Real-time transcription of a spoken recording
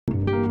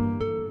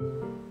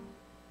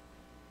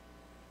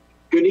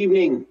Good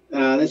evening.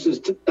 This is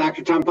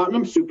Dr. Tom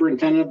Putnam,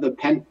 Superintendent of the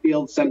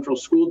Penfield Central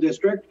School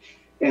District,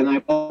 and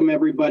I welcome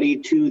everybody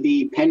to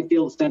the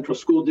Penfield Central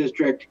School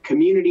District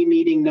Community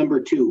Meeting number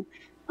 2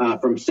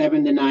 from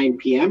 7 to 9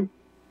 p.m.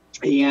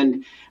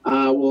 And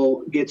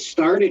we'll get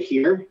started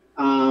here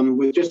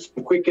with just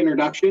some quick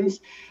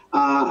introductions.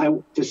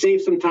 To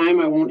save some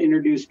time, I won't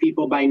introduce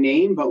people by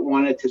name, but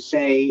wanted to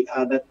say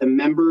that the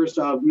members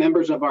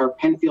of our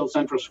Penfield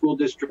Central School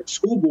District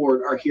School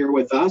Board are here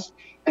with us,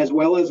 as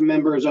well as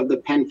members of the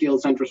Penfield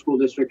Central School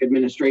District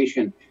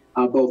Administration,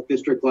 both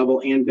district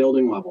level and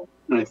building level.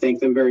 And I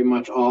thank them very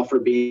much all for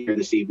being here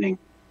this evening.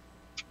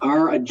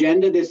 Our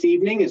agenda this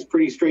evening is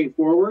pretty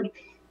straightforward.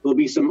 There'll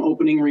be some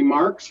opening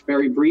remarks,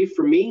 very brief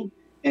from me,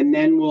 and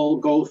then we'll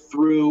go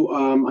through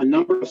a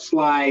number of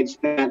slides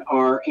that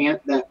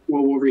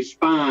will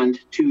respond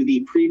to the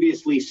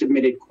previously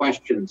submitted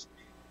questions.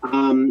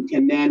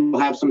 And then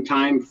we'll have some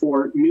time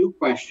for new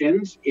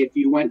questions. If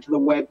you went to the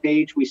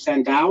webpage we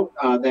sent out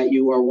that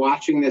you are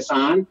watching this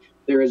on,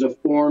 there is a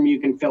form you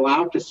can fill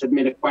out to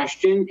submit a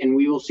question, and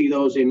we will see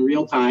those in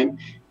real time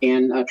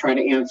and try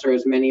to answer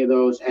as many of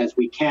those as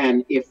we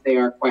can if they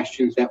are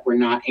questions that we're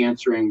not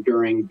answering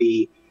during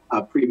the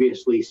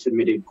previously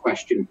submitted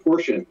question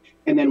portion.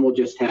 And then we'll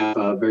just have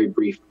very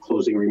brief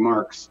closing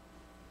remarks.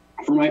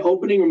 For my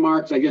opening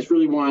remarks, I just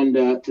really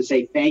wanted to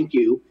say thank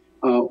you.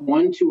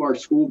 One, to our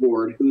school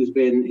board, who's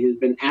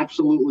been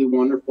absolutely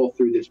wonderful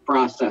through this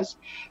process.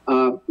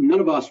 None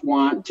of us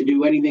want to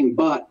do anything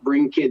but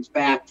bring kids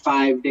back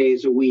 5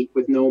 days a week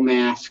with no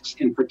masks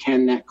and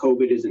pretend that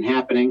COVID isn't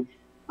happening.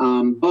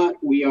 But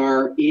we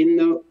are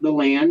in the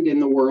land, in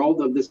the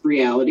world of this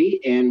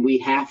reality, and we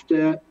have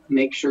to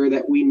make sure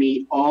that we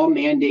meet all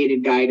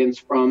mandated guidance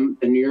from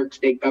the New York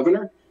State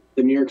Governor,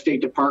 the New York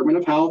State Department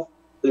of Health,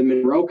 the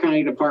Monroe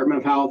County Department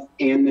of Health,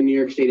 and the New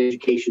York State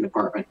Education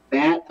Department.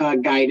 That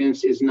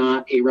guidance is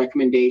not a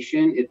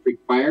recommendation, it's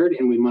required,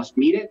 and we must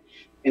meet it.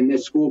 And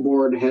this school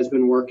board has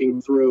been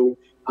working through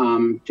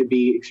to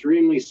be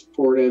extremely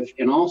supportive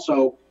and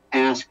also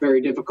ask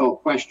very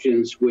difficult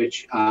questions,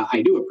 which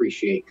I do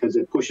appreciate because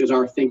it pushes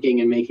our thinking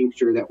and making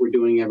sure that we're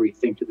doing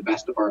everything to the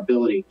best of our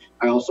ability.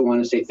 I also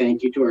want to say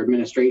thank you to our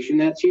administration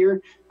that's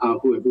here,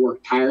 who have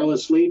worked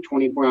tirelessly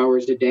 24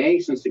 hours a day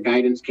since the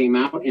guidance came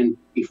out and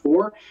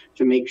before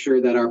to make sure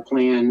that our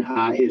plan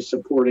is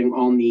supporting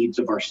all needs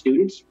of our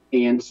students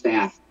and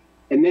staff.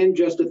 And then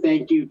just a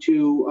thank you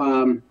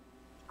to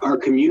our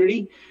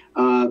community.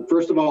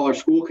 First of all, our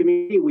school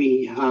community,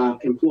 we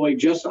employ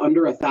just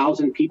under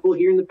 1,000 people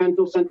here in the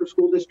Penfield Central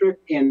School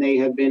District, and they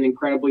have been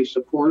incredibly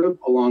supportive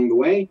along the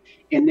way.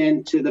 And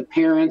then to the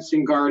parents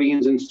and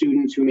guardians and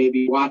students who may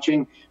be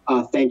watching,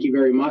 thank you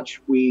very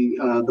much.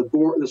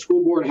 The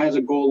school board has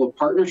a goal of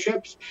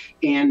partnerships,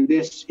 and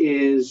this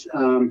is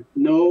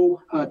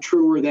no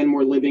truer than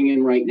we're living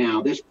in right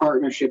now. This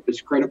partnership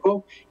is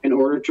critical. In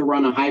order to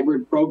run a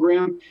hybrid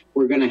program,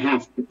 we're going to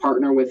have to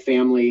partner with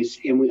families,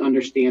 and we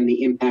understand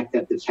the impact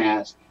that this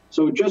has.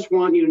 So just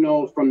want you to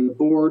know from the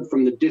board,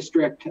 from the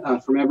district,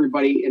 from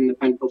everybody in the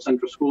Penfield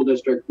Central School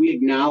District, we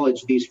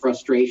acknowledge these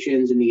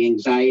frustrations and the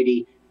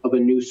anxiety of a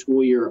new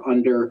school year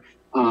under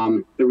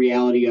the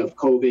reality of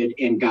COVID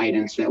and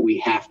guidance that we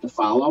have to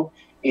follow.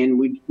 And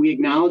we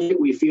acknowledge it,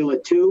 we feel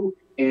it too,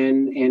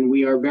 and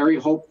we are very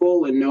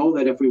hopeful and know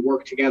that if we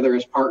work together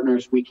as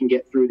partners, we can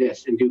get through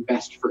this and do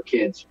best for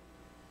kids.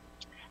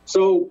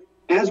 So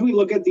as we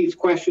look at these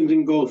questions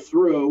and go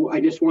through, I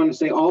just want to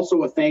say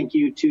also a thank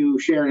you to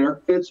Sharon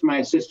Erkfitz, my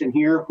assistant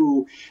here,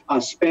 who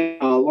spent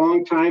a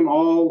long time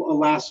all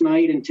last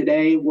night and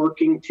today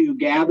working to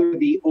gather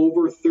the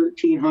over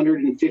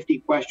 1,350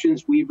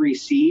 questions we've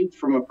received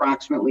from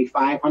approximately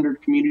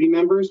 500 community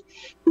members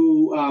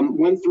who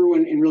went through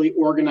and really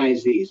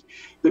organized these.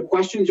 The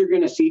questions you're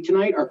going to see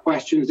tonight are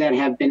questions that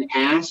have been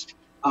asked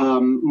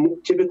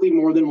typically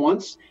more than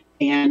once.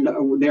 And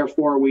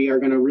therefore, we are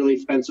going to really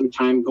spend some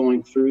time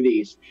going through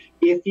these.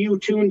 If you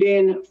tuned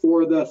in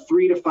for the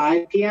 3 to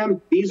 5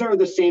 p.m., these are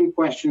the same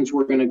questions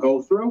we're going to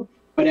go through.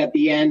 But at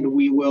the end,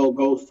 we will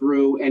go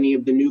through any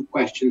of the new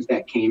questions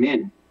that came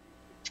in.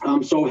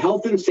 So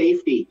health and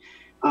safety.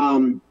 A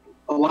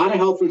lot of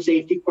health and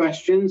safety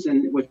questions,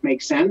 and which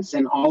makes sense,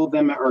 and all of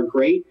them are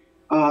great.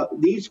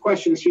 These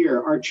questions here,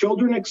 are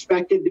children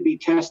expected to be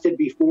tested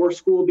before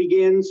school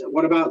begins?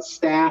 What about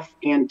staff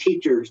and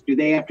teachers? Do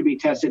they have to be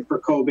tested for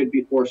COVID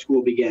before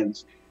school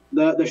begins?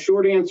 The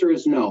short answer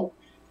is no.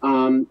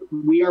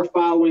 We are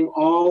following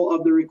all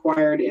of the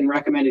required and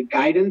recommended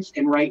guidance,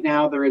 and right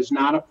now there is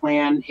not a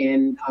plan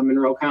in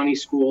Monroe County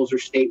schools or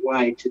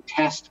statewide to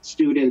test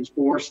students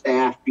or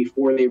staff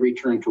before they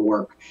return to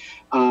work.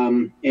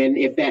 And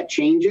if that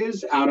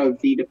changes out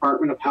of the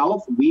Department of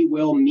Health, we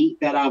will meet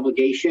that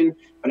obligation,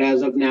 but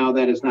as of now,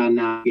 that is not an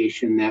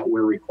obligation that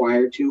we're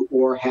required to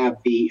or have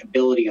the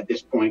ability at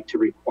this point to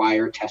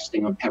require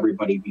testing of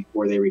everybody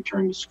before they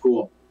return to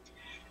school.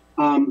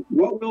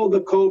 What will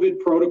the COVID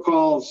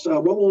protocols,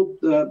 what will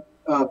the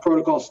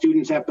protocol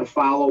students have to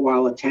follow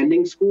while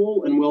attending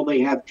school, and will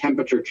they have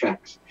temperature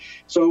checks?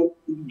 So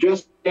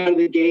just out of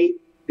the gate,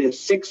 the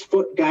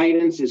 6-foot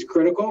guidance is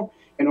critical.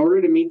 In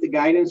order to meet the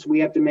guidance, we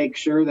have to make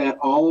sure that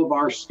all of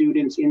our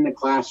students in the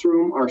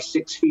classroom are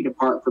 6 feet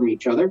apart from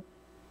each other.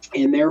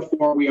 And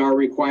therefore, we are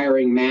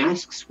requiring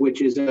masks,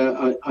 which is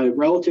a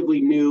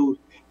relatively new,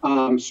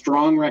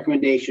 strong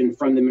recommendation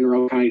from the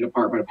Monroe County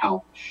Department of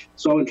Health.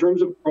 So in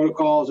terms of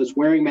protocols, it's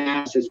wearing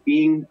masks, it's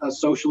being a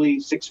socially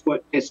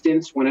 6-foot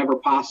distance whenever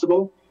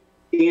possible,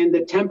 and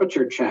the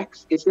temperature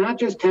checks. It's not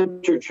just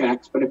temperature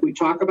checks, but if we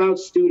talk about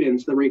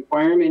students, the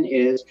requirement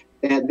is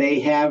that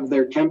they have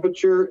their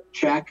temperature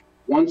check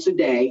once a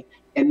day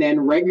and then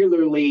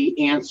regularly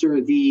answer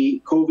the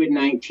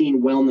COVID-19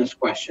 wellness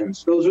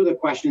questions. Those are the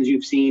questions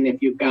you've seen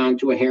if you've gone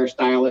to a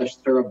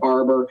hairstylist or a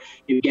barber.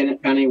 You've gone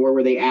anywhere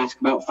where they ask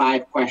about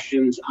 5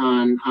 questions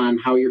on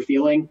how you're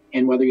feeling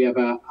and whether you have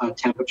a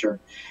temperature.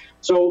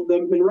 So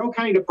the Monroe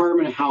County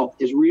Department of Health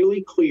is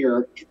really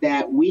clear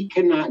that we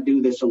cannot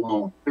do this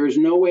alone. There's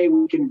no way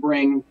we can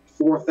bring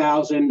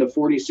 4,000 to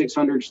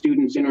 4,600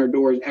 students in our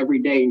doors every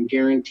day and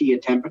guarantee a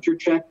temperature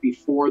check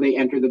before they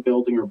enter the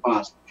building or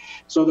bus.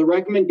 So the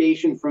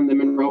recommendation from the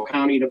Monroe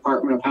County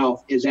Department of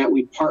Health is that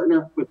we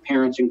partner with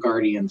parents and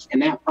guardians,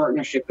 and that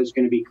partnership is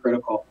going to be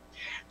critical.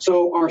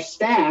 So our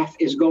staff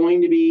is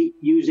going to be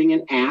using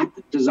an app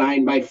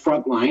designed by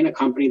Frontline, a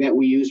company that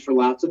we use for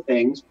lots of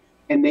things,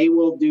 and they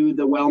will do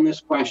the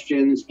wellness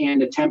questions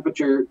and a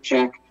temperature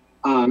check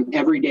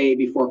every day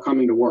before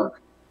coming to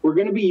work. We're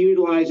going to be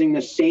utilizing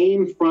the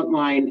same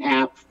Frontline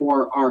app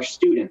for our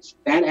students.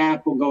 That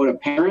app will go to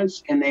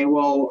parents, and they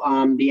will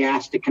be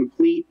asked to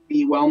complete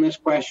the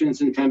wellness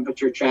questions and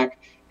temperature check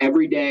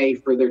every day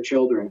for their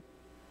children.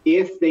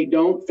 If they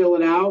don't fill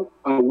it out,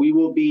 we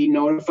will be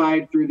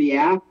notified through the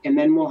app, and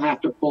then we'll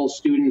have to pull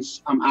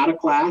students out of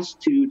class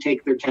to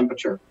take their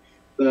temperature.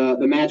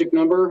 The magic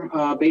number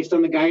based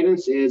on the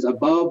guidance is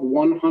above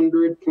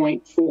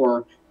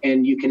 100.4,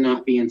 and you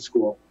cannot be in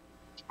school.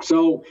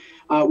 So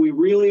we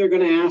really are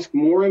going to ask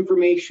more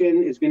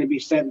information is going to be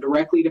sent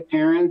directly to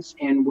parents,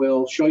 and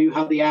we'll show you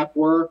how the app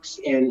works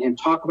and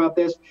talk about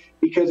this,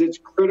 because it's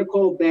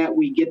critical that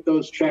we get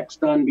those checks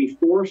done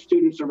before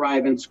students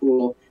arrive in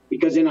school,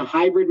 because in a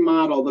hybrid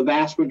model, the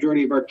vast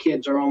majority of our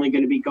kids are only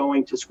going to be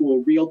going to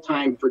school real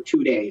time for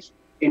 2 days.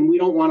 And we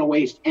don't want to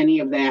waste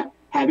any of that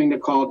having to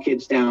call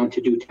kids down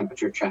to do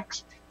temperature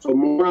checks. So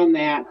more on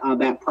that,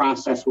 that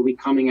process will be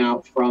coming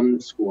out from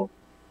the school.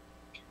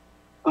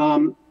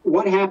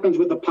 What happens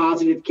with a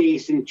positive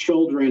case in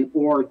children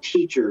or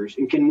teachers?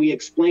 And can we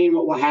explain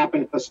what will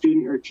happen if a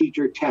student or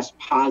teacher tests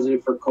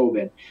positive for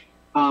COVID?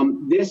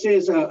 This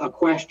is a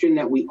question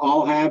that we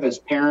all have as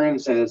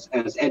parents, as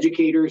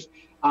educators.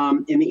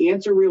 And the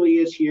answer really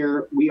is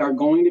here, we are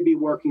going to be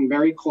working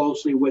very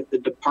closely with the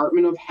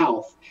Department of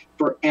Health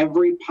for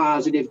every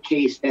positive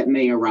case that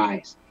may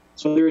arise.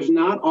 So there's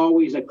not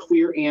always a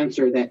clear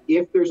answer that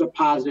if there's a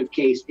positive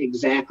case,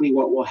 exactly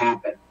what will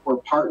happen. We're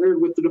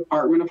partnered with the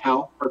Department of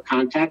Health for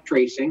contact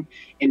tracing,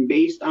 and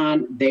based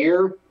on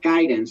their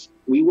guidance,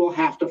 we will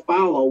have to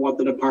follow what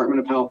the Department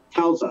of Health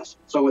tells us.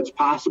 So it's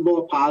possible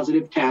a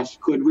positive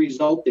test could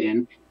result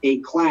in a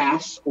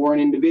class or an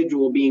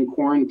individual being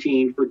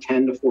quarantined for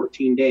 10 to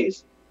 14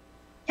 days.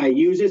 I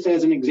use this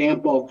as an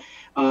example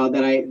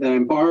that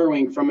I'm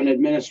borrowing from an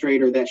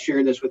administrator that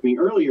shared this with me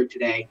earlier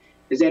today,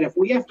 is that if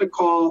we have to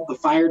call the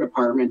fire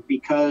department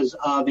because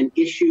of an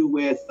issue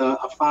with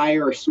a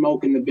fire or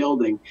smoke in the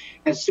building,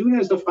 as soon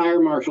as the fire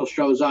marshal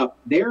shows up,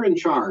 they're in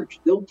charge.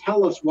 They'll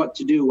tell us what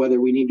to do, whether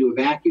we need to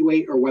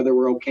evacuate or whether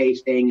we're okay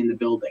staying in the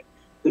building.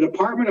 The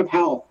Department of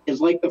Health is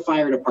like the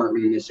fire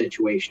department in this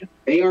situation.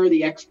 They are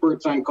the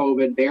experts on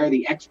COVID. They are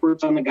the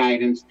experts on the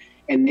guidance,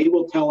 and they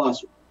will tell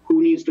us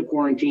who needs to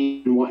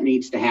quarantine and what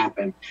needs to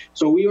happen.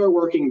 So we are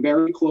working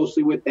very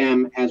closely with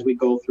them as we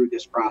go through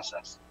this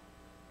process.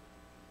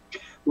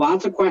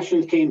 Lots of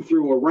questions came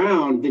through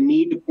around the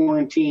need to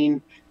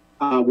quarantine,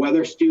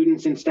 whether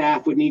students and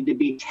staff would need to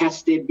be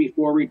tested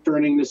before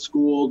returning to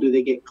school. Do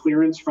they get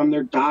clearance from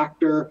their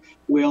doctor?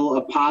 Will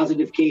a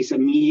positive case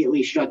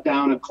immediately shut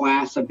down a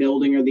class, a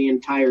building, or the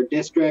entire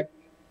district?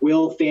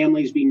 Will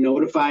families be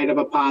notified of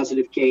a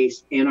positive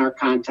case in our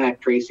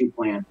contact tracing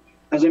plan?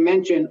 As I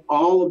mentioned,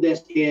 all of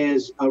this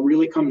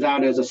really comes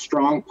out as a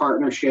strong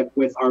partnership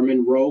with our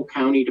Monroe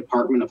County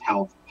Department of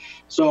Health.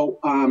 So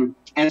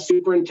as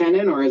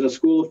superintendent or as a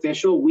school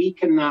official, we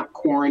cannot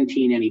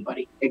quarantine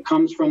anybody. It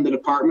comes from the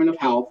Department of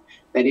Health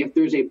that if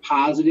there's a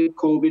positive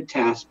COVID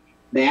test,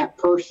 that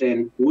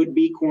person would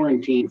be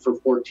quarantined for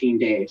 14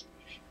 days.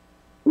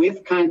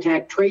 With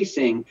contact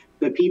tracing,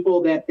 the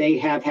people that they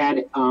have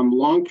had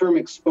long-term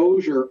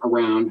exposure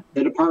around,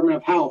 the Department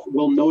of Health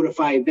will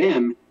notify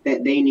them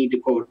that they need to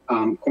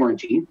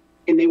quarantine,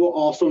 and they will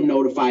also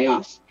notify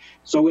us.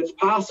 So it's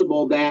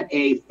possible that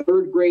a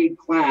third grade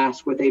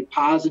class with a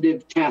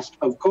positive test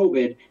of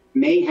COVID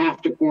may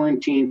have to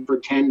quarantine for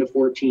 10 to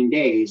 14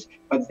 days,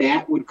 but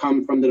that would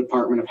come from the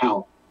Department of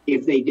Health.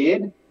 If they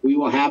did, we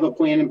will have a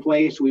plan in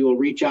place. We will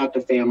reach out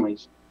to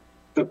families.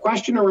 The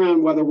question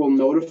around whether we'll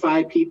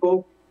notify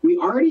people, we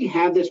already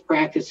have this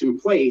practice in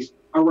place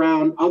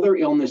around other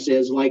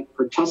illnesses like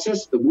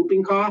pertussis, the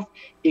whooping cough,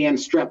 and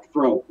strep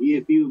throat.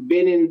 If you've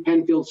been in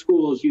Penfield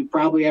schools, you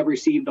probably have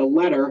received a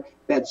letter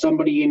that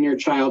somebody in your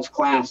child's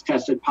class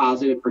tested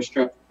positive for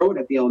strep throat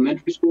at the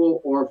elementary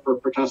school or for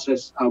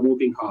pertussis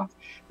whooping cough.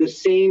 The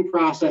same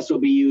process will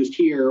be used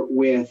here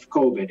with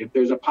COVID. If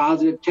there's a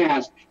positive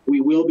test,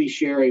 we will be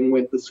sharing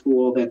with the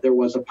school that there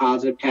was a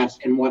positive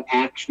test and what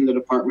action the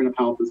Department of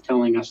Health is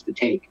telling us to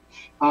take.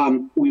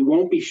 We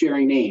won't be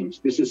sharing names.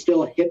 This is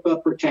still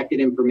HIPAA protected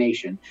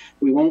information.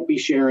 We won't be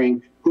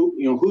sharing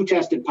who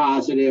tested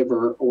positive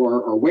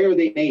or where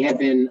they may have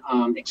been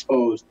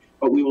exposed,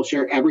 but we will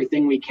share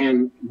everything we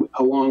can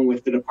along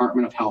with the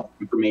Department of Health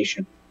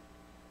information.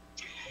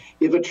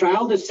 If a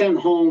child is sent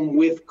home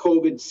with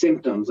COVID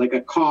symptoms, like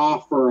a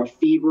cough or a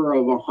fever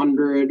of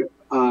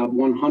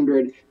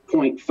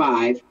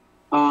 100.5,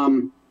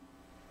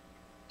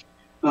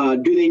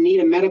 do they need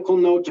a medical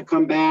note to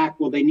come back?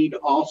 Will they need to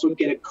also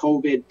get a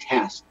COVID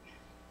test?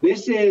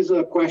 This is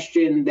a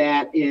question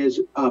that is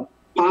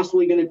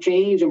possibly going to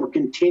change, and we're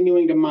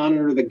continuing to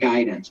monitor the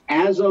guidance.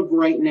 As of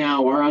right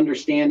now, our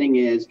understanding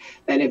is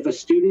that if a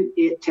student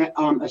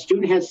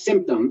has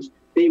symptoms,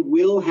 they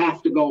will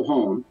have to go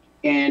home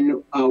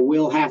and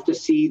will have to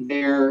see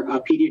their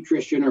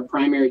pediatrician or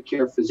primary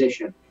care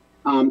physician.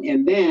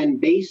 And then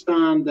based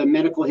on the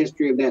medical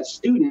history of that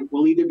student,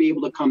 will either be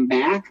able to come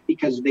back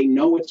because they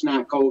know it's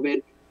not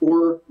COVID,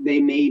 or they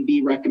may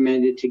be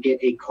recommended to get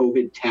a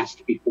COVID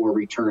test before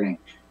returning.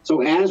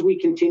 So as we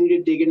continue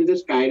to dig into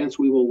this guidance,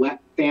 we will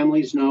let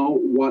families know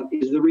what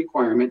is the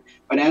requirement.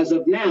 But as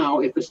of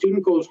now, if a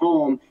student goes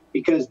home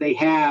because they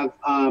have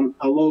a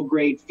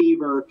low-grade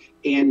fever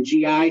and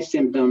GI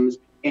symptoms,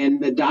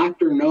 and the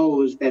doctor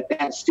knows that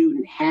that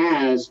student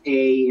has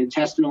a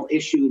intestinal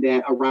issue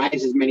that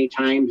arises many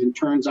times and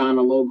turns on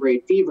a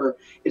low-grade fever,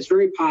 it's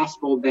very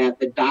possible that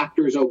the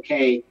doctor's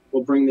okay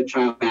will bring the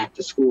child back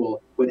to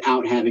school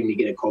without having to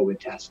get a COVID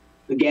test.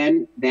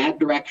 Again, that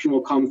direction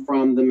will come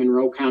from the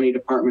Monroe County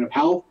Department of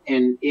Health,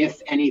 and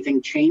if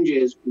anything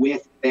changes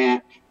with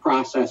that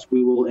process,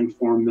 we will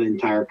inform the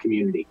entire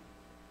community.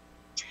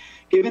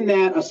 Given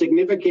that a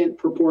significant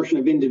proportion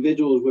of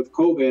individuals with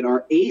COVID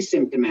are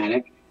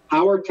asymptomatic,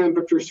 how are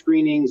temperature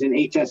screenings and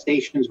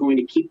attestations going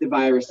to keep the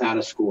virus out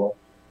of school?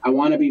 I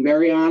want to be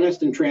very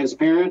honest and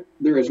transparent.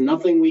 There is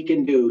nothing we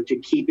can do to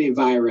keep a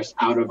virus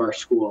out of our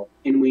school.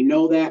 And we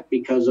know that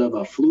because of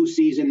a flu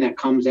season that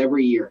comes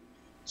every year.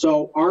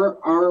 So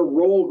our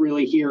role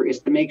really here is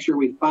to make sure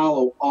we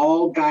follow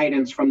all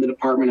guidance from the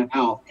Department of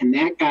Health. And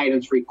that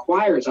guidance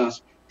requires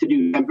us to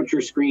do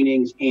temperature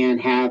screenings and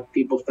have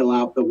people fill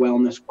out the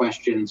wellness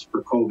questions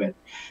for COVID.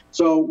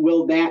 So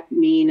will that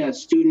mean a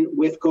student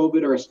with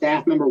COVID or a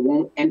staff member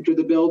won't enter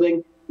the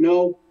building?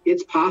 No,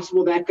 it's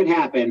possible that could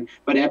happen,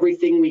 but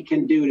everything we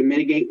can do to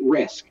mitigate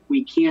risk.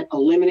 We can't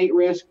eliminate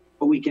risk,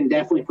 but we can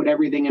definitely put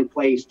everything in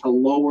place to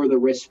lower the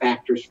risk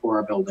factors for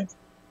our building.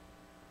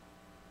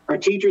 Are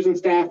teachers and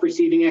staff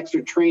receiving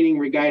extra training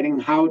regarding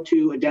how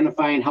to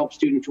identify and help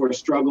students who are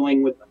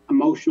struggling with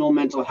emotional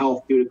mental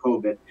health due to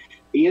COVID?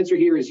 The answer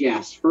here is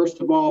yes.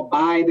 First of all,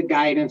 by the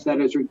guidance that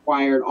is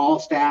required, all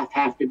staff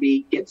have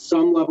to get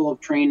some level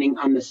of training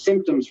on the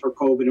symptoms for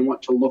COVID and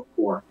what to look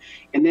for.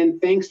 And then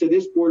thanks to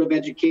this Board of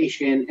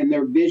Education and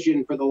their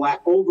vision for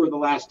over the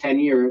last 10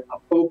 years, a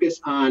focus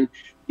on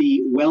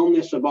the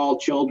wellness of all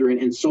children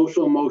and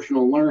social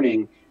emotional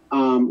learning,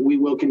 we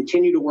will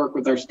continue to work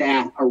with our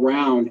staff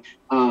around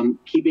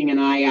keeping an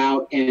eye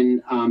out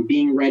and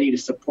being ready to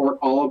support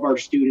all of our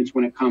students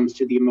when it comes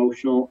to the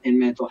emotional and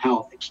mental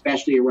health,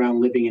 especially around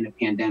living in a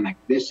pandemic.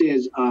 This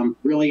is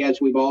really,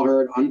 as we've all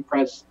heard,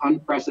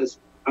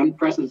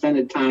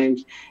 unprecedented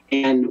times,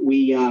 and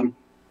we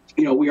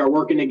are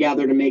working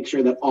together to make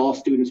sure that all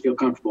students feel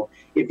comfortable.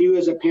 If you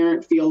as a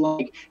parent feel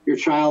like your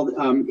child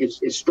is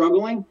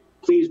struggling,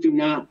 please do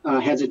not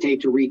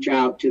hesitate to reach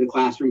out to the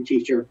classroom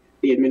teacher,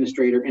 the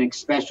administrator, and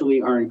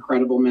especially our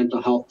incredible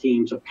mental health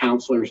teams of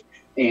counselors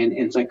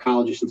and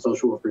psychologists and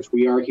social workers.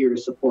 We are here to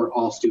support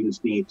all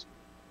students' needs.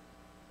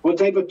 What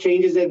type of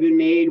changes have been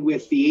made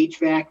with the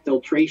HVAC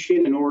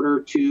filtration in order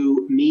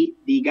to meet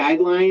the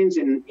guidelines,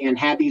 and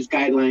have these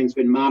guidelines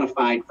been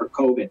modified for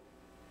COVID?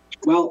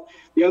 Well,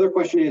 the other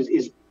question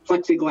is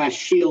plexiglass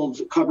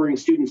shields covering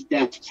students'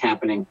 desks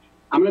happening?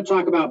 I'm going to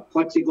talk about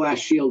plexiglass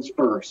shields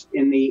first,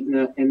 and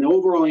the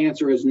overall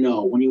answer is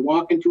no. When you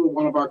walk into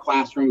one of our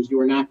classrooms, you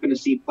are not going to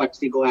see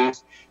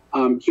plexiglass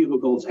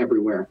cubicles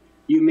everywhere.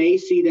 You may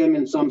see them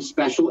in some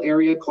special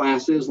area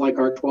classes like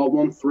our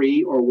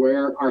 1213 or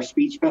where our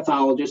speech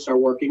pathologists are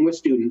working with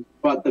students,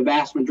 but the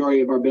vast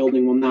majority of our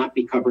building will not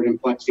be covered in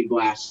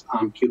plexiglass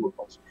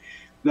cubicles.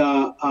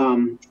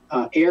 The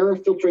air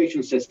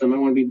filtration system, I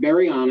want to be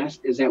very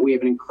honest, is that we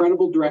have an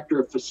incredible director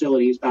of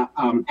facilities,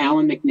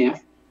 Alan McNiff,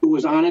 who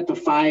was on at the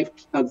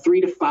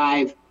 3 to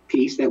 5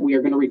 piece that we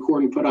are going to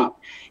record and put up.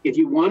 If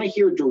you want to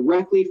hear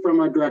directly from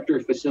our director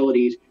of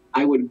facilities,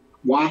 I would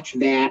watch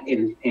that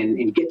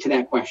and get to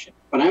that question.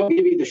 But I will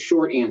give you the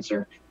short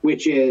answer,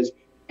 which is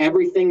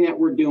everything that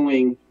we're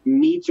doing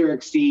meets or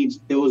exceeds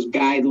those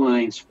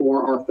guidelines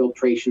for our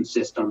filtration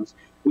systems.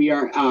 We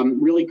are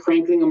really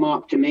cranking them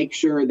up to make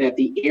sure that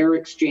the air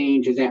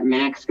exchange is at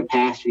max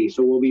capacity.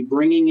 So we'll be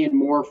bringing in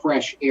more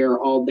fresh air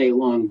all day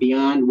long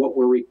beyond what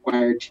we're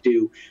required to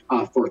do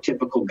for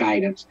typical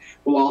guidance.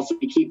 We'll also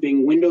be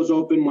keeping windows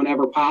open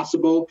whenever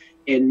possible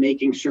and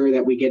making sure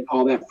that we get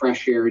all that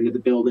fresh air into the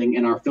building.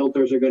 And our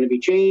filters are going to be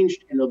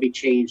changed, and they'll be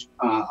changed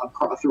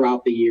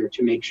throughout the year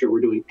to make sure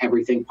we're doing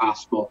everything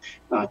possible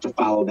to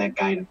follow that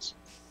guidance.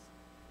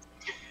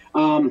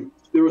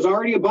 There was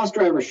already a bus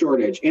driver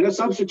shortage and a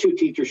substitute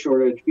teacher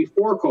shortage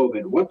before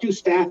COVID. What do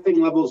staffing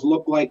levels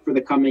look like for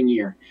the coming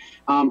year?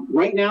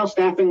 Right now,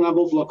 staffing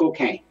levels look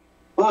okay.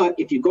 But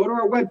if you go to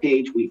our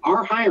webpage, we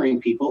are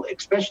hiring people,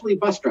 especially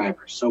bus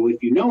drivers. So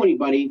if you know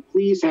anybody,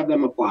 please have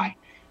them apply.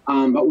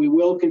 But we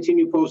will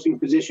continue posting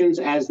positions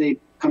as they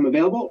come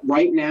available.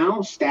 Right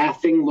now,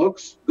 staffing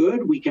looks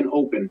good. We can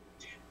open.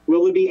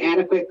 Will there be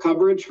adequate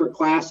coverage for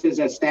classes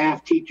as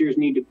staff teachers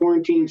need to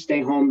quarantine,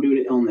 stay home due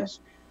to illness?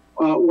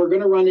 We're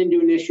going to run into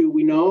an issue,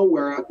 we know,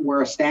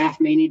 where a staff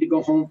may need to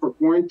go home for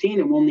quarantine,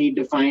 and we'll need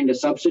to find a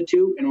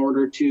substitute in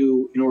order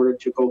to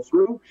go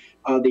through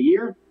the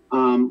year.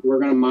 We're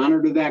going to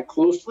monitor that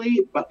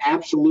closely, but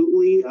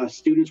absolutely,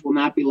 students will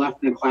not be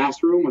left in a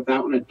classroom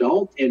without an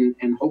adult,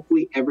 and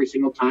hopefully every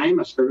single time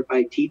a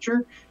certified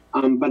teacher.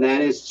 But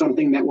that is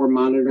something that we're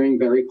monitoring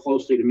very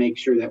closely to make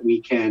sure that we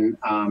can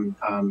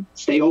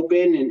stay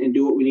open and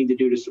do what we need to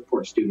do to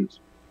support students.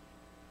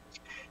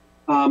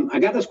 I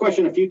got this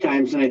question a few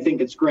times, and I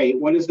think it's great.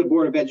 What is the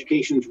Board of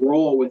Education's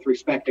role with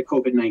respect to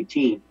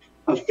COVID-19?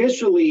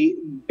 Officially,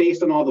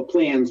 based on all the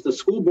plans, the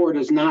school board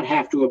does not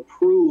have to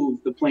approve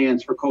the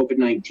plans for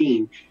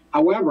COVID-19.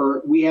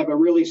 However, we have a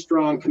really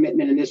strong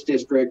commitment in this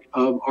district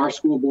of our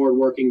school board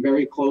working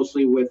very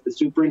closely with the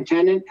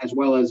superintendent as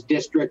well as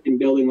district and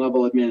building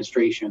level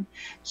administration.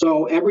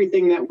 So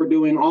everything that we're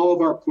doing, all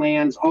of our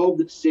plans, all of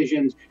the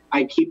decisions,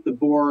 I keep the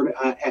board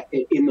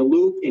in the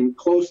loop and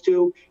close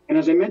to. And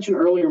as I mentioned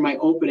earlier in my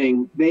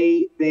opening,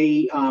 they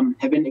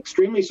have been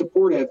extremely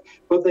supportive,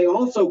 but they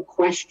also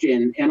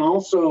question and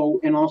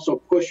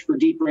also push for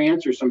deeper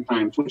answers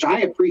sometimes, which I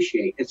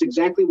appreciate. It's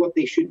exactly what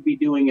they should be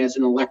doing as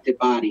an elected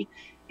body.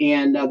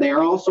 And they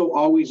are also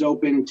always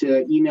open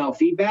to email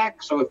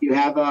feedback. So if you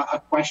have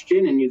a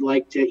question and you'd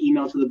like to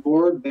email to the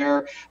board,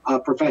 their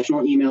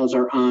professional emails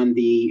are on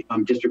the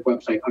district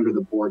website under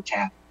the board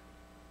tab.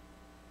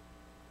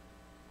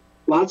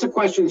 Lots of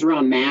questions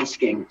around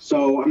masking.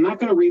 So I'm not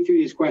going to read through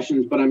these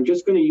questions, but I'm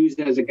just going to use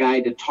it as a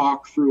guide to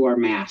talk through our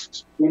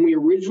masks. When we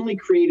originally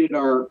created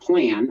our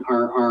plan,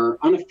 our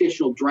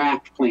unofficial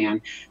draft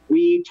plan,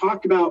 we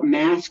talked about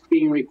masks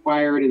being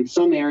required in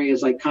some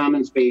areas like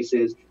common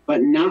spaces,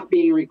 but not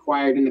being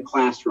required in the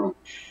classroom.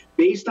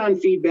 Based on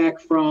feedback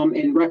from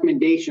and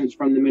recommendations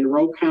from the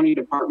Monroe County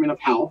Department of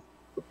Health,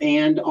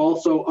 and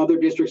also other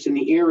districts in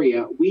the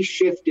area, we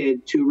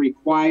shifted to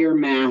require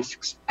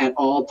masks at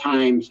all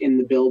times in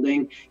the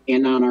building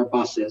and on our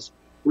buses.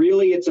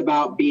 Really, it's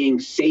about being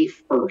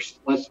safe first.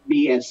 Let's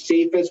be as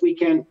safe as we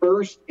can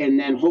first, and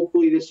then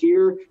hopefully this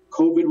year,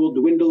 COVID will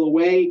dwindle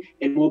away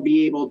and we'll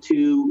be able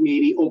to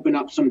maybe open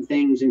up some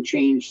things and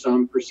change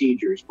some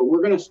procedures. But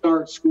we're going to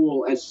start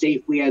school as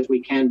safely as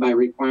we can by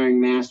requiring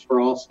masks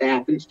for all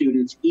staff and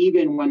students,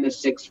 even when the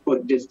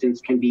 6-foot distance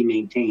can be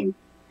maintained.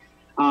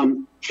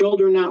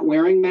 Children not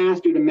wearing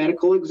masks due to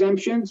medical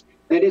exemptions,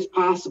 that is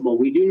possible.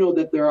 We do know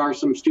that there are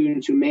some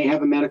students who may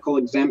have a medical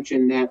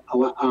exemption that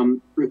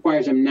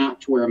requires them not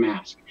to wear a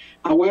mask.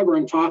 However,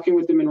 in talking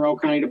with the Monroe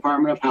County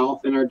Department of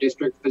Health and our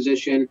district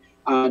physician,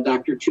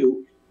 Dr.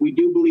 Tu, we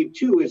do believe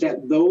too is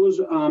that those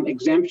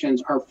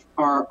exemptions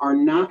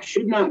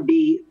should not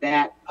be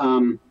that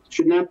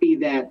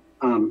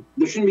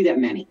there shouldn't be that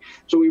many.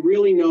 So we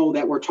really know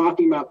that we're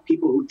talking about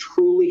people who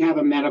truly have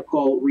a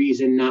medical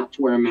reason not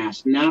to wear a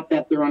mask, not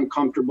that they're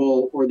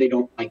uncomfortable or they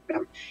don't like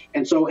them.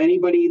 And so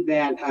anybody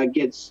that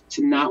gets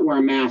to not wear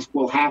a mask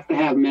will have to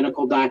have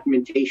medical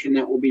documentation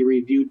that will be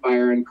reviewed by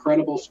our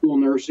incredible school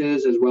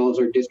nurses as well as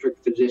our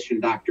district physician,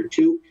 Dr.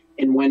 Tu,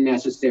 and when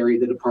necessary,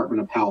 the Department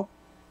of Health.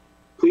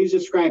 Please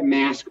describe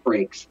mask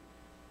breaks.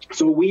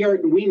 So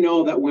we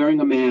know that wearing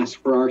a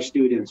mask for our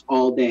students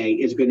all day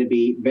is going to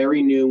be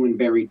very new and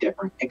very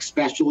different,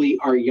 especially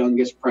our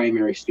youngest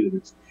primary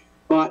students.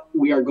 But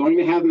we are going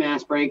to have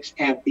mask breaks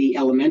at the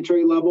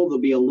elementary level. They'll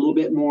be a little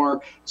bit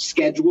more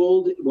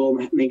scheduled.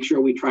 We'll make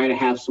sure we try to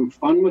have some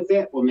fun with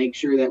it. We'll make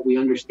sure that we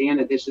understand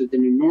that this is the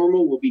new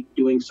normal. We'll be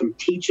doing some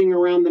teaching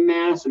around the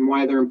masks and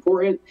why they're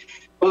important.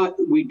 But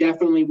we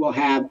definitely will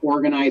have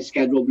organized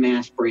scheduled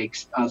mask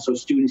breaks so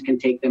students can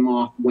take them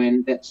off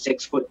when that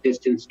 6-foot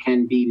distance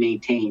can be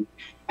maintained.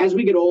 As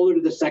we get older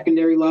to the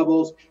secondary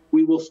levels,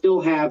 we will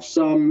still have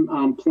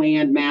some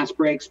planned mask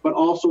breaks, but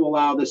also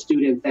allow the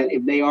students that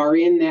if they are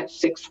in that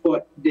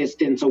 6-foot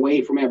distance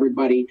away from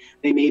everybody,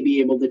 they may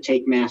be able to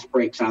take mask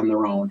breaks on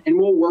their own. And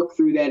we'll work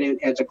through that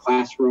as a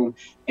classroom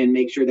and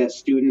make sure that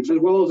students, as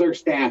well as our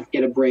staff,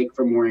 get a break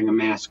from wearing a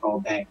mask all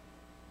day.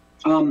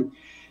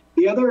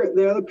 The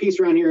other piece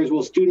around here is,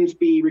 will students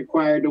be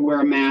required to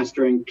wear a mask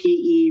during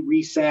PE,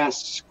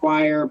 recess,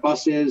 choir,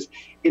 buses?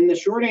 And the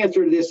short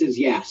answer to this is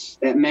yes,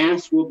 that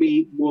masks will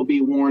be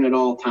worn at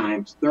all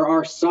times. There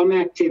are some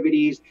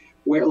activities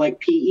where, like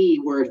PE,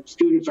 where if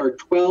students are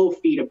 12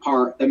 feet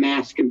apart, the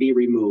mask can be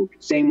removed.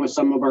 Same with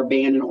some of our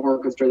band and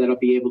orchestra that'll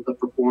be able to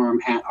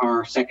perform at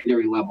our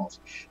secondary levels.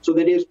 So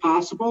that is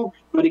possible,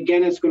 but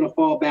again, it's going to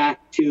fall back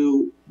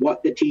to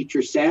what the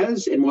teacher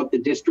says and what the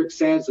district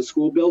says, the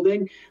school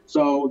building.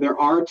 So there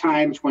are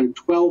times when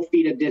 12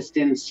 feet of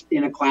distance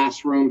in a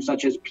classroom,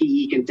 such as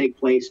PE, can take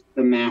place,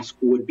 the mask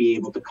would be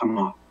able to come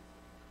off.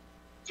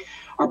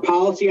 Our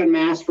policy on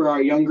masks for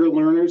our younger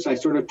learners, I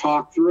sort of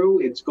talked through.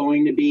 It's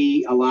going to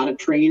be a lot of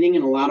training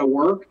and a lot of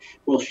work.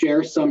 We'll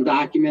share some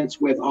documents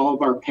with all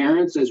of our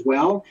parents as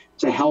well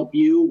to help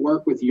you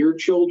work with your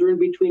children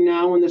between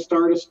now and the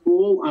start of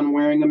school on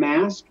wearing a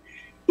mask.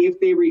 If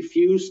they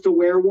refuse to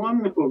wear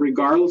one,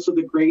 regardless of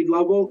the grade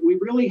level, we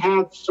really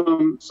have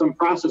some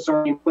process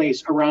already in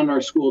place around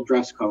our school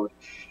dress code.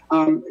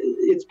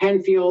 It's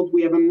Penfield.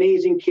 We have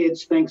amazing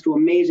kids thanks to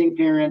amazing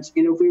parents.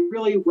 And if we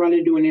really run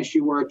into an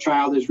issue where a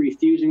child is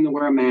refusing to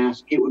wear a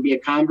mask, it would be a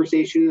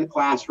conversation in the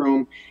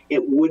classroom.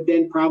 It would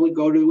then probably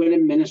go to an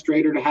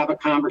administrator to have a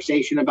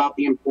conversation about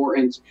the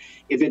importance.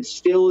 If it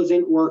still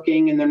isn't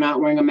working and they're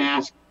not wearing a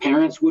mask,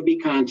 parents would be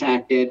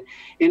contacted.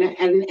 And at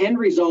an end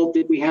result,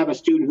 if we have a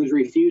student who's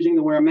refusing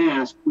to wear a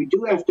mask, we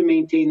do have to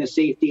maintain the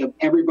safety of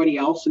everybody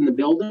else in the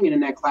building and in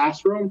that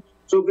classroom.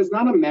 So if it's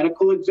not a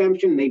medical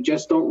exemption, they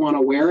just don't want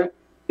to wear it,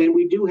 then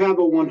we do have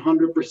a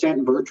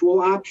 100% virtual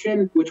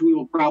option, which we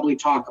will probably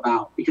talk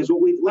about. Because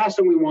last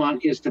thing we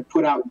want is to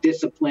put out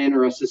discipline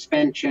or a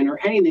suspension or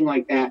anything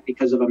like that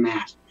because of a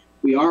mask.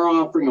 We are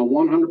offering a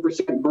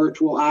 100%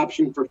 virtual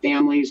option for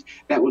families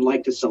that would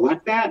like to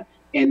select that,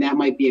 and that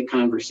might be a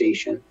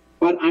conversation.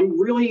 But I'm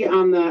really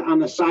on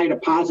the side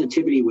of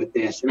positivity with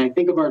this, and I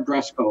think of our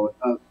dress code.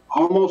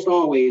 Almost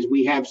always,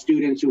 we have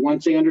students who,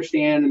 once they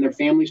understand and their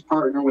families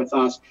partner with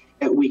us,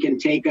 that we can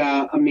take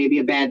maybe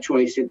a bad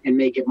choice and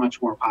make it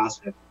much more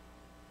positive.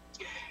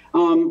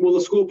 Will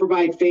the school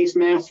provide face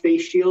masks,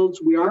 face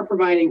shields? We are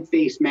providing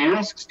face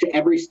masks to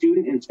every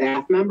student and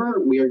staff member.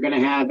 We are going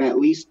to have at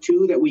least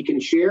 2 that we can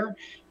share.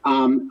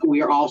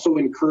 We are also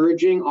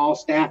encouraging all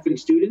staff and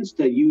students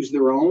to use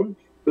their own.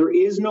 There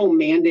is no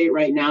mandate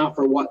right now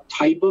for what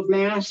type of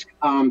mask.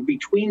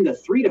 Between the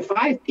 3 to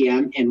 5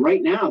 p.m. and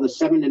right now the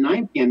 7 to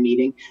 9 p.m.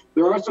 meeting,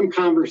 there are some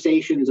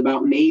conversations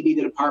about maybe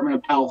the Department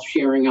of Health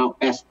sharing out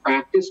best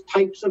practice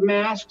types of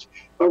masks.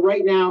 But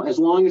right now, as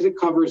long as it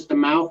covers the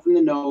mouth and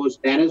the nose,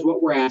 that is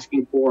what we're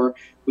asking for.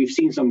 We've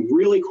seen some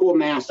really cool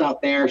masks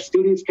out there.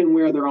 Students can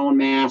wear their own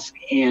mask,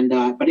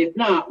 but if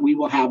not, we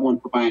will have one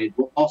provided.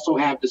 We'll also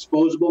have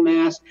disposable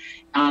masks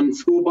on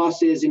school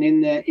buses and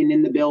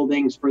in the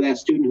buildings for that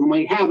student who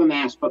might have a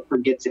mask but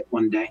forgets it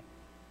one day.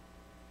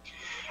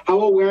 How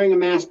will wearing a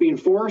mask be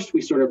enforced?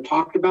 We sort of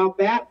talked about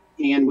that.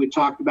 And we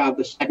talked about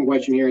the second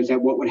question here is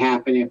that what would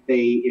happen if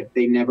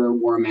they never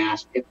wore a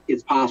mask. If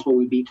it's possible,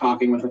 we'd be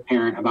talking with a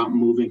parent about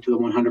moving to the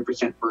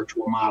 100%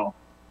 virtual model.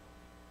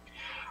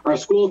 Our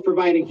school is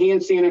providing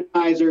hand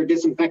sanitizer,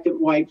 disinfectant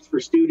wipes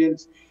for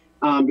students.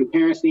 Do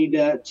parents need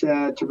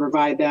to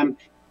provide them?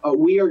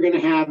 We are going to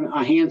have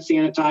a hand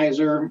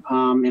sanitizer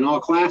in all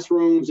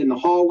classrooms, in the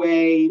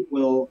hallway.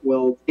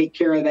 We'll take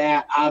care of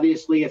that.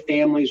 Obviously, if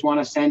families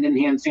want to send in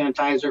hand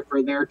sanitizer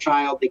for their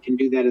child, they can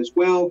do that as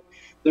well.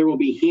 There will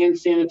be hand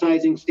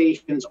sanitizing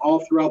stations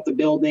all throughout the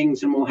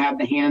buildings, and we'll have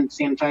the hand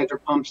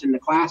sanitizer pumps in the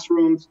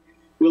classrooms.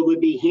 Will there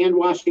be hand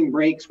washing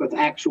breaks with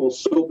actual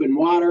soap and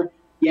water?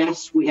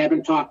 Yes, we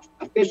haven't talked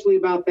officially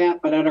about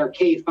that, but at our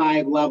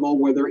K-5 level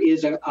where there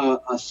is a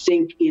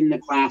sink in the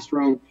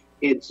classroom,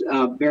 it's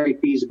very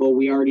feasible.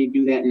 We already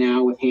do that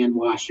now with hand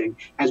washing.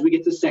 As we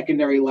get to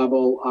secondary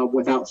level,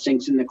 without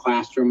sinks in the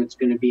classroom, it's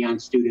going to be on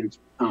students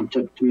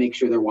to make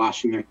sure they're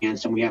washing their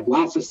hands. And we have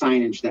lots of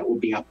signage that will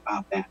be up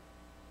about that.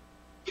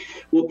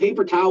 Will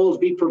paper towels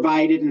be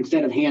provided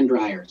instead of hand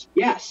dryers?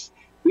 Yes.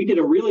 We did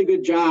a really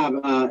good job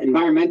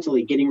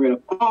environmentally getting rid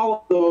of all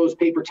of those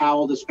paper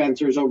towel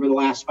dispensers over the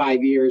last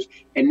 5 years.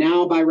 And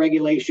now by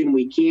regulation,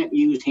 we can't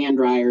use hand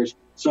dryers.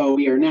 So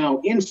we are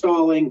now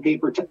installing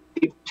paper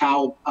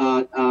towel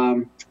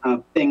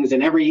things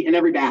in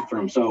every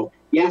bathroom. So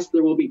yes,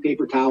 there will be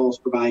paper towels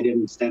provided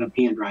instead of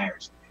hand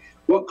dryers.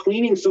 What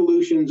cleaning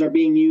solutions are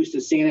being used to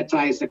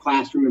sanitize the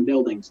classroom and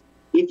buildings?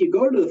 If you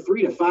go to the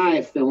 3 to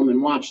 5 film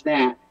and watch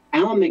that,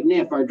 Alan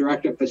McNiff, our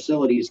director of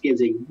facilities,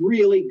 gives a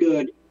really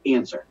good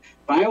answer.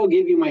 But I will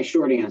give you my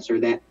short answer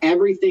that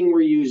everything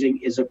we're using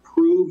is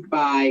approved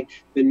by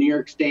the New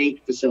York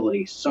State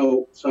facilities.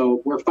 So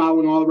we're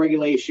following all the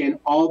regulation.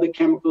 All the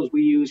chemicals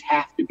we use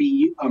have to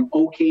be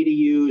okay to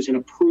use and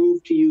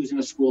approved to use in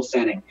a school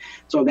setting.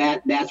 So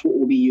that's what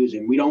we'll be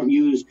using. We don't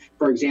use,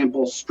 for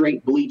example,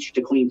 straight bleach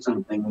to clean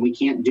something. We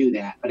can't do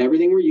that. But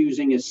everything we're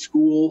using is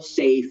school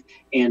safe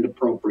and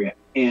appropriate.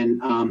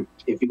 And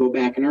if you go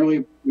back and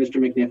earlier, Mr.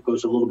 McNiff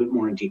goes a little bit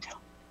more in detail.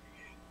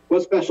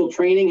 What special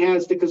training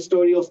has the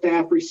custodial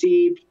staff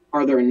received?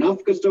 Are there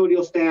enough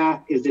custodial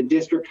staff? Is the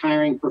district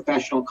hiring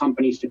professional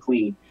companies to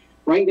clean?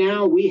 Right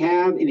now, we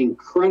have an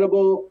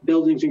incredible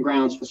buildings and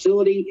grounds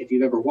facility. If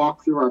you've ever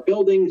walked through our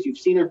buildings, you've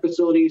seen our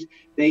facilities.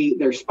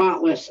 They're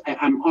spotless.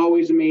 I'm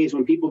always amazed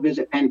when people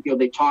visit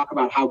Penfield, they talk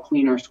about how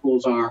clean our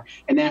schools are,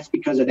 and that's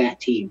because of that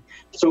team.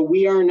 So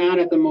we are not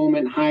at the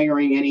moment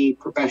hiring any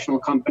professional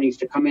companies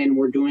to come in.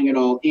 We're doing it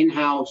all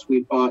in-house.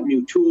 We've bought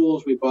new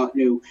tools, we bought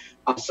new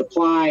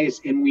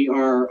supplies, and we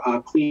are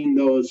cleaning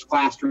those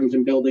classrooms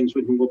and buildings.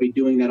 We'll be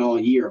doing that all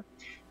year.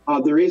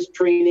 There is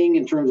training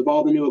in terms of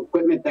all the new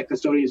equipment that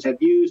custodians have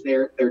used.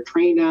 They're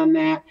trained on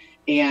that.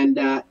 And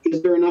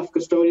is there enough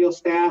custodial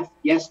staff?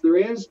 Yes, there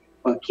is.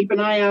 But keep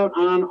an eye out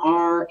on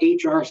our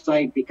HR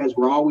site because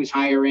we're always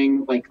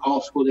hiring like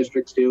all school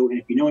districts do. And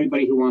if you know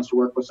anybody who wants to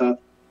work with us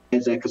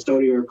as a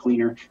custodian or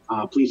cleaner,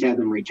 please have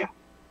them reach out.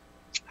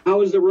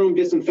 How is the room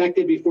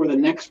disinfected before the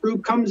next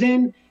group comes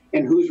in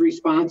and who's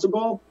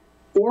responsible?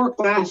 4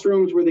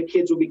 classrooms where the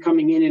kids will be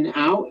coming in and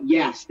out,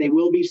 yes, they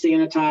will be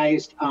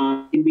sanitized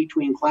in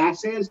between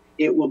classes.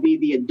 It will be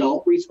the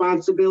adult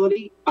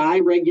responsibility. By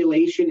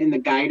regulation in the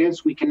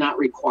guidance, we cannot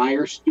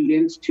require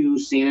students to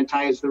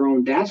sanitize their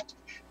own desks,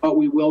 but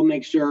we will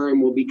make sure and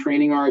we'll be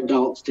training our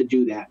adults to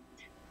do that.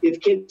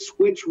 If kids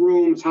switch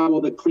rooms, how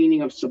will the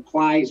cleaning of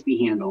supplies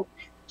be handled?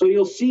 So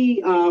you'll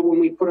see when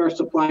we put our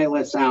supply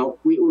lists out,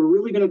 we're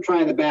really going to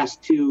try the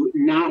best to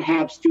not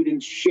have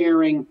students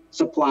sharing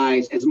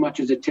supplies as much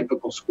as a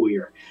typical school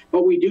year.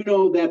 But we do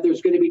know that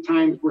there's going to be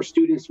times where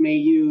students may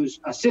use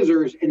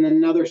scissors and then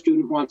another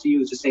student wants to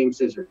use the same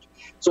scissors.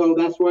 So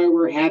that's why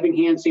we're having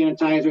hand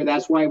sanitizer.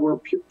 That's why we're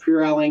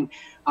Purelling.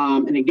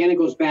 And again, it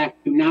goes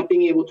back to not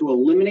being able to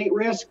eliminate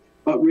risk,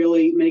 but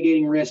really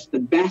mitigating risk the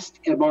best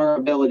of our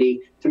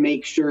ability to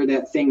make sure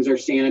that things are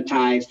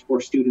sanitized for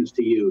students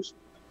to use.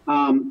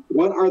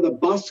 What are the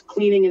bus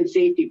cleaning and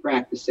safety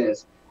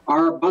practices?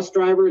 Our bus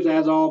drivers,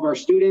 as all of our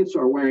students,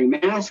 are wearing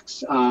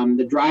masks.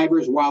 The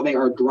drivers, while they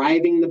are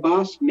driving the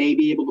bus, may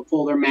be able to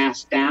pull their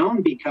mask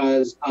down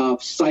because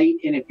of sight,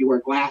 and if you wear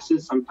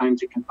glasses,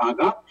 sometimes it can fog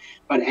up.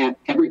 But at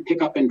every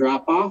pickup and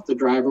drop off, the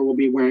driver will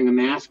be wearing a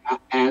mask,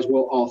 as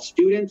will all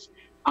students.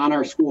 On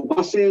our school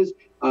buses,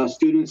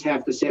 students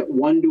have to sit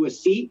one to a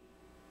seat.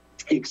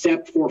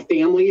 Except for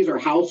families or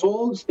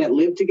households that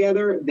live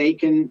together, they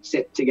can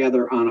sit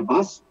together on a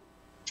bus.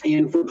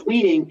 And for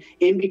cleaning,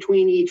 in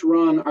between each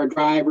run, our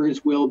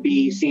drivers will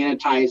be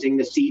sanitizing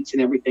the seats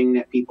and everything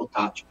that people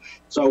touch.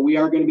 So we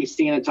are going to be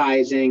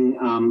sanitizing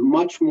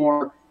much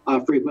more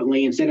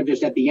frequently. Instead of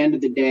just at the end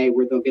of the day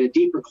where they'll get a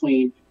deeper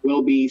clean,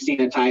 we'll be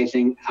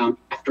sanitizing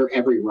after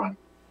every run.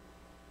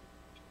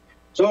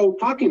 So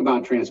talking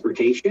about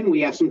transportation,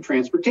 we have some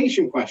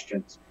transportation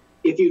questions.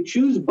 If you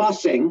choose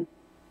busing,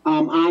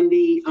 on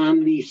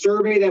the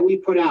survey that we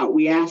put out,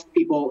 we asked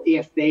people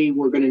if they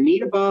were going to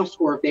need a bus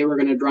or if they were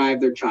going to drive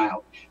their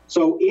child.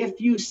 So if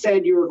you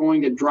said you were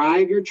going to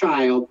drive your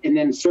child and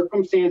then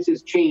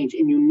circumstances change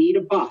and you need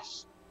a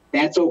bus,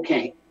 that's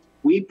okay.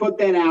 We put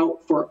that out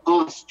for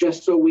us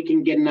just so we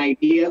can get an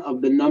idea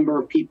of the number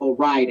of people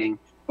riding.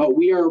 But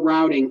we are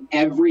routing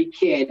every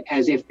kid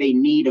as if they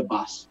need a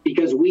bus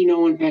because we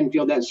know in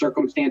Penfield that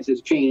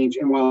circumstances change.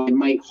 And while I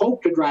might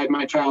hope to drive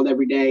my child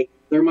every day,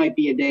 there might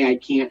be a day I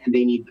can't and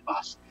they need the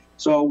bus.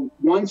 So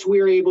once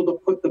we're able to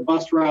put the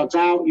bus routes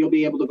out, you'll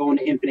be able to go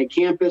into Infinite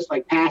Campus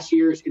like past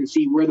years and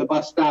see where the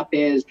bus stop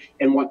is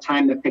and what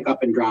time the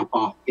pickup and drop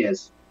off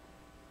is.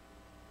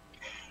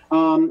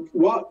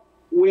 What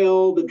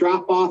will the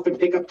drop off and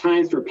pickup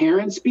times for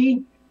parents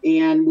be?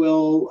 And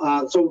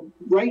so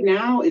right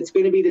now it's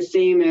going to be the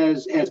same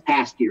as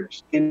past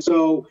years. And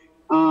so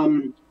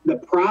the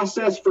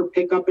process for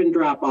pickup and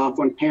drop off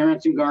when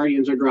parents and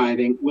guardians are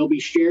driving will be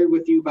shared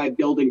with you by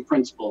building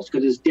principals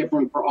because it's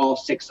different for all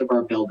 6 of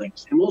our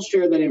buildings. And we'll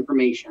share that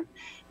information.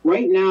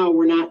 Right now,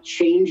 we're not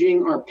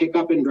changing our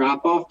pickup and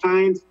drop off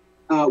times.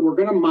 We're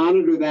going to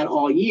monitor that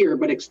all year,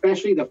 but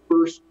especially the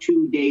first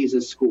 2 days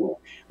of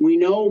school. We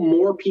know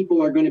more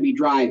people are going to be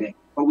driving,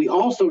 but we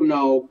also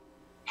know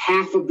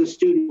half of the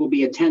students will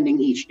be attending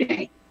each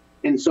day.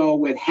 And so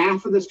with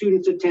half of the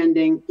students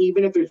attending,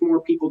 even if there's more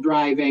people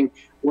driving,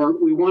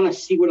 we want to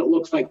see what it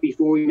looks like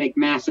before we make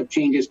massive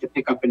changes to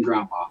pick up and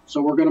drop off.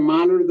 So we're going to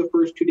monitor the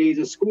first 2 days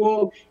of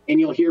school, and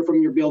you'll hear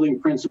from your building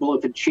principal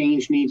if a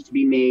change needs to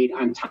be made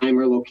on time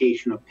or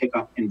location of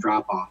pickup and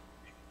drop off.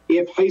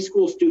 If high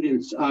school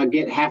students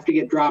have to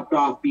get dropped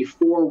off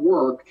before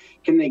work,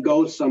 can they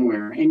go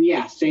somewhere? And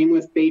yeah, same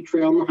with Bay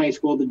Trail in the high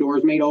school. The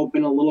doors may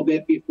open a little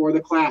bit before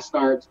the class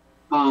starts.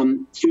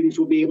 Students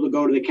will be able to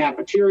go to the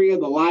cafeteria,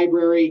 the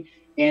library,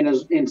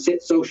 and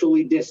sit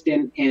socially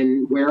distant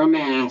and wear a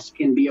mask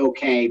and be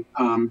okay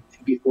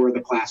before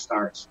the class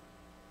starts.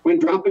 When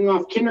dropping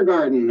off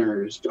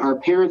kindergartners, are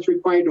parents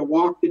required to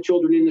walk the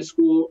children into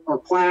school or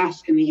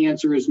class? And the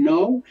answer is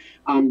no.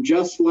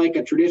 Just like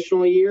a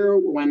traditional year,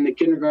 when the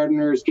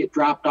kindergartners get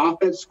dropped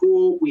off at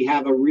school, we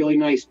have a really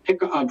nice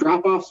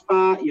drop-off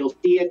spot. You'll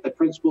see it. The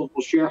principals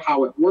will share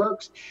how it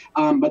works.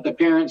 But the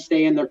parents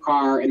stay in their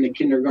car and the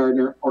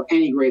kindergartner or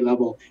any grade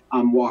level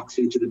walks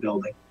into the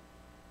building.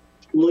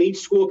 Will each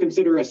school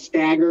consider a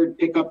staggered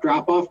pickup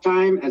drop-off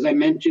time? As I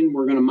mentioned,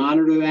 we're going to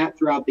monitor that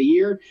throughout the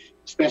year,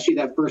 especially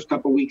that first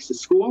couple weeks of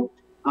school.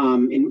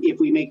 And if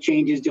we make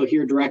changes, you'll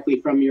hear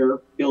directly from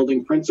your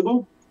building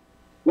principal.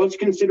 What's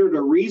considered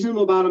a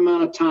reasonable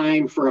amount of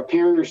time for a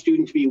parent or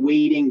student to be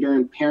waiting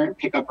during parent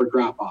pickup or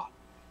drop-off?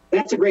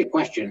 That's a great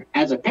question.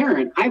 As a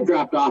parent, I've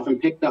dropped off and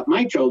picked up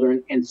my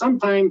children, and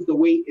sometimes the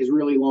wait is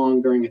really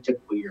long during a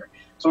typical year.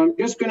 So I'm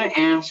just going to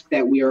ask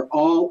that we are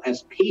all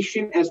as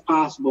patient as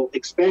possible,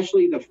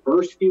 especially the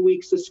first few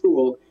weeks of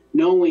school,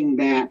 knowing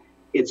that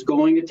it's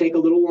going to take a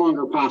little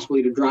longer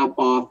possibly to drop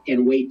off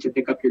and wait to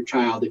pick up your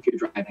child if you're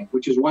driving,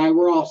 which is why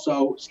we're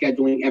also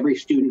scheduling every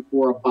student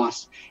for a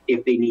bus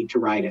if they need to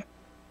ride it.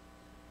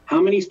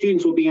 How many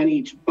students will be on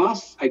each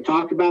bus? I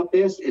talked about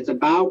this. It's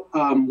about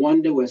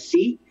 1 to a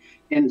seat.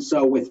 And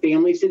so with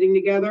families sitting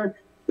together,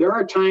 there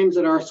are times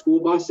that our school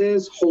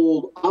buses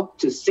hold up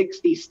to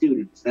 60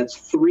 students. That's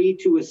 3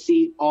 to a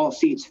seat, all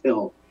seats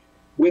filled.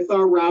 With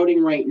our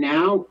routing right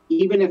now,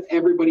 even if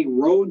everybody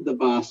rode the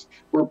bus,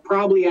 we're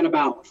probably at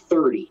about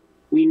 30.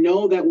 We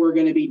know that we're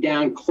going to be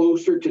down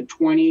closer to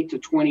 20 to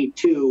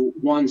 22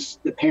 once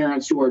the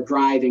parents who are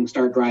driving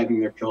start driving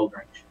their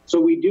children. So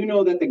we do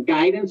know that the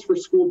guidance for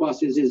school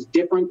buses is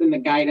different than the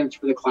guidance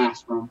for the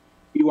classroom.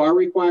 You are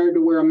required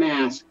to wear a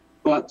mask,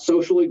 but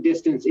socially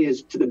distance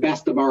is to the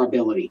best of our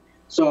ability.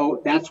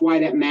 So that's why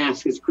that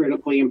mask is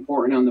critically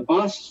important on the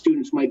bus.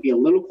 Students might be a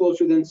little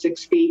closer than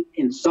 6 feet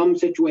in some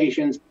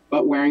situations,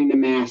 but wearing the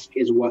mask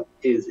is what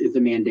is the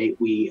mandate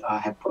we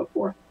have put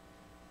forth.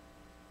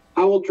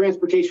 How will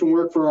transportation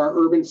work for our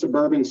urban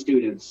suburban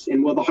students?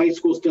 And will the high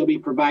school still be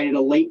provided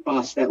a late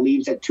bus that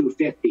leaves at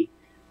 2:50?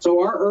 So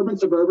our urban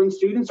suburban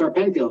students are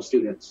Penfield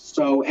students.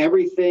 So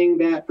everything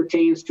that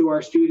pertains to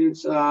our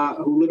students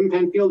who live in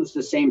Penfield is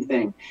the same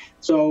thing.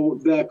 So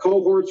the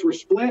cohorts were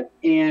split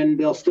and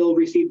they'll still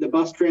receive the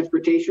bus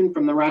transportation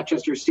from the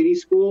Rochester City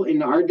School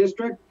into our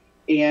district.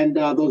 And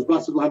those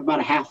buses will have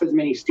about half as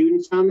many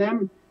students on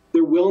them.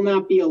 There will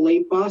not be a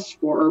late bus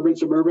for urban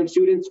suburban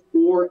students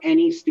or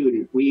any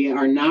student. We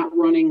are not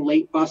running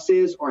late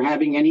buses or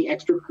having any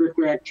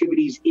extracurricular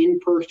activities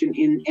in person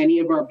in any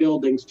of our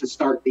buildings to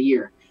start the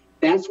year.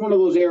 That's one of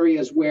those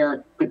areas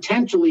where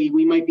potentially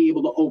we might be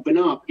able to open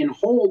up and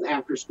hold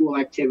after school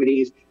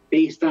activities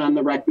based on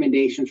the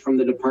recommendations from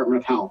the Department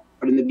of Health.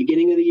 But in the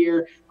beginning of the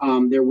year,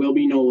 there will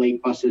be no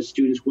late buses.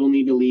 Students will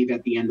need to leave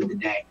at the end of the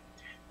day.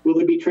 Will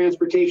there be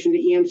transportation to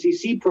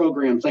EMCC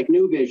programs like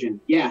New Vision?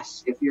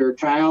 Yes. If your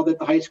child at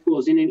the high school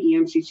is in an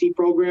EMCC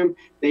program,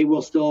 they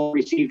will still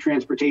receive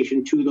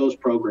transportation to those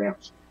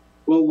programs.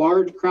 Will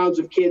large crowds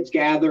of kids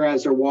gather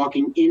as they're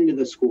walking into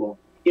the school?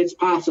 It's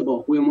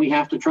possible when we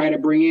have to try to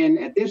bring in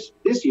at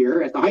this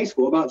year at the high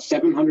school about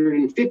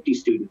 750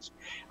 students.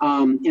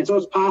 And so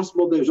it's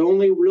possible there's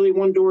only really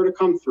one door to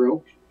come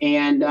through.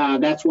 And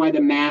that's why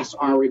the masks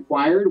are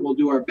required. We'll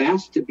do our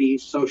best to be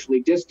socially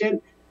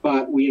distant,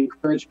 but we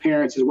encourage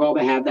parents as well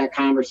to have that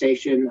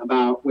conversation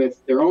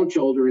with their own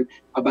children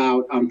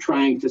about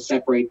trying to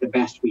separate the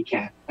best we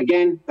can.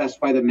 Again, that's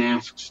why the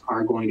masks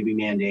are going to be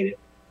mandated.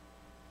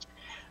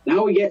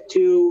 Now we get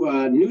to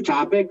a new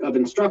topic of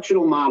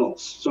instructional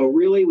models. So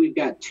really, we've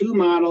got 2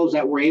 models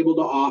that we're able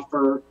to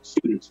offer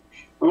students.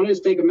 I want to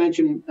just take a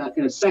mention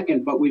in a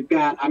second, but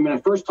I'm going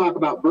to first talk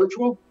about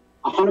virtual,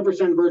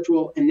 100%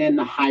 virtual, and then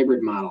the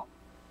hybrid model.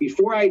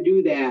 Before I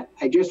do that,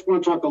 I just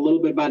want to talk a little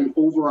bit about an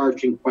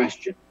overarching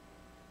question.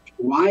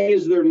 Why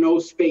is there no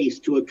space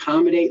to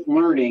accommodate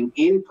learning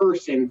in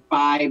person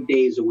 5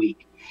 days a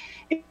week?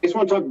 I just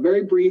want to talk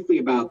very briefly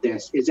about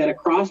this, is that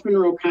across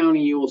Monroe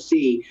County, you will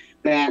see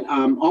that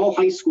all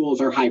high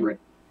schools are hybrid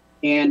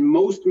and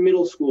most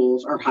middle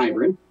schools are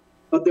hybrid,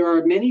 but there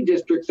are many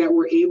districts that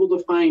were able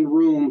to find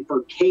room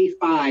for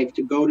K-5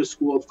 to go to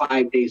school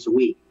 5 days a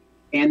week.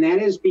 And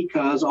that is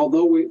because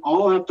although we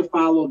all have to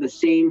follow the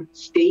same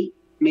state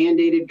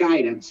mandated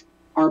guidance,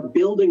 our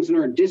buildings and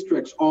our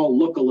districts all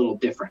look a little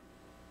different.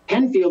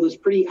 Penfield is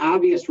pretty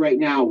obvious right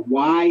now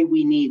why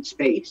we need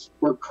space.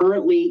 We're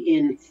currently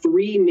in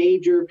 3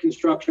 major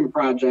construction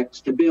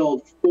projects to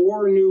build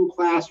 4 new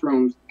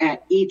classrooms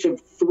at each of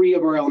 3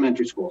 of our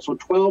elementary schools, so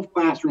 12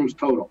 classrooms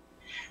total.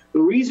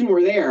 The reason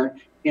we're there,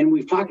 and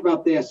we've talked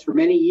about this for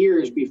many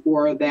years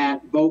before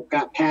that vote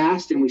got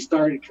passed and we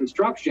started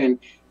construction,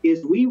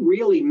 is we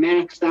really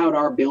maxed out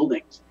our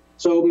buildings.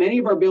 So many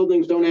of our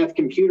buildings don't have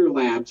computer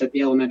labs at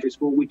the elementary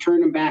school. We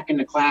turn them back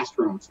into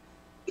classrooms.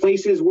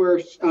 Places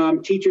where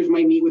teachers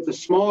might meet with a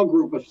small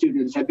group of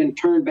students have been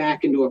turned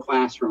back into a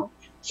classroom.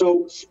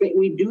 So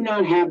we do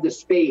not have the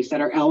space at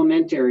our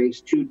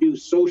elementaries to do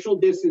social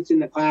distance in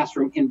the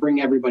classroom and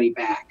bring everybody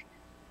back.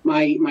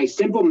 My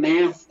simple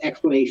math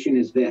explanation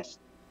is this.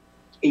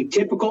 A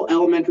typical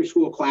elementary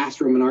school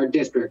classroom in our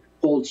district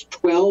holds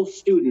 12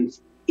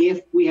 students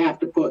if we have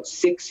to put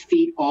 6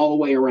 feet all the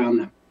way around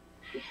them.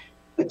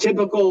 A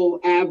typical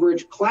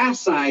average class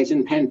size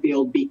in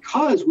Penfield,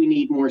 because we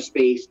need more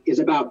space, is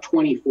about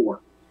 24.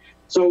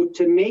 So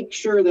to make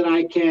sure that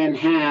I can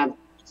have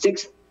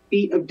 6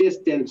 feet of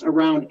distance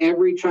around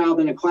every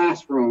child in a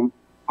classroom,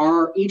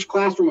 each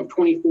classroom of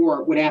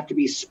 24 would have to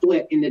be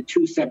split into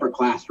 2 separate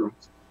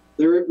classrooms.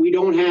 We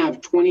don't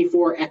have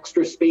 24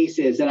 extra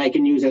spaces that I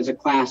can use as a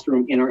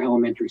classroom in our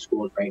elementary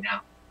schools right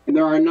now. And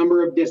there are a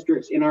number of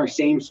districts in our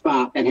same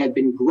spot that have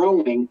been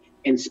growing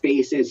and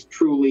space is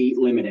truly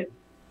limited.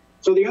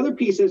 So the other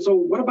piece is, so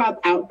what about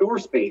outdoor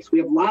space? We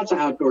have lots of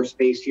outdoor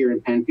space here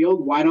in Penfield.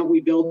 Why don't we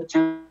build a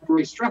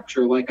temporary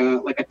structure like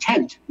a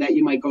tent that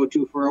you might go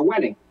to for a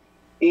wedding?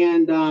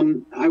 And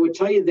I would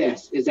tell you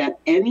this, is that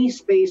any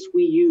space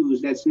we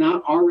use that's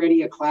not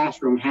already a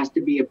classroom has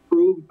to be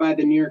approved by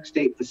the New York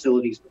State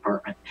Facilities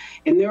Department.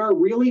 And there are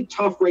really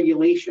tough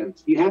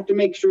regulations. You have to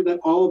make sure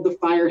that all of the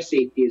fire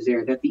safety is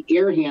there, that the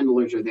air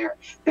handlers are there,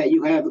 that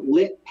you have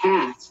lit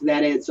paths,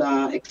 that it's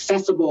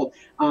accessible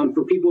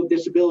for people with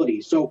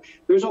disabilities. So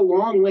there's a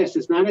long list.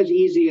 It's not as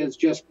easy as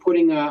just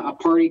putting a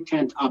party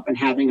tent up and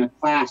having a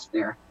class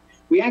there.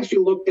 We actually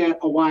looked at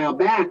a while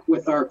back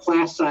with our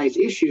class size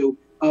issue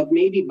of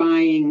maybe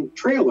buying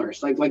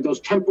trailers, like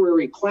those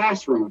temporary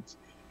classrooms.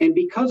 And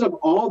because of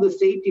all the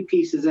safety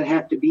pieces that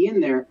have to be in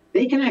there,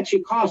 they can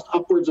actually cost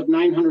upwards of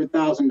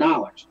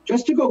 $900,000.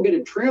 Just to go get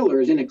a trailer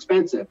is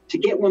inexpensive. To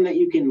get one that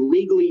you can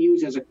legally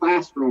use as a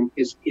classroom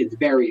is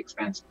very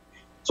expensive.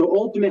 So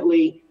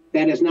ultimately,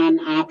 that is not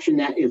an option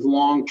that is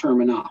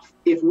long-term enough.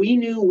 If we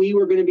knew we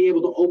were going to be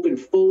able to open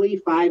fully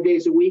 5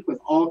 days a week with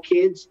all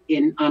kids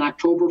on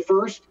October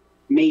 1st,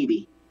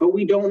 maybe. But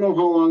we don't know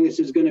how long this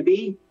is going to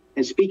be.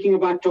 And speaking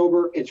of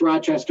October, it's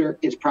Rochester.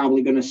 It's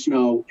probably going to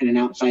snow, and an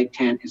outside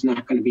tent is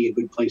not going to be a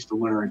good place to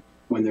learn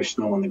when there's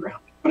snow on the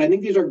ground. But I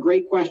think these are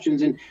great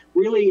questions and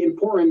really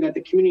important that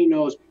the community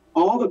knows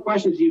all the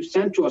questions you've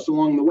sent to us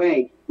along the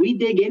way, we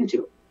dig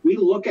into. We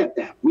look at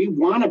them. We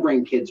want to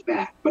bring kids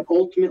back, but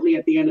ultimately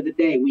at the end of the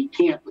day, we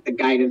can't with the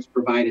guidance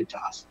provided to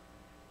us.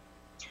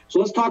 So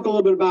let's talk a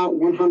little bit about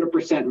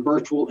 100%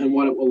 virtual and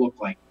what it will look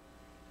like.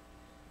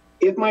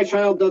 If my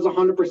child does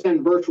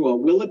 100% virtual,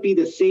 will it be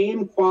the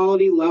same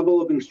quality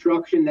level of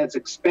instruction that's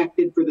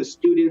expected for the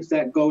students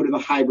that go to the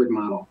hybrid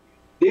model?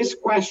 This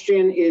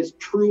question is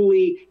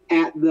truly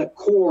at the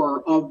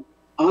core of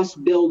us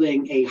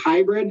building a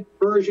hybrid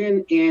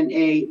version and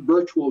a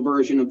virtual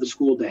version of the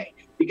school day,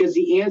 because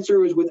the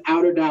answer is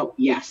without a doubt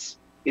yes.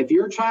 If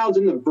your child's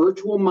in the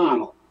virtual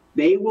model,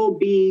 they will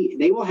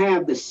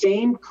have the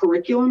same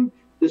curriculum,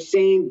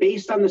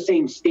 based on the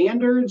same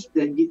standards,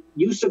 the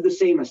use of the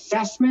same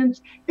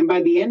assessments, and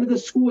by the end of the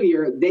school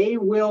year, they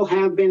will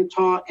have been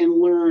taught and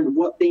learned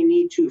what they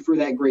need to for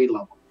that grade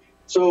level.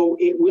 So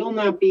it will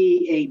not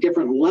be a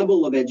different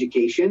level of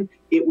education.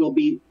 It will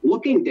be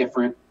looking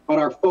different, but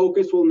our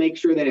focus will make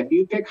sure that if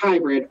you pick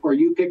hybrid or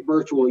you pick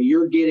virtual,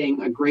 you're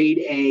getting a grade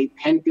A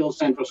Penfield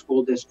Central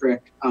School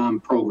District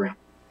program.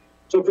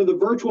 So for the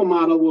virtual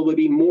model, will it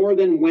be more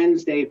than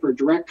Wednesday for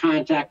direct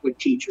contact with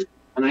teachers?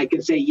 And I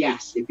can say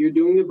yes. If you're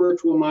doing the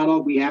virtual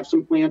model, we have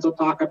some plans I'll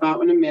talk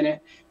about in a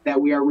minute that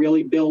we are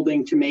really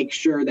building to make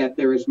sure that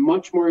there is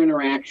much more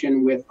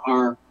interaction with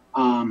our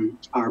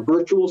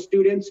virtual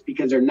students,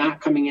 because they're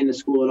not coming into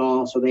school at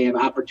all, so they have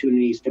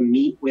opportunities to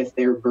meet with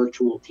their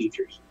virtual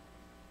teachers.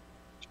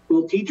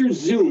 Will teachers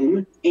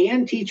Zoom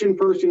and teach in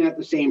person at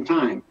the same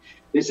time?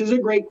 This is a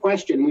great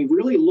question. We've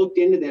really looked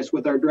into this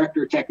with our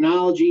Director of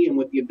Technology and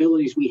with the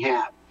abilities we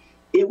have.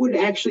 It would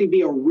actually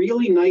be a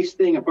really nice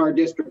thing if our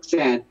district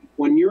said,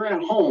 when you're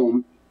at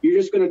home, you're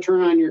just going to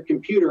turn on your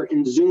computer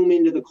and Zoom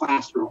into the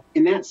classroom.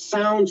 And that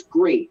sounds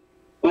great,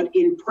 but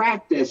in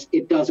practice,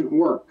 it doesn't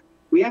work.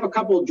 We have a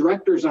couple of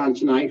directors on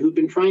tonight who've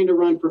been trying to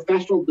run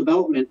professional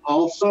development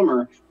all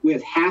summer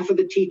with half of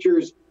the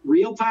teachers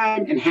real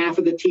time and half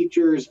of the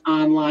teachers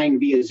online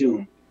via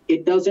Zoom.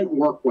 It doesn't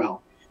work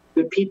well.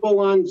 The people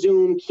on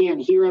Zoom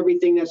can't hear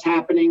everything that's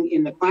happening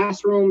in the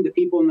classroom. The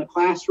people in the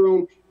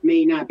classroom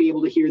may not be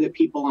able to hear the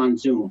people on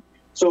Zoom.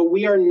 So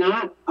we are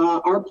not,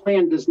 our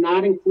plan does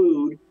not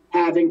include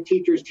having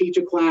teachers teach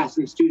a class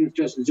and students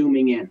just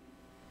Zooming in.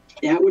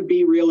 That would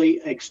be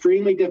really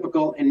extremely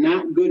difficult and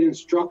not good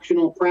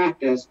instructional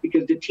practice,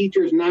 because the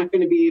teacher is not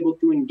going to be able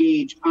to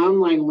engage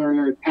online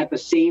learners at the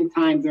same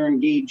time they're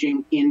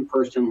engaging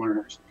in-person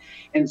learners.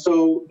 And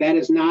so that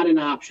is not an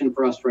option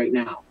for us right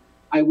now.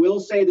 I will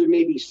say there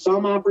may be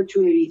some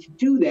opportunity to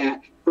do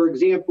that, for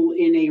example,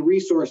 in a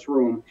resource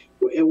room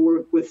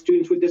with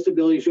students with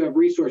disabilities who have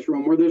resource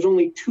room where there's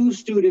only 2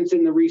 students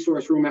in the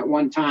resource room at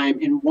one time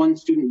and 1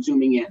 student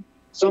Zooming in.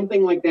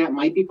 Something like that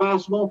might be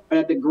possible, but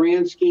at the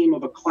grand scheme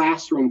of a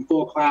classroom,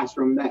 full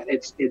classroom, that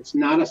it's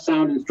not a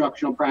sound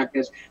instructional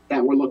practice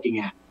that we're looking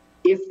at.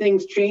 If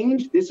things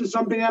change, this is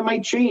something that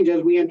might change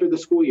as we enter the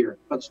school year,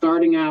 but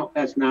starting out,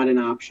 that's not an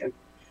option.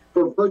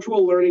 For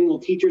virtual learning, will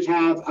teachers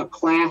have a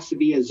class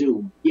via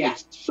Zoom?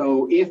 Yes.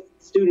 So if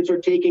students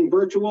are taking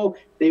virtual,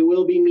 they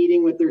will be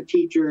meeting with their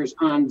teachers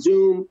on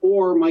Zoom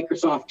or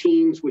Microsoft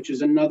Teams, which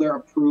is another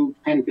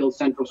approved Penfield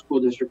Central School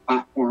District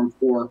platform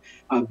for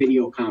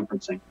video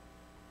conferencing.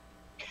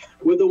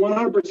 Will the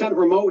 100%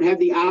 remote have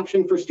the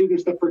option for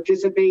students to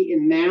participate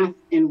in math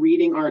and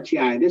reading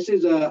RTI? This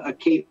is a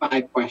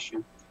K-5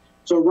 question.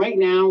 So right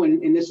now,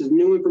 and this is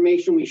new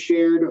information we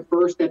shared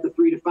first at the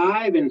 3 to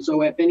 5, and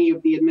so if any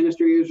of the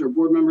administrators or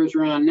board members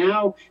are on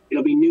now,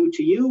 it'll be new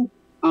to you,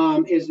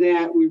 is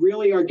that we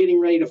really are getting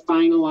ready to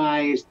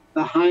finalize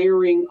the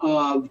hiring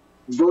of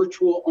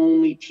virtual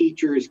only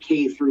teachers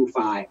K through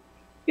 5.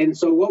 And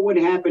so what would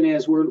happen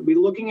is we'll be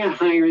looking at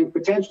hiring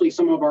potentially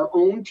some of our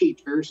own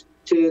teachers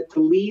to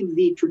leave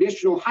the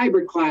traditional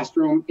hybrid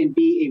classroom and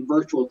be a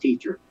virtual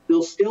teacher.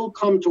 They'll still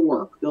come to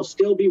work. They'll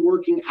still be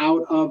working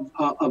out of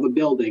a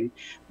building,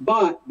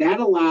 but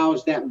that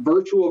allows that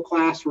virtual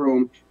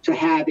classroom to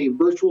have a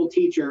virtual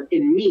teacher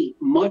and meet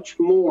much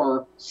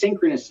more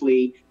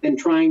synchronously than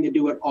trying to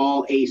do it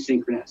all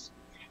asynchronous.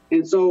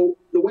 And so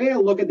the way I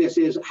look at this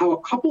is how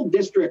a couple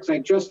districts I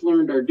just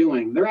learned are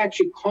doing. They're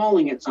actually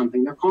calling it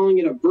something. They're calling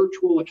it a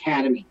virtual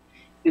academy.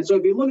 And so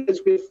if you look at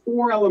this, we have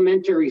 4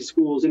 elementary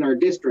schools in our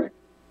district.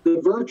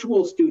 The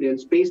virtual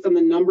students, based on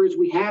the numbers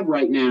we have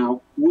right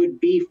now,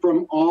 would be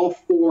from all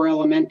 4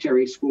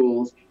 elementary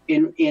schools,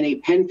 and a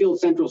Penfield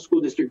Central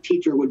School District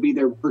teacher would be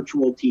their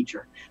virtual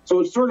teacher. So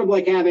it's sort of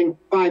like having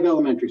 5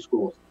 elementary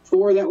schools,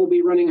 4 that will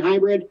be running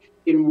hybrid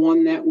and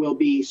 1 that will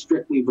be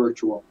strictly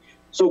virtual.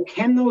 So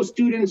can those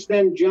students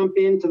then jump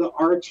into the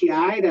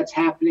RTI that's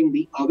happening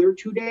the other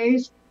 2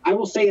 days? I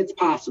will say it's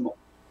possible,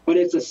 but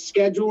it's a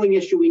scheduling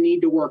issue we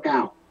need to work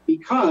out,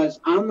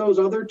 because on those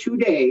other 2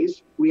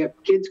 days, we have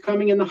kids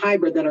coming in the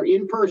hybrid that are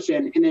in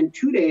person, and then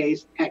 2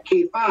 days at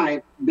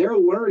K-5, they're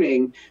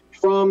learning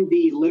from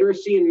the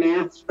literacy and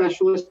math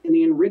specialists and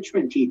the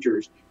enrichment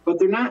teachers, but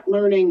they're not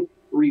learning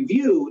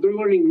review, they're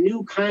learning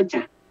new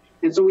content.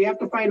 And so we have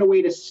to find a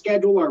way to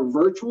schedule our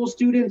virtual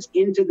students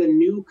into the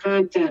new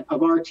content of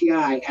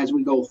RTI as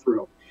we go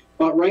through.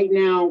 But right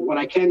now, what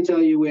I can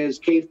tell you is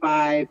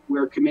K-5,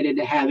 we're committed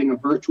to having a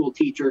virtual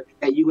teacher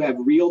that you have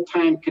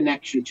real-time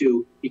connection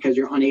to, because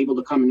you're unable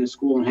to come into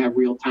school and have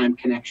real-time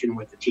connection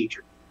with the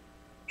teacher.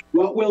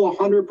 What will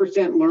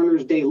 100%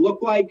 Learners Day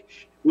look like?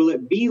 Will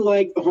it be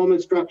like the home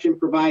instruction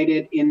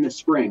provided in the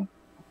spring?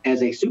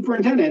 As a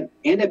superintendent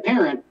and a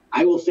parent,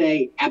 I will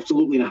say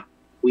absolutely not.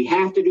 We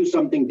have to do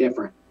something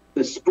different.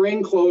 The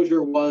spring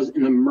closure was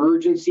an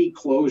emergency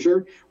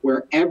closure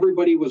where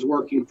everybody was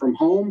working from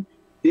home.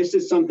 This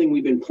is something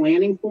we've been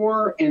planning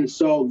for, and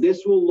so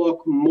this will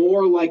look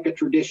more like a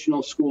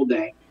traditional school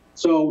day.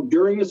 So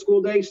during the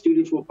school day,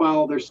 students will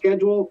follow their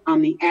schedule. On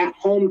the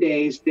at-home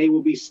days, they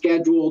will be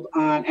scheduled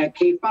at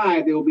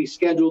K-5, they will be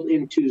scheduled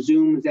into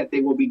Zooms that they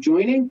will be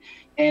joining.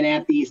 And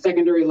at the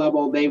secondary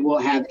level, they will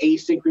have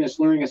asynchronous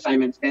learning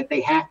assignments that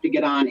they have to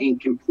get on and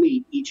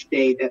complete each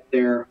day that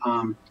they're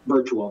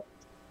virtual.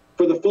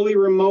 For the fully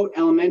remote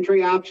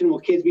elementary option, will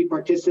kids be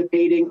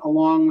participating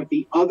along with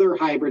the other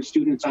hybrid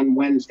students on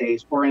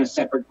Wednesdays or in a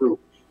separate group?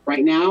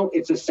 Right now,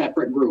 it's a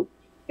separate group.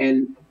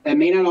 And that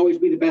may not always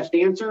be the best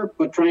answer,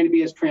 but trying to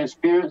be as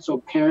transparent so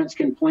parents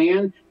can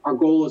plan. Our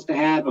goal is to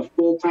have a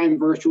full-time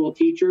virtual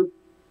teacher,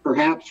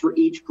 perhaps for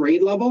each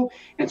grade level.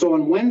 And so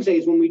on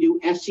Wednesdays, when we do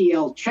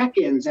SEL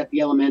check-ins at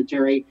the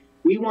elementary,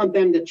 we want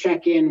them to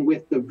check in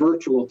with the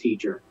virtual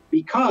teacher,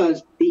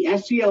 because the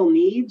SEL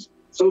needs,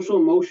 social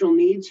emotional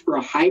needs, for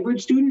a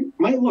hybrid student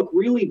might look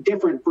really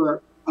different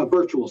for a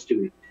virtual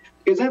student,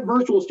 because that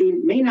virtual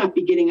student may not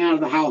be getting out of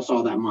the house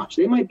all that much.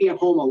 They might be at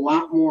home a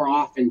lot more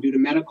often due to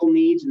medical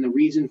needs and the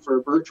reason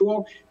for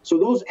virtual. So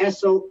those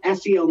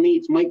SEL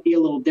needs might be a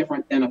little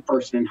different than a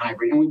person in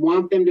hybrid, and we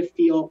want them to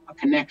feel a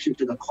connection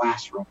to the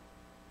classroom.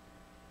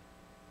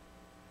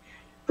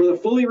 For the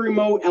fully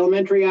remote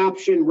elementary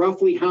option,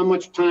 roughly how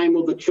much time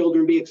will the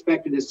children be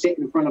expected to sit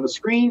in front of a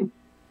screen?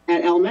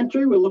 At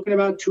elementary, we're looking at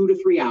about 2 to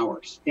 3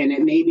 hours, and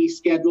it may be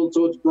scheduled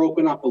so it's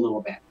broken up a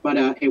little bit, but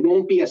it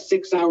won't be a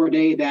 6-hour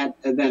day that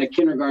a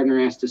kindergartner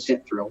has to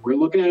sit through. We're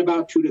looking at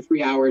about 2 to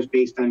 3 hours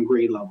based on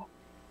grade level.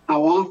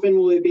 How often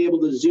will they be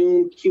able to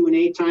Zoom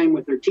Q&A time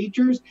with their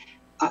teachers?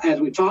 As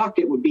we talked,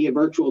 it would be a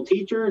virtual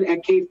teacher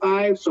at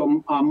K-5,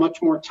 so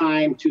much more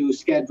time to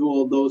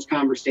schedule those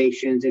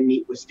conversations and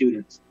meet with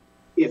students.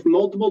 If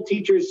multiple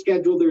teachers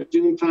schedule their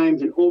Zoom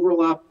times in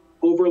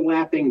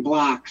overlapping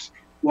blocks,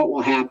 what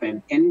will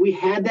happen? And we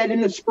had that in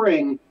the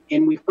spring,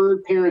 and we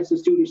heard parents and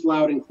students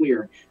loud and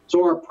clear.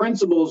 So our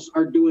principals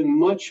are doing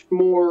much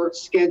more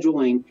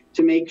scheduling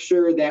to make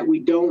sure that we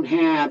don't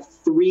have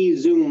 3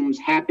 Zooms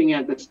happening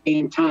at the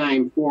same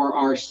time for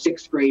our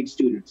 6th grade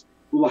students.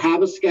 We will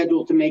have a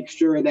schedule to make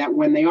sure that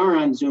when they are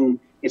on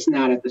Zoom, it's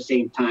not at the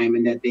same time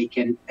and that they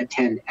can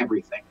attend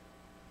everything.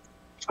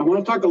 I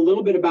want to talk a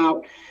little bit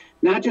about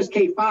not just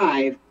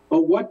K-5,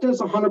 but what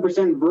does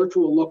 100%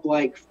 virtual look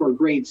like for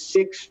grades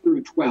 6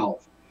 through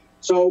 12?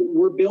 So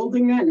we're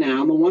building that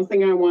now. And the one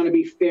thing I want to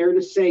be fair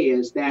to say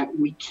is that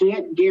we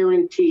can't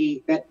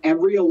guarantee that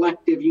every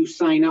elective you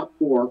sign up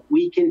for,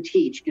 we can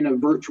teach in a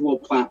virtual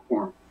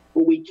platform.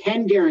 What we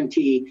can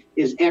guarantee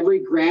is every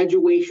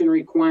graduation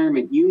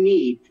requirement you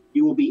need,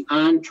 you will be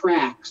on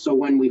track. So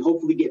when we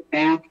hopefully get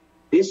back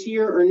this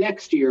year or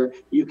next year,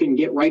 you can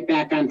get right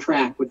back on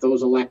track with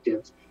those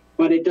electives.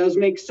 But it does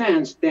make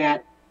sense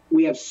that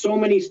we have so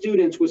many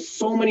students with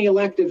so many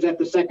electives at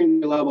the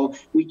secondary level,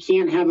 we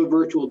can't have a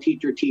virtual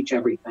teacher teach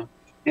everything.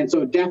 And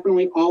so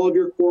definitely all of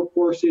your core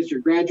courses,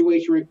 your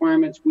graduation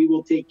requirements, we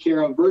will take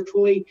care of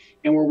virtually.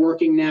 And we're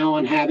working now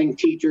on having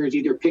teachers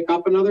either pick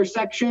up another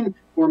section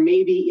or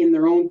maybe in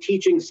their own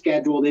teaching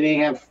schedule, they may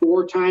have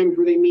 4 times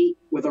where they meet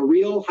with a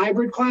real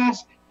hybrid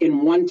class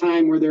and 1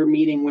 time where they're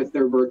meeting with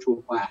their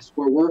virtual class.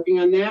 We're working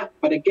on that.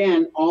 But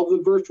again, all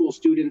the virtual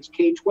students,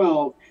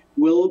 K-12,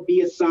 will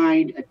be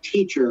assigned a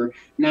teacher,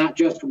 not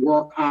just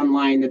work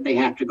online that they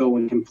have to go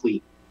and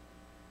complete.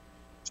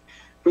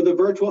 For the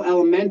virtual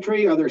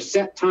elementary, are there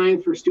set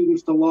times for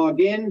students to log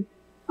in?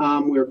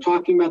 We're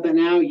talking about that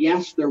now.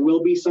 Yes, there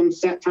will be some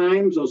set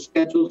times. Those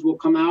schedules will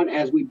come out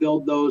as we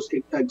build those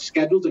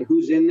schedules and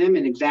who's in them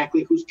and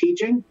exactly who's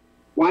teaching.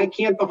 Why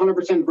can't the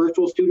 100%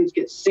 virtual students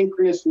get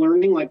synchronous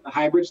learning like the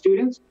hybrid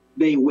students?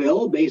 They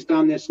will, based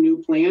on this new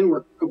plan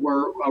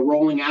we're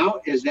rolling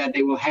out, is that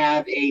they will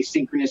have a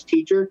synchronous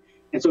teacher.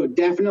 And so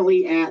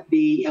definitely at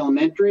the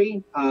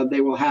elementary,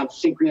 they will have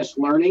synchronous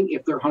learning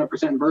if they're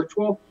 100%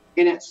 virtual.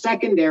 And at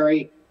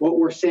secondary, what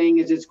we're saying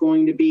is it's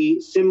going to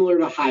be similar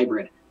to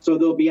hybrid. So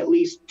there'll be at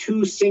least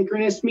 2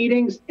 synchronous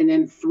meetings and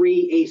then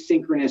 3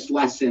 asynchronous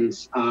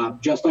lessons,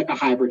 just like a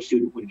hybrid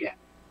student would get.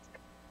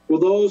 Will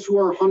those who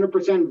are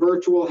 100%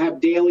 virtual have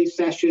daily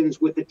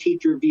sessions with the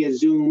teacher via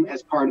Zoom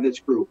as part of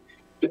this group?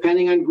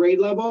 Depending on grade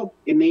level,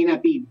 it may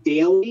not be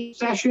daily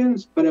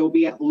sessions, but it will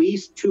be at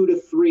least 2 to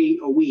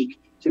 3 a week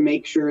to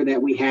make sure that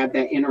we have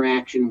that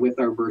interaction with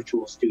our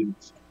virtual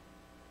students.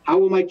 How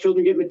will my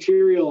children get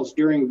materials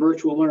during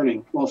virtual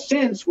learning? Well,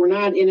 since we're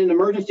not in an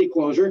emergency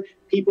closure,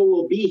 people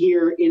will be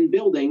here in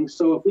buildings.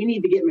 So if we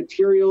need to get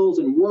materials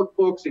and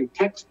workbooks and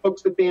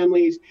textbooks to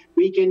families,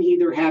 we can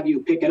either have you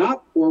pick it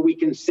up or we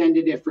can send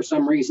it if for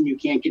some reason you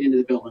can't get into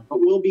the building. But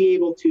we'll be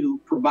able to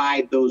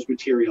provide those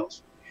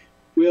materials.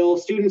 Will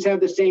students have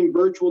the same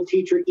virtual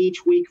teacher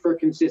each week for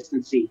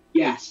consistency?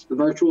 Yes, the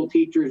virtual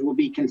teachers will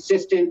be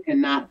consistent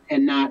and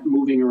not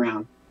moving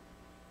around.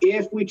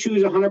 If we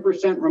choose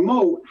 100%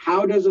 remote,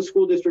 how does a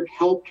school district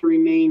help to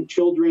remain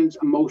children's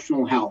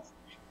emotional health?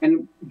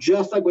 And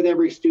just like with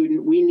every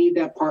student, we need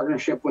that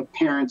partnership with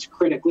parents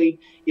critically.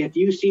 If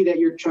you see that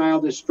your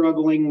child is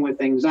struggling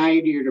with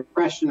anxiety or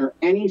depression or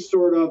any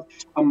sort of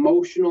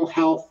emotional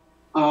health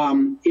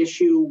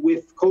issue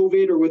with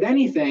COVID or with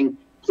anything,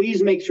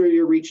 please make sure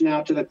you're reaching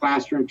out to the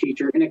classroom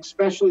teacher and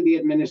especially the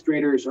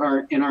administrators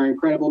in our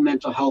incredible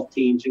mental health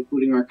teams,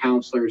 including our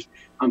counselors.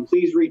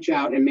 Please reach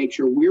out and make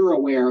sure we're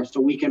aware so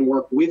we can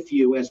work with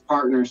you as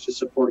partners to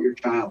support your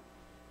child.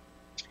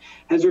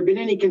 Has there been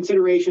any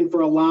consideration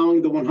for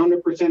allowing the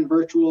 100%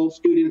 virtual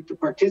students to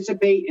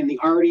participate in the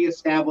already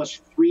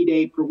established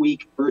 3-day per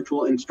week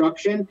virtual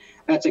instruction?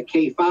 That's a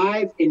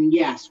K-5, and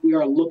yes, we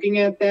are looking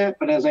at that,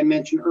 but as I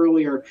mentioned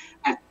earlier,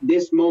 at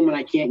this moment,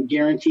 I can't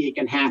guarantee it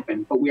can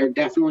happen, but we are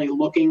definitely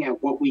looking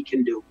at what we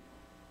can do.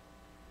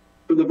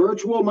 For the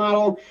virtual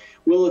model,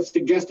 will a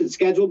suggested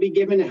schedule be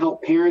given to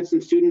help parents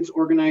and students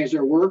organize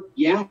their work?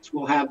 Yes,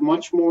 we'll have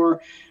much more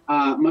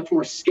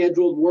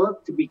scheduled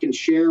work that we can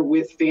share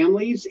with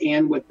families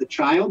and with the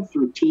child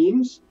through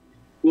teams.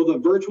 Will the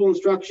virtual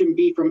instruction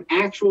be from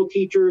actual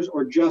teachers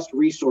or just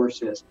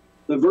resources?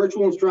 The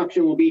virtual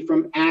instruction will be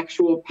from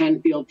actual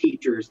Penfield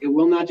teachers. It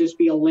will not just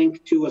be a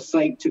link to a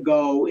site to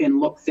go and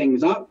look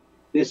things up.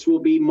 This will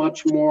be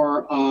much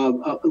more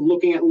of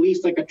looking at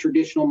least like a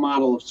traditional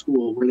model of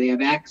school where they have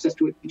access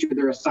to a teacher,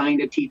 they're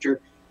assigned a teacher,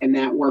 and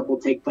that work will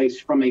take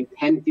place from a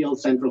Penfield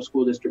Central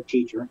School District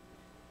teacher.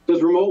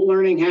 Does remote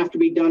learning have to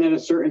be done at a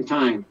certain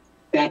time?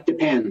 That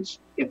depends.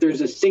 If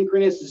there's a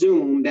synchronous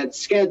Zoom that's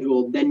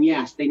scheduled, then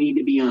yes, they need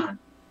to be on.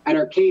 At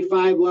our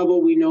K-5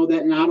 level, we know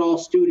that not all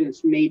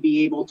students may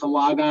be able to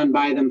log on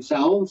by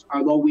themselves,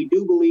 although we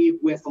do believe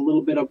with a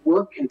little bit of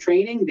work and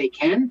training, they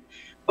can.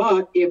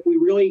 But if we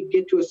really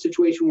get to a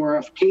situation where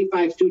a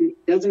K-5 student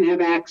doesn't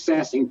have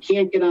access and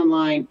can't get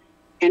online,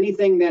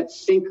 anything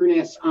that's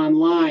synchronous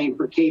online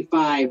for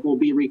K-5 will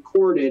be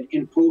recorded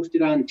and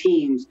posted on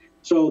Teams.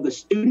 So the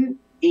student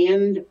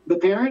and the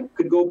parent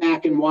could go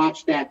back and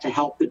watch that to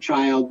help the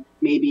child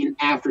maybe in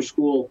after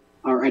school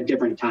or at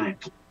different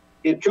times.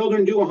 If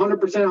children do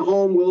 100% at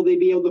home, will they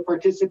be able to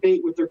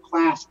participate with their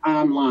class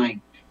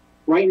online?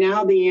 Right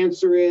now, the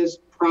answer is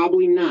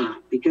probably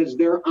not, because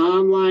their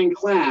online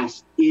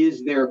class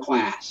is their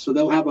class. So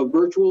they'll have a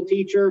virtual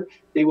teacher,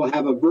 they will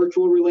have a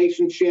virtual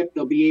relationship,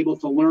 they'll be able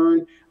to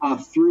learn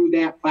through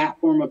that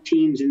platform of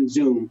Teams and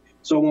Zoom.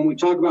 So when we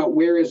talk about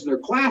where is their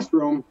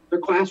classroom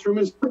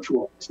is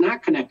virtual. It's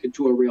not connected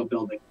to a real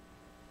building.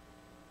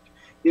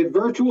 If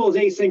virtual is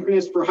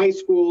asynchronous for high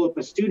school, if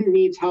a student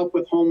needs help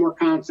with homework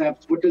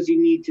concepts, what does he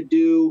need to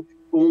do?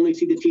 Only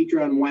see the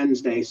teacher on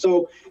Wednesday.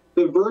 So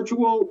the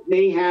virtual,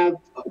 they have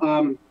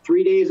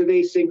 3 days of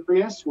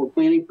asynchronous. We're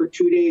planning for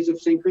 2 days of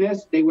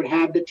synchronous. They would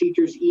have the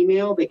teacher's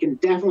email. They can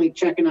definitely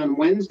check in on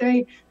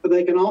Wednesday, but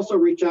they can also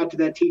reach out to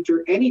that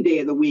teacher any day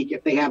of the week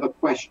if they have a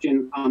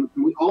question.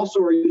 We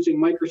also are using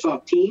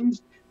Microsoft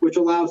Teams, which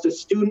allows the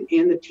student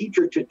and the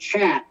teacher to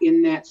chat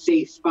in that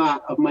safe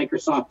spot of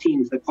Microsoft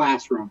Teams, the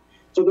classroom.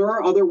 So there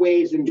are other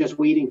ways than just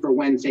waiting for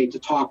Wednesday to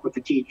talk with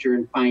the teacher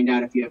and find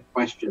out if you have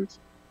questions.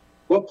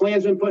 What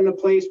plans have been put into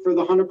place for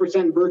the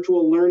 100%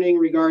 virtual learning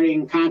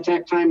regarding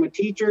contact time with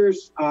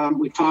teachers?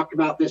 We talked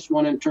about this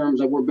one in terms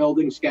of we're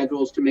building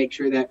schedules to make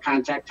sure that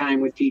contact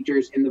time with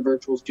teachers and the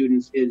virtual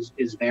students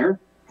is there.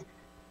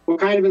 What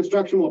kind of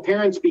instruction will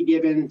parents be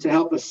given to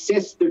help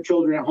assist their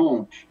children at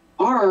home?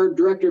 Our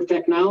Director of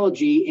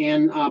Technology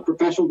and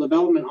Professional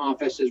Development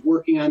Office is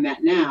working on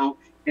that now,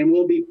 and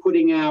we'll be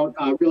putting out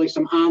really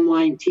some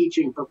online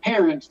teaching for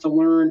parents to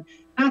learn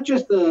not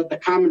just the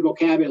common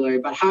vocabulary,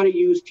 but how to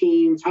use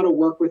Teams, how to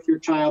work with your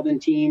child in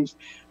Teams.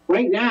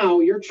 Right now,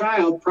 your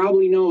child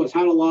probably knows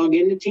how to log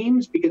into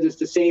Teams because it's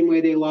the same way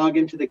they log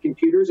into the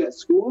computers at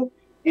school.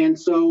 And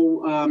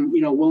so,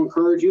 we'll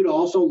encourage you to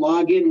also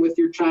log in with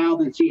your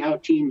child and see how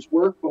Teams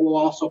work, but we'll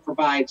also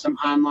provide some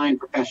online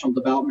professional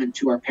development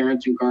to our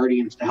parents and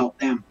guardians to help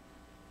them.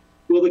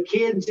 Will the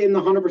kids in the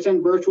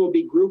 100% virtual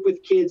be grouped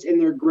with kids in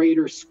their grade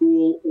or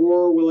school,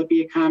 or will it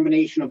be a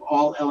combination of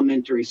all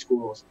elementary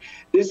schools?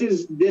 This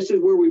is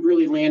where we've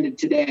really landed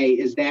today,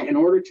 is that in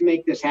order to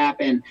make this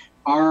happen,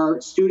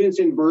 our students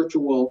in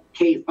virtual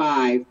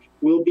K-5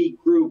 will be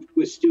grouped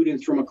with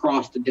students from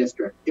across the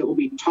district. It will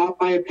be taught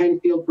by a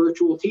Penfield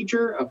virtual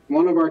teacher.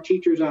 One of our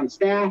teachers on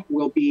staff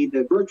will be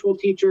the virtual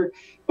teacher,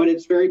 but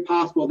it's very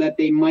possible that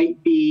they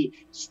might be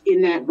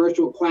in that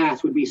virtual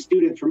class would be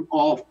students from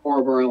all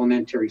 4 of our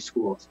elementary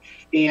schools.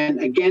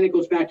 And again, it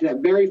goes back to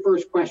that very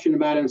first question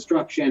about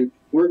instruction.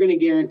 We're going to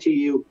guarantee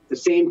you the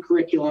same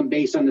curriculum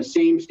based on the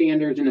same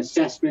standards and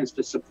assessments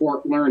to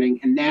support learning,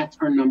 and that's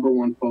our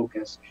 #1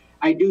 focus.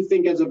 I do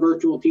think as a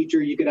virtual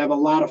teacher, you could have a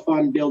lot of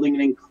fun building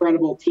an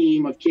incredible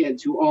team of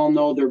kids who all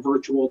know they're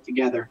virtual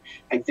together.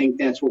 I think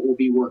that's what we'll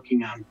be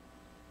working on.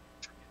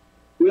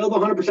 Will the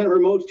 100%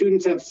 remote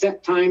students have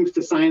set times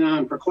to sign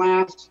on for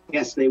class?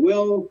 Yes, they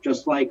will.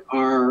 Just like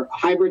our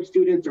hybrid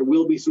students, there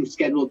will be some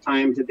scheduled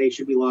times that they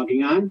should be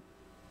logging on.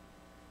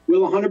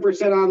 Will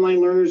 100% online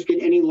learners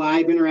get any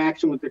live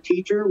interaction with their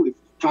teacher? We've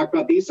talked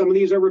about these. Some of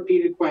these are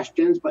repeated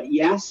questions, but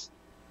yes.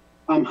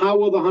 How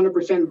will the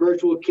 100%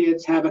 virtual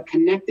kids have a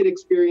connected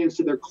experience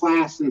to their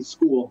class and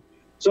school?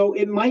 So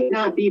it might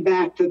not be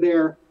back to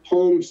their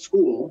home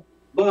school,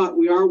 but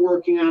we are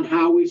working on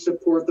how we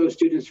support those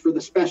students for the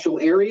special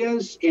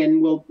areas,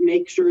 and we'll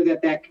make sure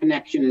that that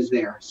connection is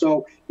there.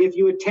 So if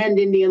you attend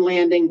Indian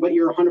Landing, but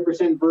you're a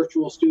 100%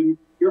 virtual student,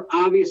 you're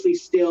obviously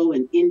still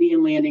an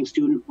Indian Landing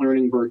student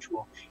learning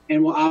virtual.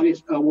 And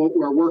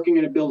we're working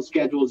on to build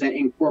schedules that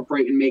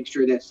incorporate and make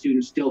sure that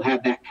students still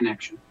have that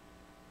connection.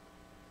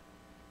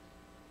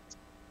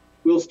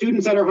 Will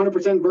students that are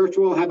 100%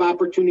 virtual have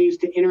opportunities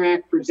to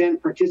interact,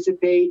 present,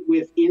 participate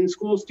with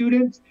in-school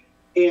students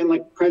and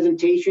like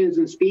presentations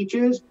and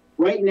speeches?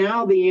 Right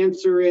now, the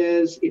answer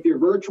is if you're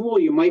virtual,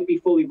 you might be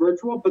fully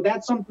virtual, but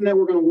that's something that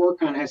we're going to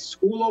work on as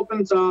school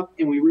opens up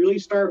and we really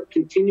start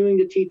continuing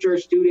to teach our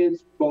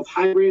students, both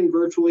hybrid and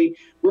virtually.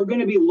 We're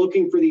going to be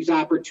looking for these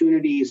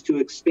opportunities to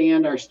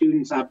expand our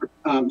students'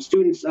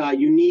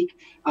 unique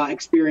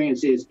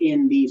experiences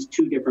in these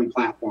 2 different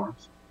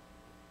platforms.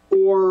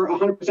 For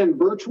 100%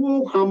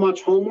 virtual, how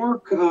much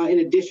homework in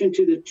addition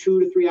to the 2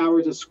 to 3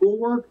 hours of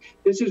schoolwork?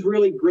 This is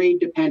really grade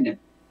dependent.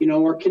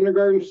 Our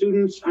kindergarten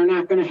students are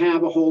not going to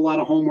have a whole lot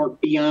of homework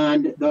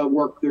beyond the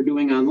work they're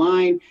doing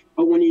online,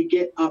 but when you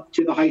get up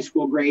to the high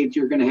school grades,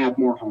 you're going to have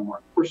more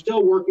homework. We're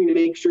still working to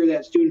make sure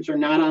that students are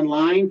not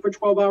online for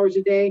 12 hours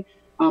a day,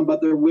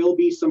 but there will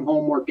be some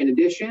homework in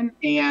addition,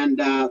 and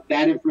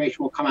that information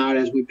will come out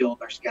as we build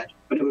our schedule.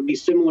 But it would be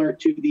similar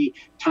to the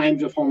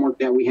times of homework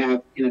that we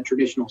have in a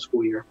traditional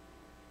school year.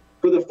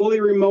 For the fully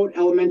remote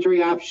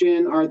elementary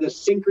option, are the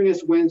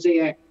synchronous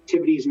Wednesday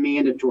activities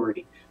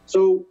mandatory?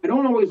 So I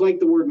don't always like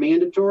the word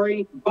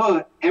mandatory,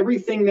 but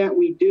everything that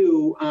we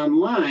do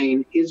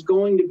online is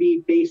going to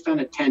be based on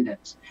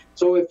attendance.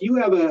 So if you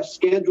have a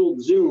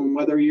scheduled Zoom,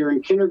 whether you're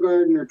in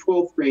kindergarten or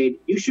 12th grade,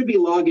 you should be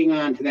logging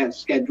on to that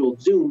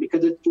scheduled Zoom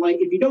because it's like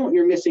if you don't,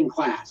 you're missing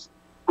class.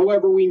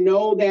 However, we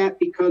know that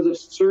because of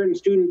certain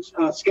students'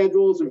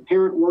 schedules and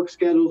parent work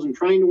schedules and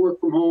trying to work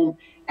from home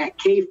at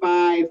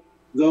K-5,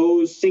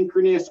 those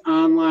synchronous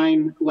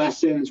online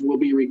lessons will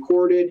be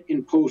recorded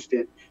and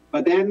posted.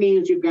 But that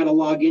means you've got to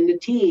log into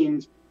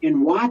Teams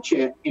and watch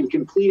it and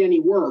complete any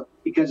work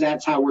because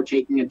that's how we're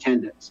taking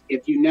attendance.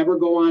 If you never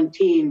go on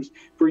Teams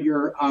for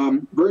your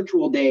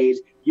virtual days,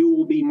 you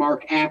will be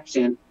marked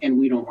absent, and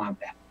we don't want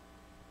that.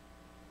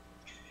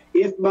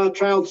 If a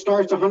child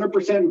starts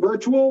 100%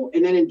 virtual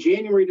and then in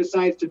January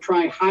decides to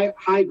try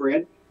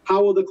hybrid,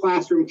 how will the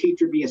classroom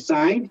teacher be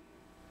assigned?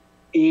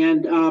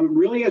 And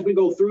really, as we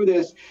go through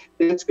this,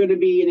 that's going to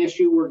be an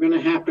issue we're going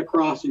to have to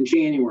cross in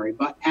January.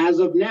 But as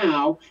of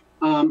now,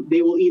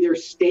 they will either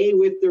stay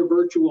with their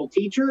virtual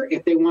teacher.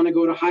 If they want to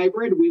go to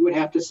hybrid, we would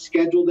have to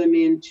schedule them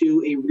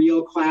into a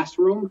real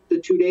classroom the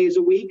 2 days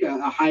a week,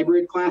 a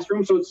hybrid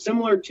classroom. So it's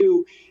similar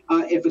to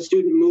if a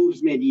student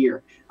moves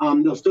mid-year.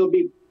 They'll still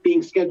be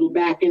being scheduled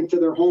back into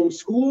their home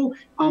school,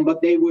 but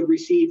they would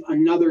receive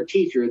another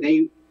teacher.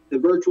 The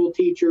virtual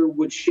teacher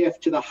would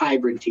shift to the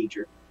hybrid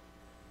teacher.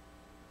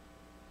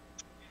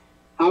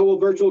 How will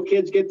virtual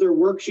kids get their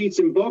worksheets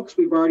and books?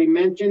 We've already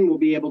mentioned we'll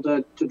be able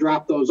to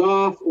drop those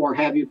off or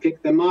have you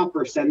pick them up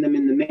or send them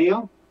in the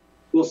mail.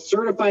 Will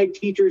certified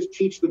teachers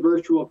teach the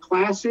virtual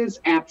classes?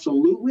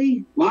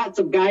 Absolutely. Lots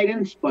of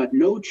guidance, but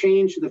no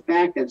change to the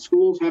fact that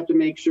schools have to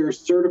make sure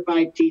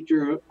certified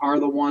teachers are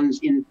the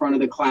ones in front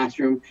of the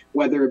classroom,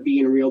 whether it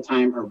be in real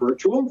time or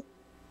virtual.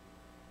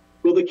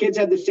 Will the kids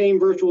have the same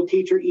virtual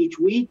teacher each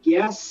week?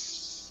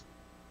 Yes.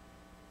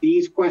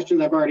 These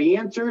questions I've already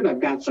answered. I've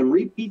got some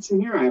repeats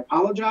in here. I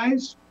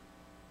apologize.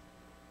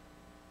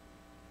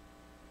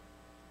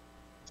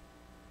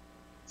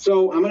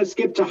 So I'm going to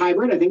skip to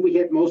hybrid. I think we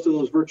hit most of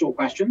those virtual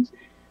questions.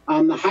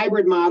 The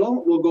hybrid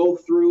model, we'll go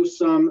through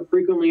some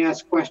frequently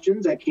asked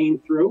questions that came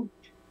through.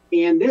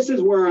 And this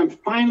is where I'm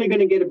finally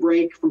going to get a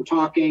break from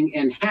talking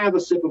and have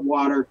a sip of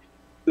water.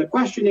 The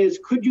question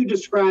is, could you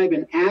describe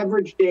an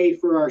average day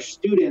for our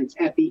students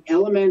at the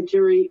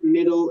elementary,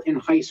 middle,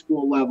 and high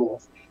school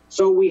levels?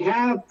 So we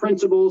have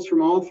principals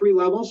from all three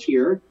levels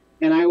here.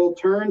 And I will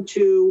turn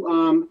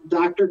to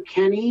Dr.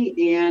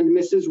 Kenny and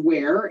Mrs.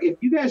 Ware. If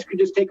you guys could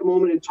just take a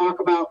moment and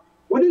talk about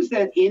what does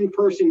that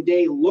in-person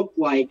day look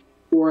like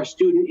for a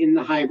student in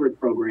the hybrid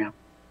program?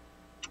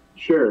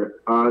 Sure.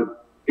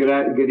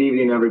 Good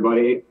evening,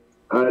 everybody.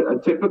 A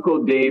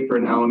typical day for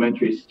an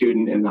elementary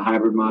student in the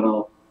hybrid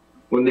model,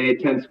 when they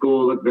attend school,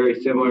 will look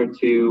very similar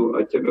to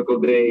a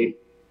typical day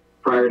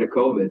prior to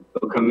COVID.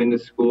 They'll come into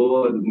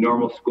school at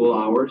normal school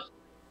hours.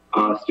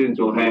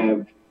 Students will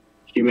have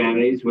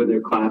humanities with their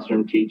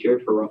classroom teacher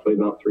for roughly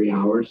about 3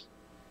 hours.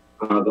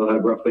 They'll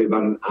have roughly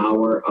about an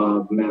hour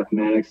of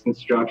mathematics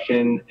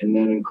instruction, and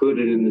then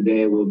included in the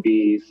day will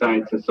be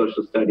science and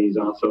social studies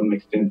also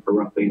mixed in for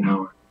roughly an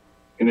hour.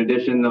 In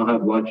addition, they'll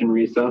have lunch and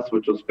recess,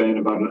 which will span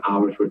about an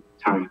hour's worth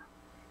of time.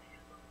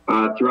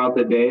 Throughout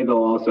the day, they'll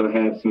also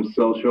have some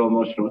social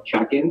emotional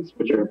check-ins,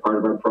 which are a part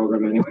of our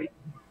program anyway.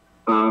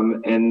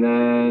 And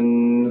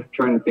then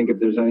trying to think if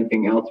there's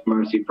anything else,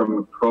 Marcy, from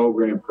a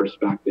program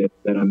perspective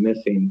that I'm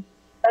missing.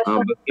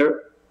 But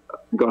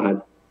go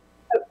ahead.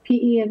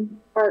 PE and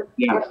art.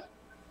 Yes.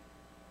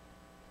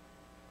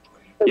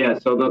 Yeah,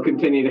 so they'll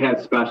continue to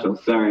have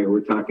specials. Sorry,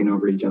 we're talking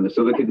over each other.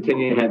 So they'll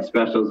continue to have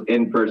specials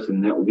in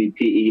person. That will be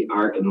PE,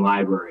 art, and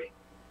library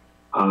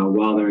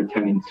while they're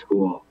attending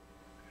school.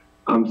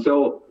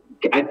 So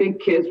I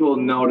think kids will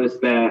notice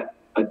that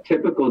a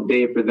typical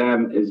day for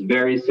them is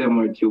very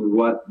similar to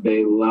what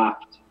they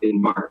left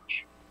in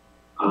March.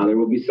 There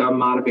will be some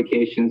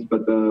modifications,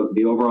 but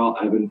the overall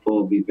ebb and flow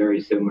will be very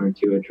similar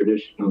to a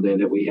traditional day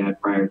that we had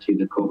prior to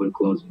the COVID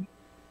closing.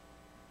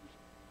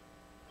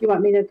 You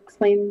want me to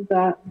explain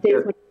the days?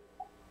 Sure.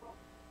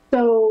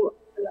 So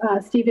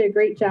Steve did a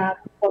great job.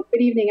 Well,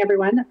 good evening,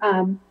 everyone.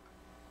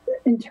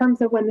 In terms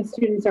of when the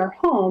students are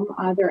home,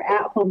 their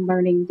at-home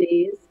learning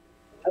days,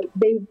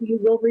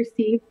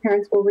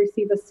 parents will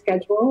receive a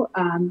schedule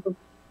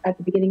at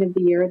the beginning of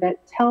the year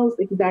that tells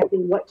exactly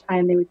what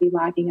time they would be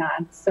logging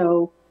on.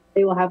 So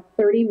they will have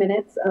 30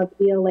 minutes of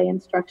ELA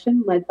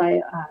instruction led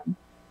by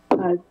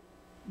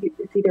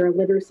it's either a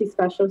literacy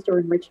specialist or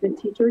enrichment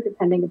teacher,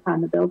 depending upon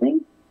the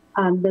building.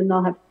 Then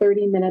they'll have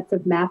 30 minutes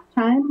of math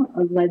time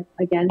led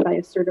again by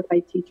a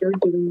certified teacher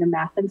doing the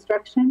math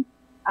instruction.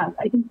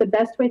 I think the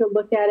best way to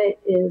look at it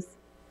is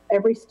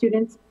every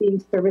student's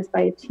being serviced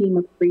by a team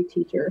of 3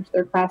 teachers,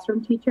 their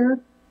classroom teacher,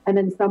 and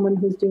then someone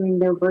who's doing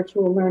their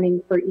virtual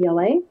learning for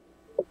ELA,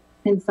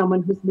 and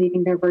someone who's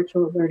leading their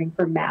virtual learning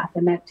for math.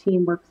 And that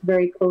team works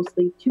very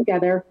closely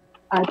together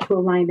to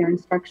align their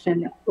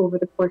instruction over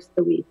the course of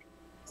the week.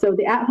 So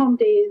the at-home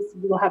days,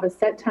 you will have a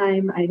set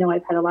time. I know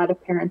I've had a lot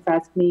of parents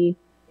ask me,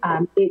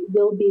 it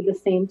will be the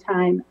same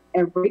time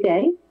every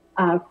day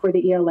for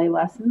the ELA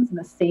lessons and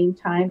the same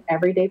time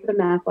every day for the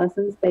math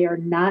lessons. They are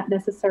not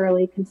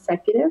necessarily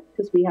consecutive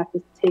because we have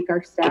to take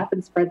our staff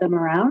and spread them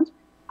around.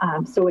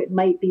 So it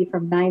might be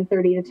from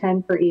 9:30 to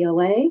 10 for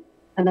ELA,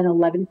 and then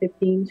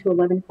 11:15 to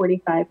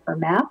 11:45 for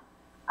math.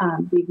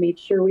 We've made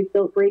sure we've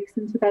built breaks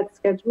into that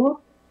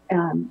schedule.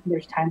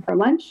 There's time for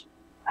lunch.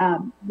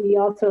 We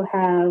also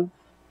have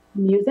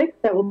music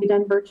that will be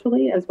done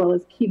virtually, as well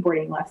as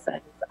keyboarding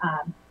lessons.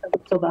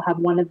 So they'll have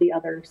one of the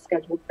others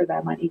scheduled for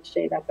them on each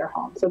day that they're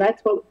home. So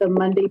that's what the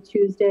Monday,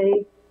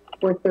 Tuesday,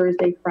 or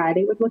Thursday,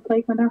 Friday would look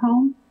like when they're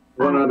home.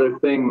 One other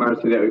thing,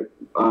 Marcy, that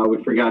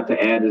we forgot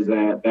to add is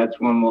that's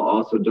when we'll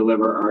also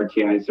deliver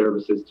RTI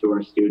services to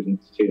our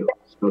students too.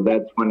 So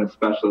that's when a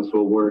specialist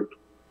will work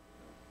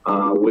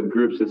with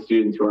groups of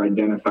students who are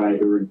identified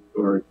who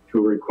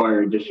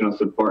require additional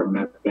support in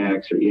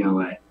mathematics or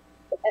ELA.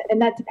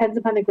 And that depends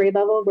upon the grade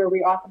level where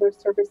we offer those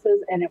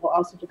services, and it will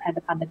also depend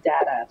upon the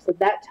data. So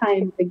that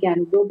time,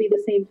 again, will be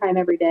the same time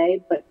every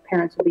day, but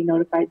parents will be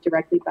notified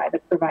directly by the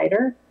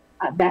provider.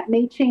 That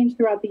may change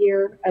throughout the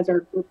year as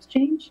our groups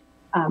change,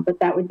 but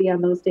that would be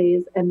on those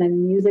days. And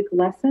then music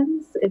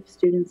lessons, if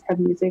students have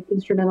music,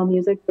 instrumental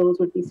music, those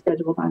would be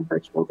scheduled on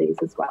virtual days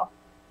as well.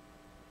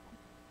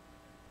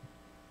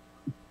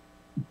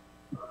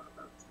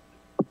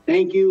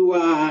 Thank you,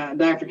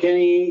 Dr.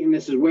 Kenny and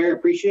Mrs. Ware.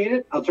 Appreciate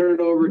it. I'll turn it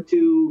over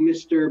to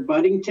Mr.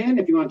 Buddington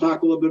if you want to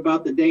talk a little bit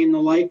about the day in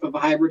the life of a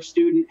hybrid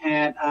student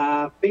at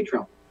Bay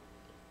Trail.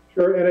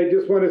 Sure, and I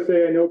just want to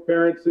say, I know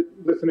parents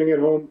listening at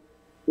home,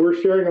 we're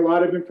sharing a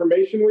lot of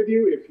information with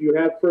you. If you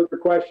have further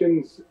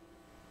questions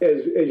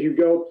as you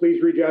go,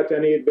 please reach out to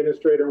any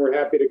administrator, and we're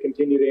happy to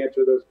continue to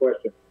answer those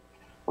questions.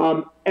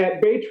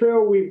 At Bay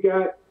Trail, we've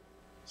got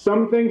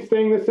some things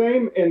staying the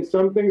same, and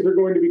some things are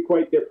going to be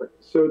quite different.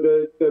 So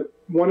the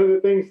one of the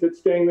things that's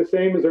staying the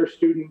same is our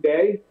student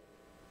day.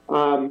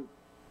 The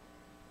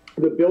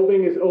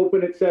building is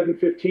open at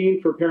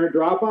 7:15 for parent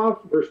drop-off,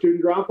 for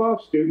student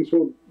drop-off. Students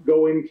will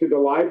go into the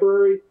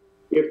library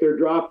if they're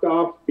dropped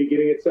off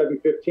beginning at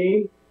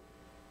 7:15.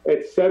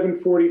 At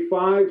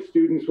 7:45,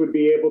 students would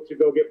be able to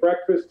go get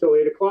breakfast till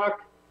 8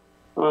 o'clock.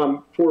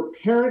 For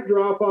parent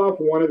drop-off,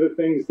 one of the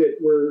things that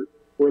we're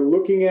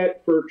looking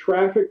at for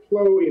traffic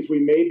flow is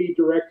we may be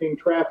directing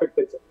traffic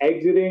that's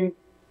exiting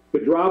the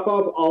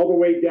drop-off all the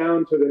way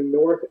down to the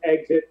north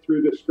exit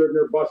through the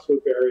Scribner bus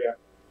loop area,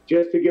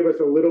 just to give us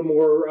a little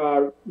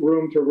more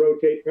room to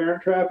rotate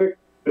parent traffic.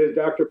 But as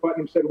Dr.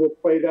 Putnam said, we'll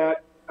play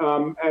that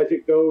as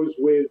it goes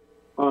with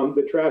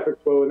the traffic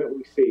flow that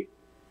we see.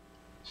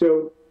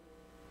 So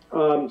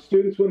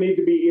students will need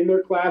to be in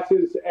their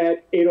classes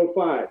at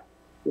 8:05.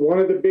 One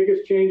of the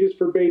biggest changes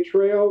for Bay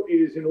Trail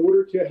is, in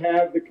order to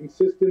have the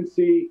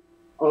consistency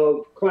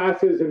of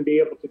classes and be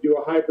able to do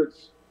a hybrid,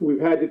 we've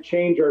had to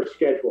change our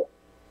schedule.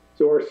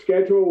 So our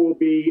schedule will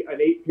be an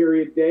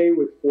 8-period day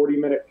with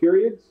 40-minute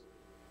periods.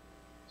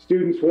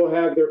 Students will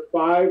have their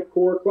 5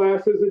 core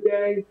classes a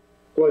day,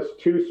 plus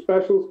 2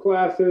 specials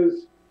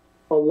classes,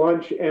 a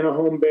lunch, and a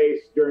home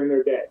base during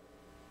their day.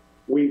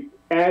 We've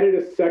added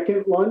a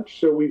second lunch,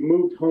 so we've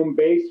moved home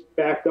base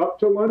back up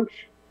to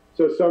lunch.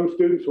 So some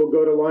students will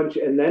go to lunch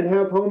and then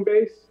have home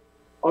base.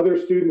 Other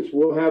students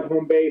will have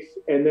home base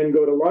and then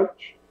go to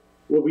lunch.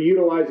 We'll be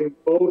utilizing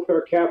both our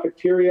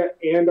cafeteria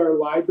and our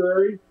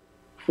library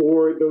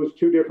for those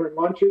 2 different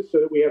lunches so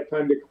that we have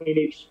time to clean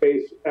each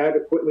space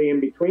adequately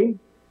in between.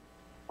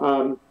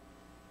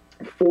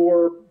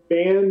 For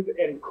band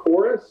and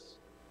chorus,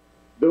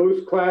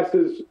 those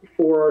classes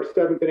for our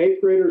 7th and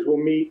 8th graders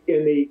will meet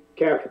in the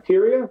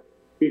cafeteria,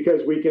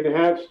 because we can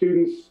have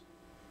students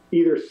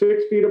either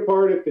 6 feet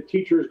apart if the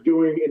teacher's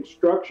doing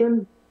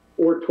instruction,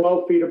 or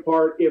 12 feet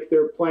apart if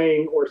they're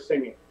playing or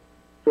singing.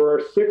 For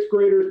our 6th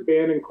graders,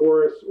 band and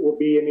chorus will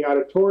be in the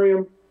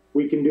auditorium.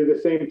 We can do the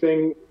same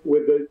thing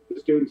with the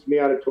students in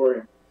the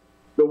auditorium.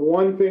 The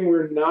one thing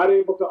we're not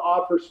able to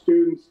offer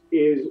students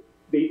is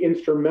the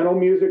instrumental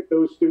music,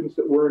 those students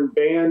that were in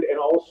band and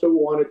also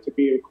wanted to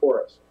be in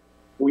chorus.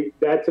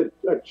 That's a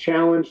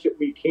challenge that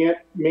we can't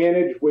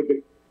manage with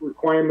the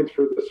requirements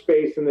for the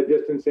space and the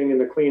distancing and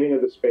the cleaning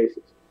of the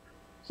spaces.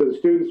 So the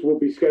students will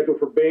be scheduled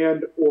for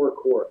band or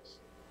chorus.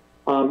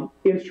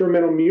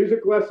 Instrumental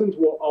music lessons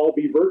will all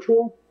be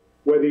virtual,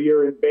 whether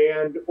you're in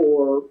band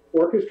or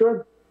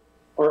orchestra.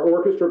 Our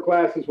orchestra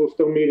classes will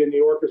still meet in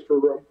the orchestra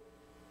room.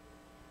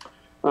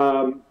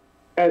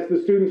 As the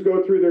students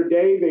go through their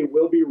day, they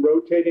will be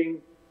rotating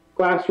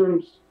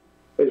classrooms.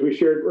 As we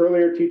shared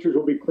earlier, teachers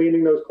will be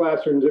cleaning those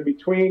classrooms in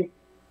between.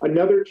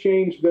 Another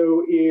change,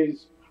 though,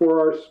 is for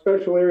our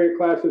special area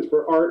classes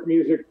for art,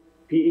 music,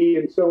 PE,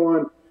 and so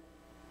on.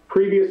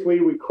 Previously,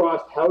 we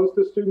cross-housed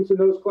the students in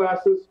those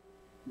classes.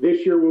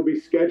 This year, we'll be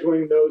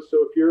scheduling those.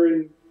 So if you're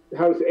in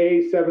House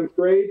A, 7th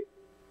grade,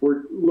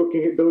 we're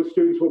looking at those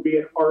students will be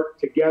in art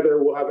together.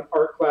 We'll have an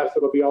art class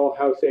that'll be all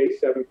House A,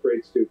 7th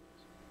grade students.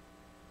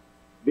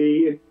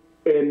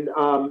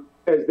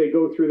 As they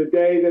go through the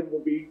day, then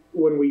will be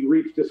when we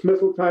reach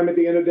dismissal time at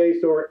the end of the day.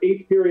 So our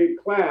 8th period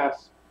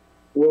class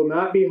will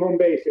not be home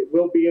base. It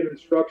will be an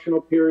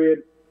instructional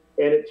period.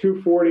 And at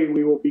 2:40,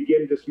 we will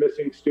begin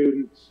dismissing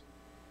students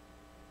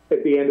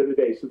at the end of the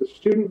day. So the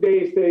student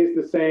day stays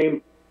the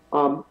same.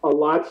 A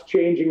lot's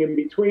changing in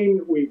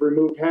between. We've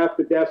removed half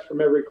the desks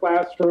from every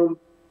classroom.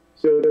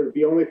 So there'll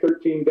be only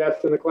 13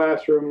 desks in the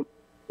classroom.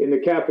 In the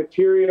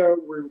cafeteria,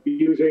 we'll be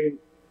using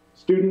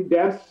student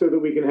desks so that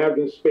we can have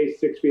them spaced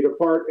 6 feet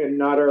apart and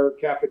not our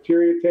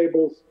cafeteria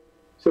tables.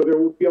 So there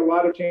will be a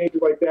lot of changes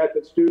like that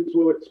students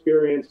will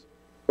experience.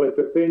 But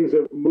the things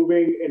of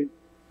moving and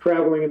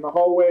traveling in the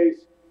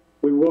hallways,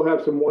 we will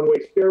have some one-way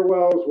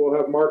stairwells. We'll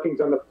have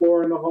markings on the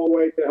floor in the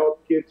hallway to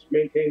help kids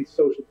maintain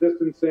social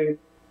distancing.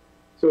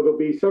 So there'll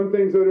be some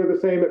things that are the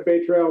same at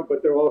Bay Trail,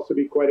 but there'll also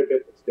be quite a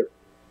bit that's different.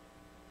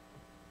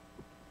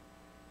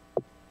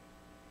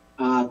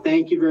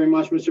 Thank you very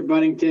much, Mr.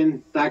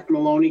 Buddington. Dr.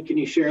 Maloney, can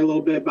you share a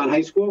little bit about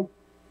high school?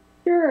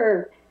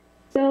 Sure.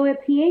 So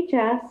at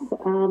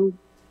PHS,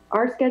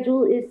 our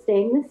schedule is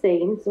staying the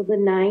same. So the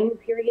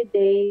 9-period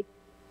day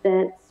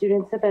that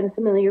students have been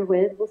familiar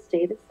with will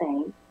stay the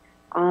same.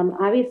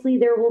 Obviously,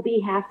 there will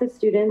be half the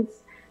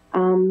students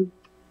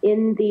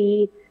in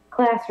the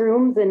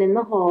classrooms and in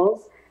the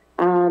halls.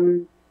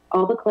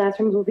 All the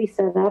classrooms will be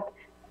set up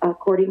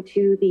according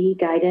to the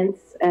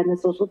guidance and the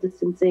social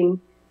distancing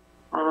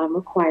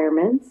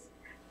requirements.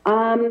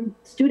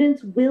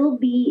 Students will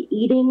be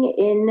eating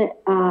in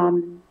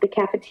the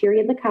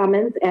cafeteria in the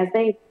Commons as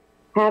they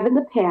have in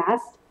the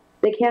past.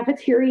 The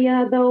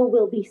cafeteria, though,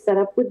 will be set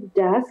up with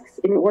desks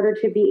in order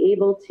to be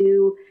able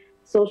to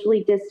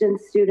socially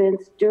distance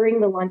students during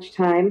the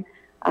lunchtime.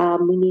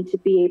 We need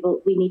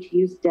to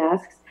use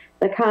desks.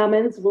 The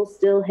Commons will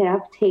still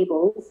have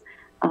tables,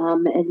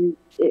 and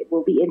it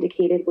will be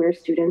indicated where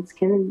students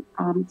can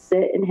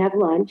sit and have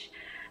lunch.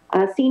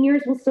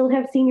 Seniors will still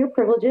have senior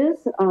privileges,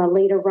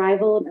 late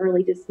arrival and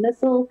early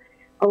dismissal,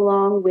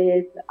 along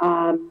with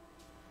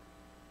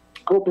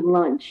open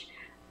lunch.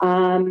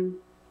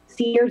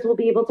 Seniors will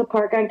be able to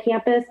park on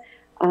campus,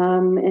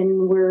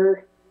 and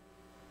we're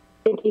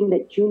thinking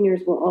that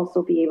juniors will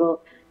also be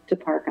able to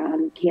park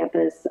on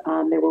campus.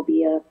 There will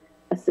be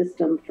a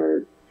system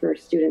for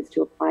students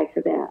to apply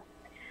for that.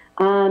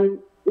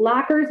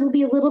 Lockers will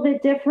be a little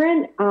bit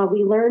different.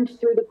 We learned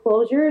through the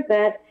closure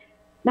that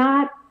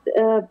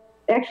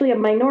actually a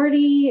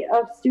minority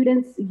of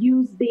students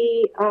use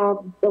the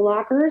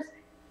lockers,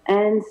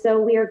 and so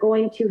we are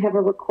going to have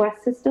a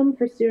request system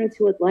for students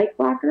who would like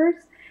lockers,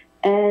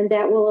 and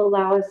that will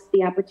allow us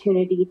the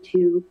opportunity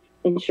to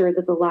ensure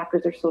that the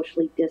lockers are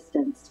socially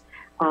distanced.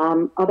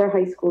 Other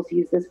high schools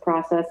use this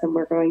process, and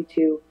we're going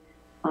to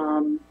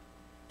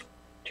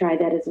try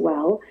that as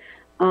well.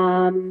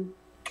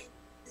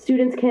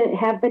 Students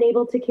have been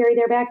able to carry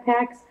their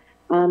backpacks.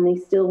 They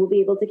still will be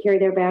able to carry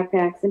their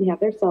backpacks and have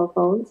their cell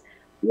phones.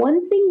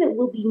 One thing that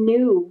will be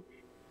new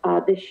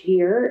this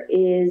year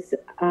is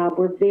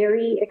we're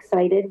very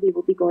excited. We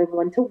will be going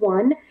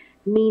one-to-one,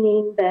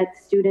 meaning that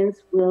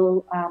students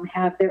will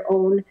have their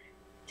own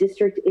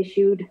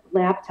district-issued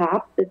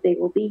laptop that they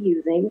will be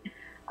using.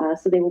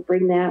 So they will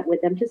bring that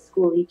with them to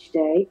school each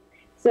day.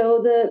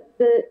 So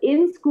the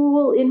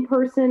in-school,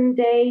 in-person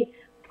day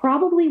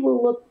probably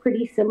will look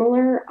pretty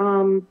similar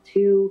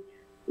to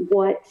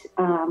what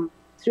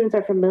students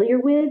are familiar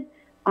with.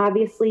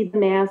 Obviously, the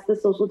mask, the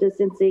social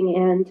distancing,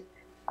 and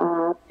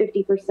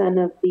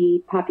 50% of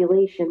the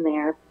population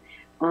there.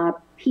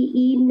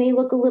 PE may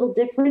look a little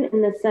different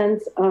in the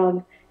sense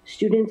of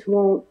students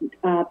won't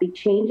be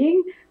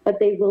changing, but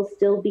they will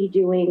still be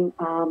doing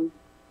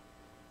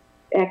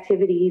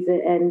activities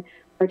and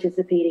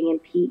participating in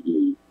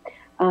PE.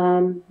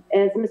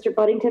 As Mr.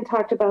 Buddington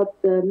talked about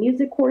the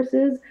music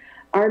courses,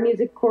 our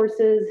music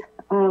courses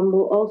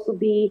will also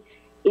be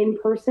in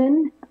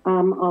person,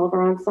 all of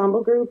our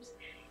ensemble groups.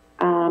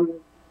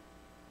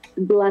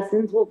 The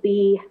lessons will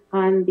be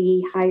on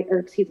the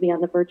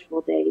on the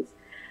virtual days.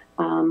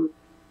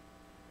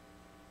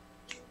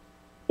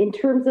 In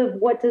terms of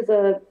what does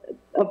a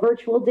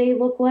virtual day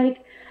look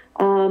like,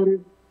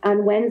 on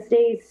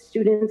Wednesdays,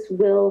 students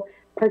will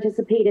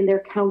participate in their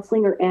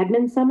counseling or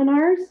admin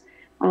seminars,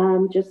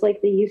 just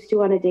like they used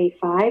to on a day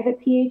 5 at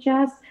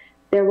PHS.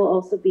 There will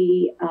also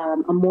be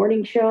a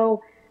morning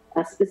show,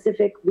 a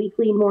specific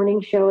weekly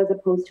morning show as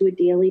opposed to a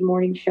daily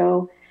morning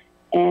show.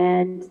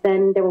 And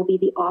then there will be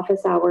the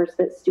office hours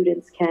that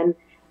students can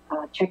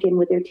check in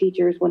with their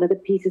teachers. One of the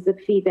pieces of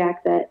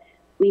feedback that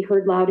we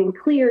heard loud and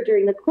clear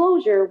during the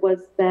closure was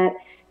that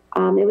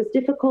it was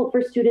difficult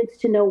for students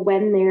to know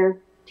when their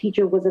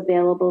teacher was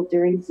available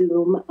during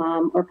Zoom,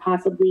 or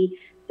possibly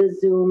the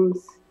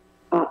Zooms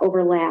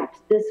overlapped.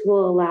 This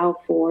will allow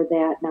for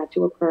that not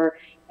to occur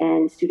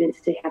and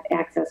students to have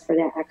access for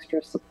that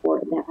extra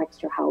support and that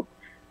extra help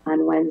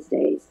on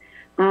Wednesdays.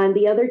 On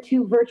the other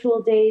 2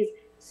 virtual days,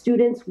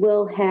 students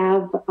will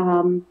have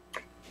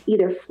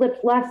either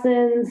flipped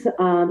lessons,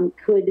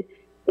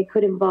 it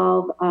could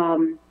involve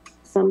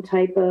some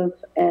type of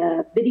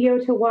video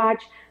to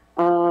watch,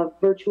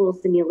 virtual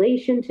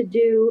simulation to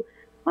do,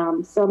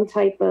 some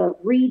type of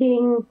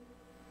reading.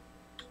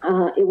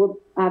 It will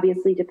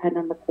obviously depend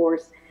on the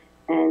course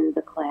and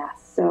the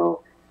class.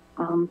 So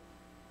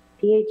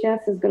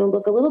PHS is going to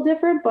look a little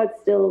different, but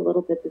still a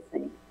little bit the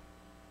same.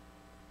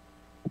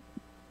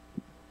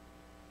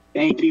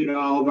 Thank you to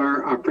all of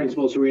our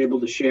principals who were able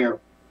to share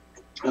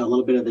a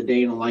little bit of the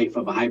day in the life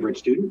of a hybrid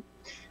student.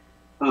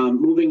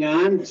 Moving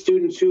on,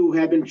 students who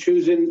have been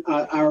chosen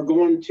are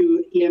going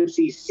to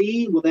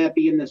EMCC. Will that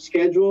be in the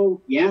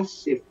schedule?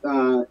 Yes. If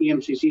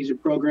EMCC is a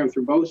program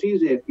through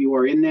BOCES, if you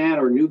are in that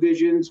or New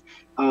Visions,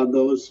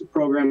 those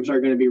programs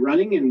are going to be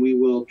running and we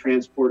will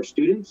transport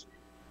students.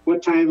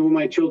 What time will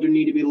my children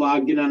need to be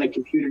logged in on a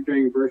computer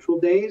during virtual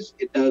days?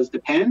 It does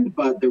depend,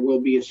 but there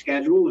will be a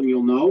schedule and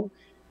you'll know.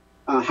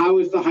 How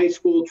is the high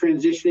school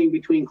transitioning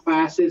between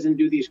classes, and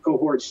do these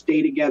cohorts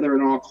stay together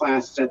in all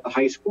classes at the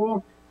high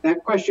school?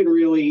 That question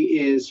really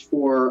is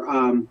for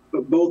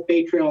both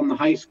Bay Trail and the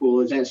high school,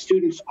 is that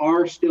students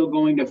are still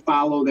going to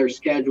follow their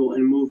schedule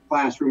and move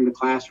classroom to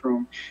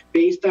classroom.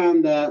 Based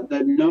on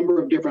the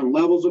number of different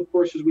levels of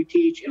courses we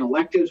teach and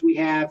electives we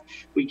have,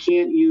 we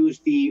can't use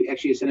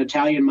actually it's an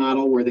Italian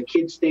model where the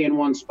kids stay in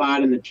one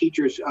spot and the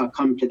teachers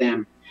come to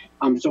them.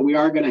 So we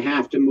are going to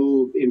have to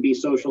move and be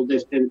social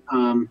distant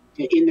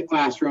in the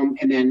classroom,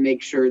 and then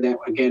make sure that,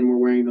 again, we're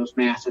wearing those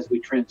masks as we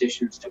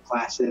transition to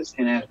classes.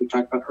 And as we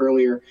talked about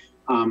earlier,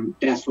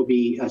 desks will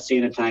be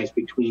sanitized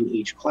between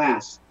each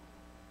class.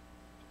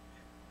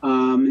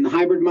 In the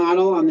hybrid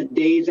model, on the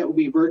days that will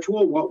be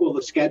virtual, what will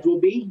the schedule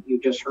be? You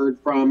just heard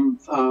from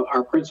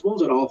our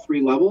principals at all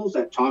 3 levels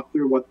that talk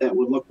through what that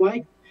would look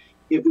like.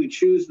 If we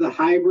choose the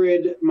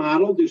hybrid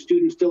model, do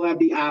students still have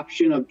the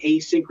option of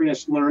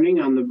asynchronous learning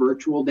on the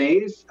virtual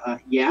days?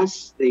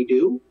 Yes, they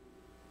do.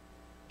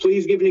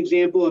 Please give an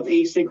example of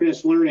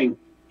asynchronous learning.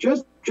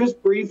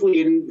 Just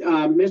briefly, and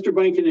Mr.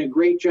 Bunnington did a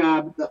great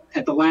job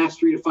at the last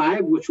 3 to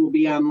 5, which will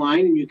be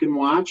online and you can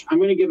watch. I'm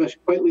going to give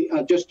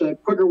just a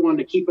quicker one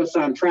to keep us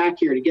on track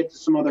here to get to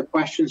some other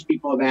questions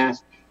people have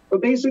asked.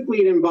 But basically,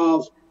 it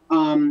involves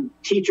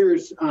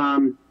teachers,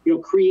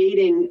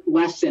 creating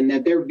lesson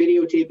that they're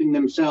videotaping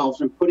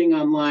themselves and putting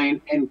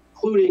online,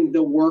 including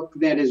the work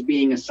that is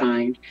being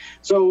assigned.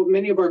 So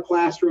many of our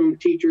classroom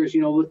teachers,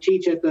 will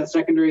teach at the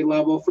secondary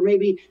level for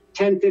maybe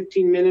 10,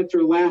 15 minutes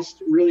or less,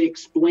 really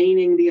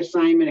explaining the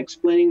assignment,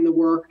 explaining the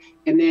work,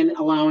 and then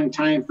allowing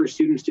time for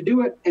students to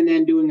do it, and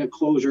then doing a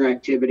closure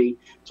activity.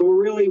 So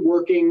we're really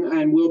working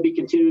and will be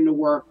continuing to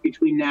work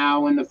between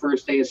now and the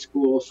first day of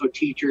school so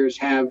teachers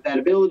have that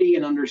ability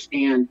and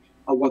understand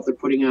what they're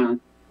putting on.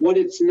 What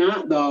it's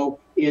not, though,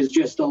 is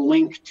just a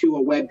link to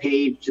a web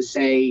page to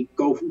say,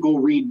 go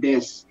read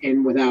this,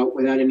 and without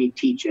any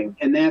teaching.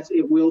 And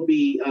it will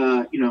be,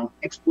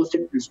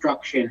 explicit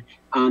instruction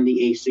on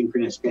the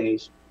asynchronous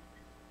days.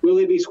 Will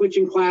they be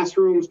switching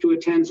classrooms to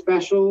attend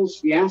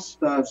specials? Yes,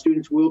 the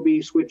students will be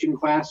switching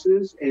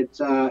classes. It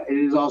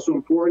is also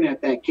important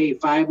at that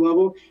K-5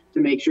 level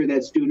to make sure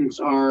that students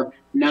are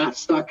not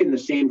stuck in the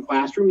same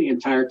classroom the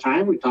entire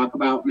time. We talk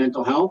about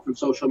mental health and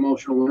social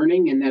emotional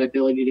learning, and that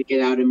ability to get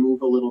out and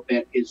move a little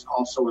bit is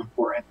also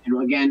important.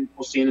 And again,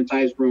 we'll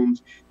sanitize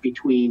rooms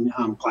between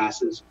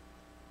classes.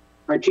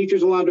 Are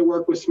teachers allowed to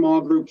work with small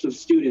groups of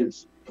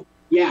students?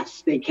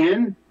 Yes, they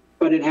can,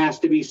 but it has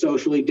to be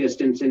socially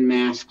distanced and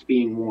masks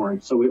being worn.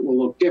 So it will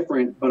look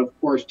different, but of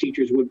course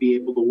teachers would be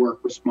able to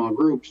work with small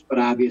groups, but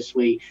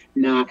obviously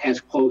not as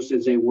close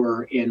as they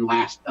were in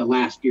last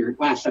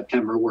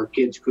September, where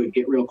kids could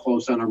get real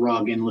close on a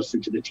rug and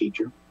listen to the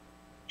teacher.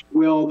 How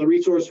will the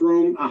resource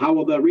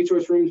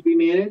rooms be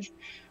managed?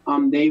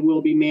 They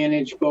will be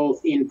managed both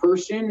in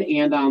person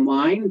and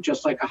online,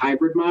 just like a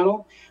hybrid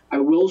model. I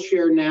will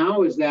share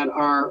now is that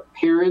our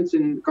parents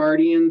and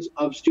guardians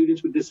of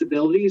students with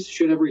disabilities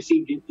should have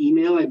received an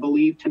email, I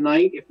believe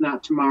tonight, if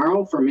not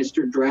tomorrow, from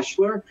Mr.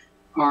 Dreschler,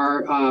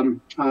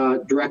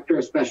 our Director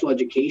of Special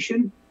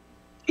Education.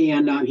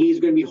 And he's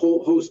going to be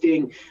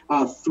hosting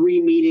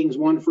 3 meetings,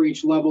 1 for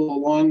each level,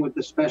 along with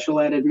the special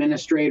ed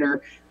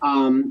administrator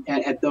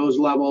at those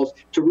levels,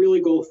 to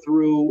really go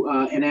through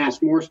and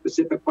ask more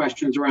specific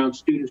questions around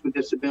students with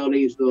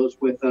disabilities, those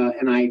with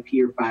an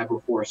IEP or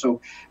 504.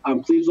 So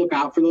please look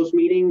out for those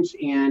meetings.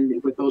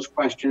 And with those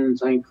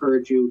questions, I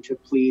encourage you to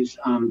please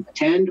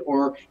attend,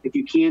 or if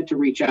you can't, to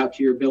reach out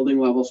to your building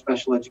level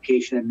special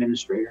education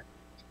administrator.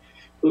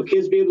 Will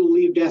kids be able to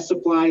leave desk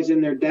supplies in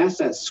their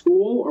desks at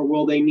school, or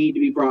will they need to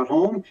be brought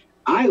home?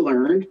 I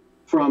learned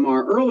from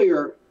our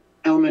earlier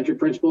elementary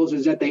principals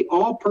is that they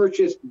all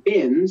purchased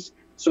bins,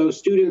 so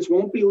students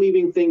won't be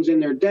leaving things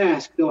in their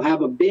desk. They'll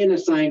have a bin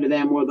assigned to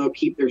them where they'll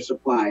keep their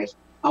supplies.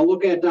 I'll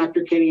look at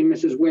Dr. Kenny and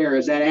Mrs. Ware.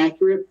 Is that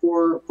accurate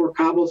for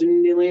Cobbles and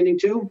Indian Landing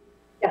too?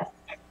 Yes.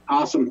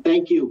 Awesome,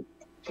 thank you.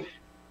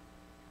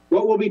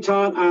 What will be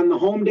taught on the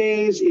home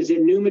days? Is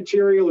it new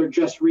material or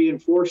just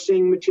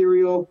reinforcing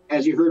material?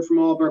 As you heard from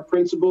all of our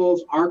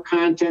principals, our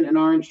content and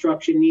our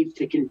instruction needs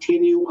to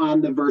continue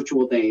on the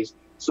virtual days.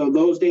 So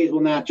those days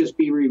will not just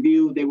be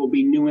review, they will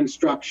be new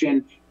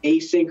instruction,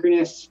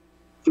 asynchronous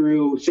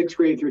through 6th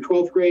grade through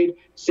 12th grade,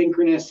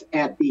 synchronous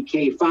at the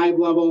K-5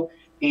 level,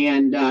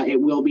 and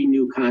it will be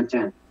new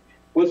content.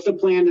 What's the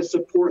plan to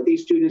support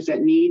these students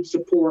that need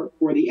support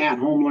for the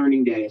at-home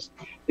learning days?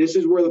 This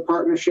is where the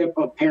partnership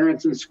of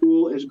parents and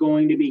school is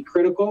going to be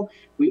critical.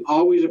 We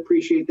always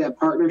appreciate that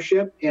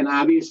partnership, and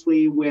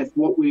obviously with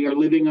what we are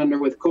living under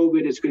with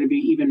COVID, it's going to be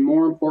even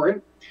more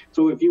important.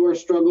 So if you are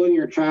struggling,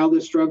 your child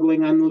is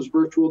struggling on those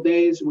virtual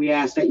days, we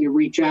ask that you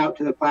reach out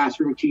to the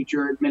classroom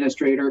teacher,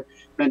 administrator,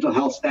 mental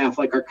health staff,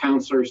 like our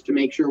counselors, to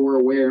make sure we're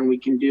aware and we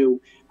can do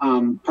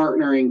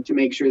partnering to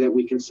make sure that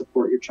we can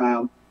support your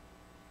child.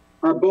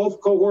 Are both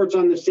cohorts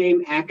on the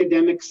same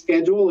academic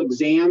schedule,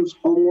 exams,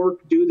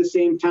 homework due the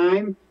same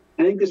time?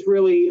 I think this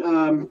really,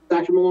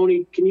 Dr.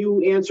 Maloney, can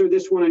you answer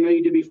this one? I know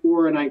you did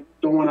before, and I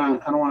don't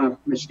want to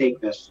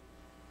mistake this.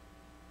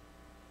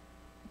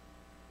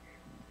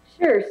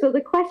 Sure. So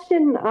the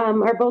question,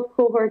 are both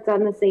cohorts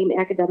on the same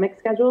academic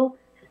schedule?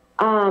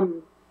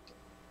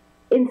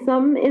 In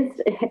some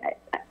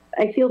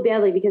I feel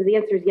badly because the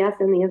answer is yes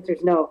and the answer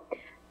is no.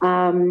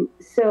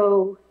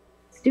 So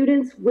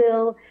students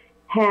will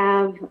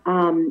have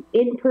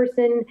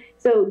in-person,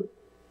 so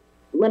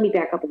let me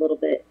back up a little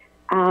bit.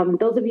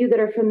 Those of you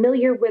that are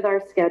familiar with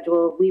our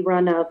schedule, we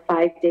run a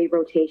 5-day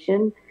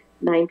rotation,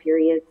 9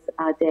 periods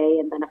a day,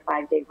 and then a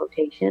 5-day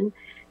rotation.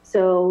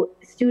 So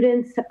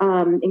students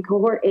in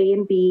cohort A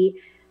and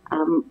B,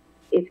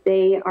 if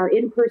they are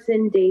in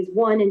person days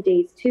 1 and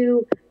days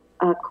 2,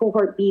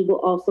 cohort B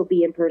will also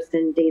be in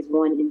person days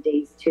 1 and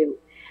days 2.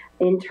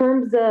 In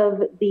terms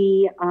of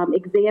the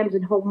exams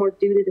and homework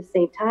due to the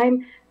same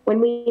time, when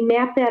we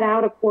map that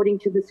out according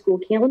to the school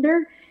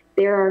calendar,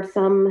 there are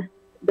some,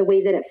 the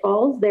way that it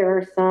falls, there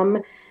are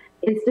some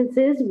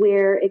instances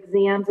where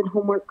exams and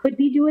homework could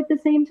be due at the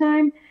same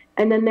time,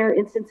 and then there are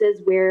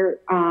instances where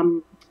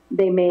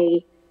they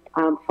may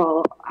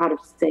fall out of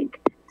sync.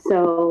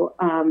 So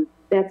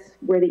that's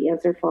where the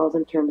answer falls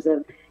in terms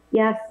of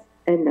yes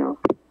and no.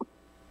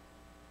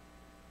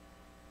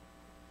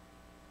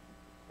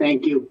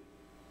 Thank you.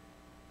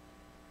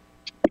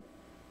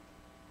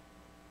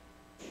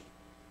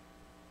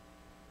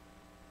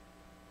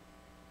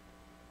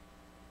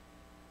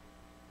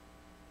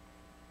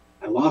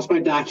 I lost my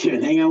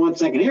document. Hang on one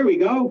second. Here we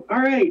go. All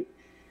right.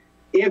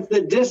 If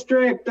the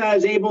district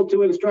is able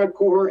to instruct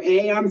cohort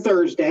A on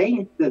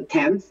Thursday, the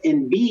 10th,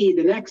 and B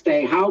the next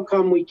day, how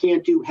come we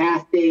can't do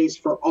half days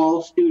for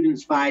all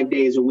students 5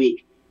 days a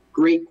week?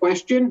 Great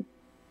question.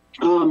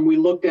 We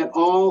looked at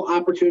all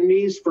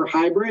opportunities for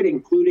hybrid,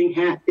 including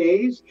half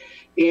days,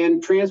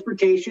 and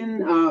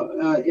transportation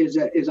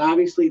is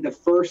obviously the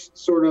first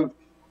sort of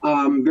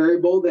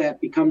variable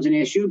that becomes an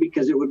issue,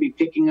 because it would be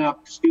picking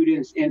up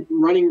students and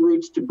running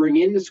routes to bring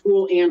into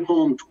school and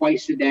home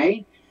twice a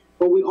day.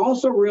 But we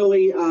also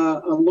really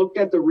looked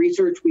at the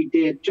research we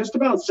did just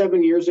about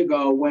 7 years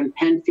ago when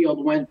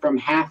Penfield went from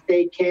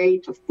half-day K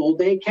to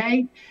full-day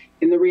K.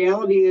 And the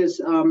reality is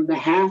the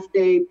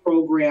half-day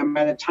program,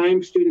 by the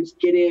time students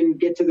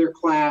get to their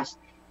class,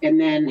 and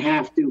then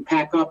have to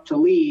pack up to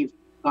leave,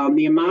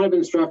 the amount of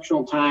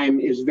instructional time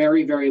is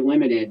very, very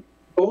limited,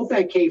 both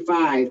at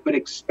K-5, but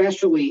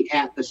especially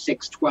at the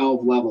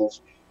 6-12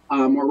 levels,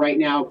 where right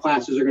now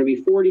classes are going to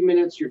be 40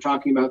 minutes. You're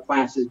talking about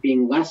classes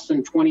being less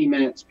than 20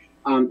 minutes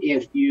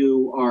if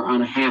you are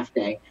on a half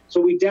day.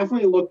 So we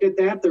definitely looked at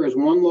that. There is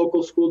one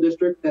local school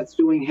district that's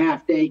doing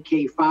half day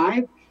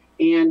K-5,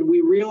 and we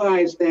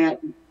realized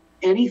that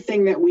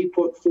anything that we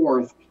put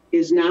forth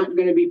is not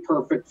going to be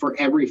perfect for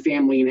every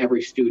family and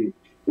every student.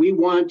 We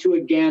want to,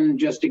 again,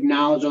 just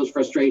acknowledge those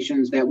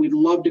frustrations that we'd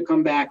love to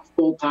come back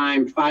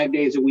full-time, 5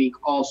 days a week,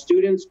 all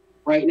students.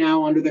 Right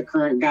now, under the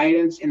current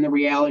guidance and the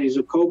realities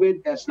of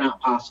COVID, that's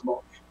not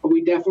possible. But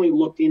we definitely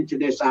looked into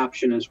this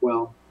option as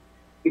well.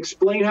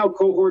 Explain how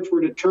cohorts were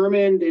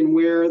determined and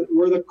where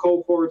were the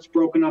cohorts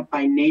broken up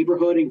by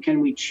neighborhood, and can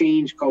we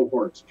change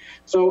cohorts?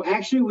 So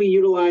actually we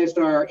utilized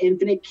our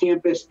Infinite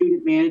Campus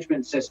student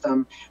management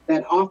system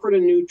that offered a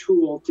new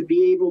tool to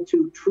be able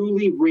to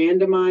truly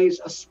randomize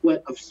a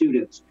split of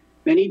students.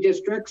 Many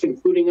districts,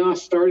 including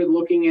us, started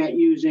looking at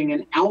using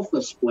an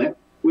alpha split,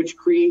 which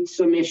creates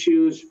some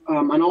issues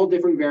on all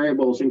different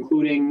variables,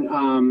 including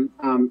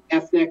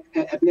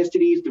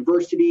ethnicities,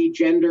 diversity,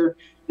 gender.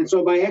 And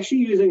so by actually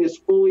using this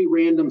fully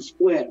random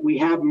split, we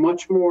have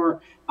much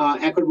more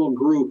equitable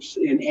groups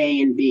in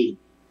A and B.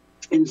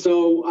 And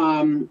so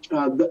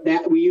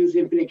that we use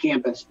Infinite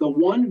Campus. The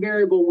one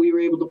variable we were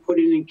able to put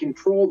in and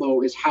control,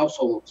 though, is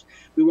households.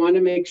 We want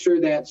to make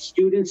sure that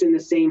students in the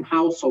same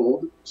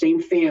household,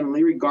 same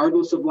family,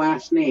 regardless of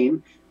last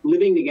name,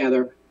 living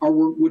together,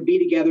 would be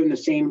together in the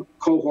same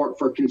cohort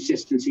for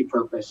consistency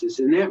purposes.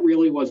 And that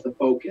really was the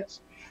focus.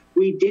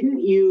 We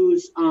didn't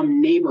use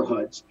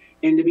neighborhoods.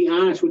 And to be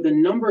honest, with the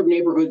number of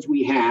neighborhoods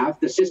we have,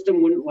 the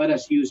system wouldn't let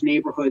us use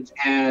neighborhoods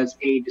as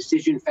a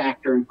decision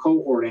factor in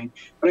cohorting.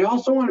 But I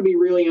also want to be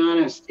really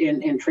honest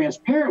and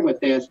transparent with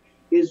this,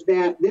 is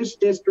that this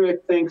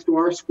district, thanks to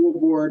our school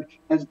board,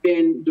 has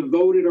been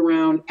devoted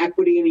around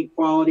equity and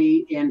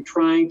equality and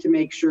trying to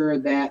make sure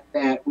that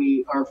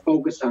we are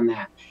focused on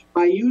that.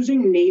 By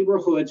using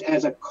neighborhoods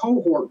as a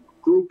cohort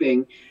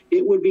grouping,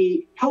 it would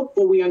be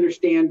helpful, we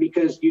understand,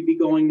 because you'd be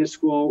going to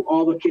school,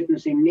 all the kids in the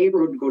same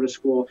neighborhood would go to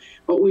school,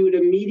 but we would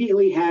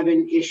immediately have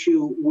an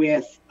issue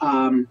with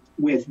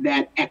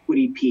that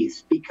equity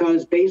piece,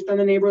 because based on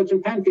the neighborhoods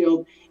in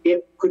Penfield,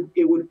 it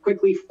would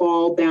quickly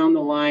fall down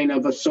the line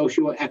of a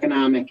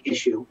socioeconomic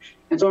issue.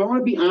 And so I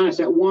want to be honest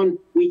that, one,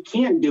 we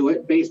can't do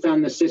it based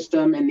on the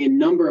system and the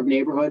number of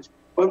neighborhoods,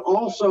 but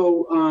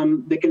also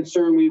the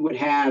concern we would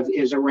have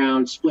is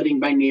around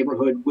splitting by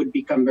neighborhood would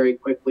become very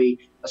quickly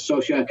a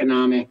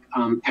socioeconomic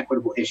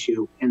equitable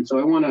issue. And so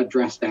I want to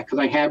address that because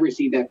I have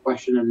received that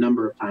question a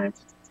number of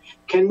times.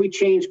 Can we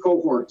change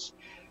cohorts?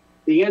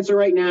 The answer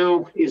right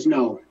now is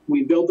no.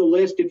 We built a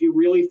list. If you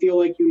really feel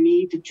like you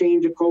need to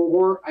change a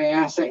cohort, I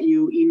ask that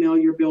you email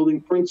your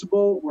building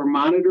principal. We're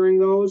monitoring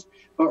those.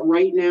 But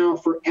right now,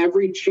 for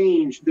every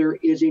change, there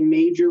is a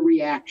major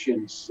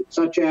reaction,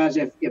 such as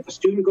if a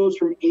student goes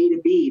from A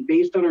to B,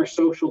 based on our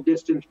social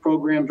distance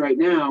programs right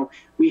now,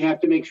 we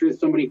have to make sure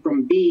that somebody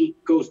from B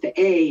goes to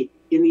A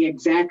in the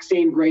exact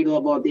same grade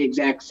level at the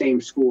exact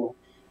same school.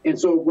 And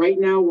so right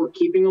now, we're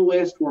keeping a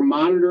list. We're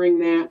monitoring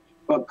that.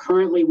 But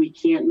currently we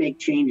can't make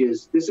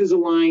changes. This is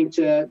aligned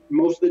to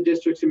most of the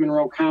districts in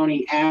Monroe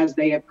County as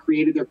they have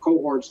created their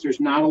cohorts. There's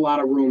not a lot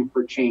of room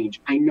for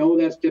change. I know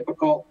that's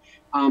difficult.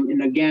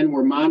 And again,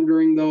 we're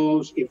monitoring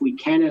those. If we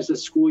can, as the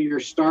school year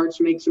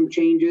starts, make some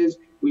changes,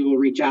 we will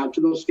reach out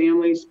to those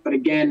families. But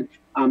again,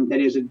 that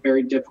is a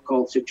very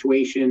difficult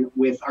situation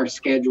with our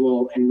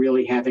schedule and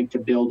really having to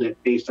build it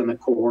based on the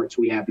cohorts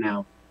we have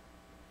now.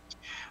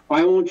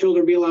 Why won't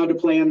children be allowed to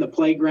play on the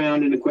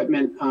playground and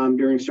equipment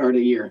during the start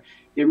of the year?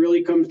 It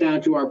really comes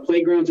down to our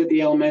playgrounds at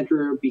the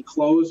elementary will be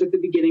closed at the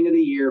beginning of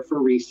the year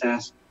for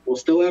recess. We'll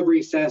still have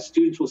recess.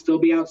 Students will still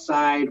be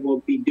outside.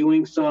 We'll be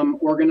doing some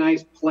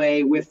organized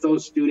play with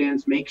those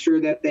students, make sure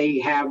that they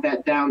have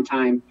that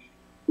downtime.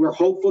 We're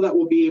hopeful that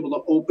we'll be able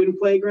to open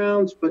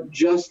playgrounds, but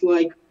just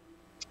like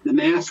the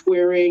mask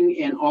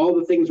wearing and all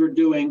the things we're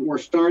doing, we're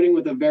starting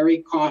with a very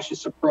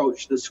cautious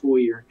approach to the school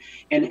year.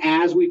 And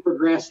as we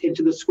progress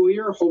into the school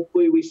year,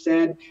 hopefully we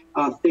said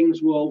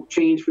things will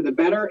change for the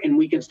better and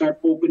we can start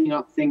opening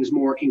up things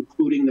more,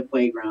 including the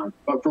playground.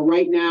 But for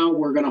right now,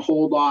 we're going to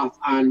hold off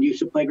on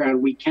use of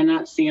playground. We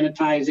cannot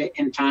sanitize it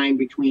in time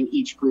between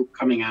each group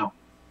coming out.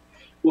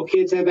 Will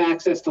kids have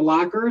access to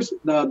lockers?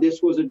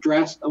 This was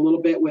addressed a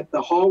little bit with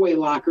the hallway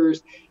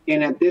lockers.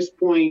 And at this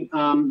point,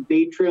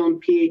 Bay Trail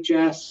and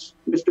PHS,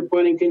 Mr.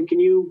 Buddington, can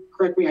you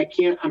correct me?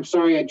 I'm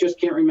sorry, I just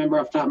can't remember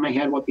off the top of my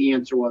head what the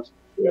answer was.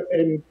 Yep,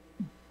 and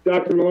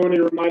Dr. Maloney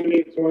reminded me,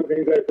 it's one of the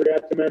things I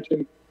forgot to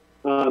mention.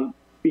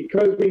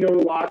 Because we know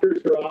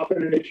lockers are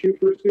often an issue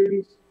for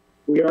students,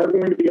 we are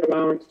going to be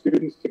allowing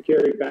students to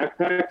carry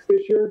backpacks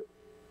this year.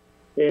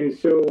 And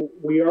so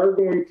we are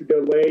going to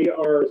delay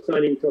our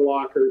assignment of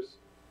lockers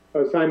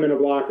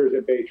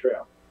at Bay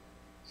Trail.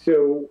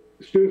 So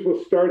students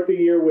will start the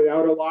year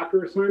without a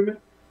locker assignment.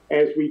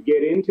 As we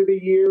get into the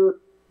year,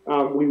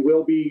 we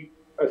will be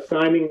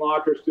assigning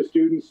lockers to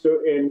students,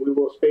 and we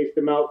will space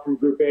them out from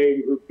Group A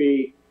and Group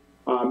B.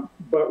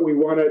 But we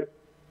want to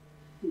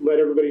let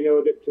everybody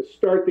know that to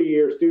start the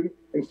year,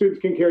 students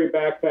can carry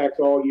backpacks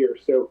all year.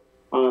 So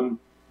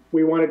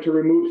we wanted to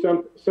remove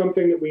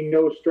something that we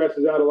know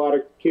stresses out a lot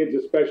of kids,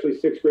 especially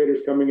sixth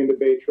graders coming into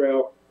Bay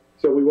Trail.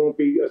 So we won't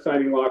be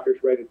assigning lockers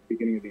right at the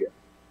beginning of the year.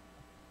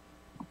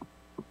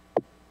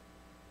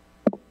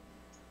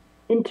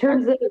 In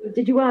terms of,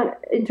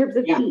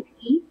 Yeah.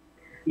 PE?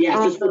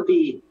 Yeah, just for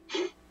PE.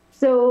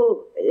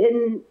 So,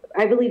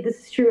 I believe this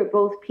is true at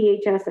both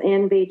PHS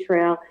and Bay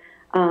Trail.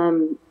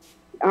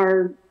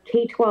 Our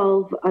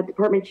K-12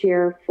 department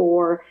chair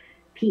for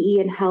PE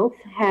and health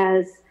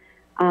has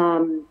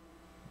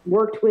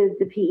worked with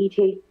the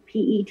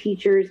PE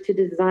teachers to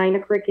design a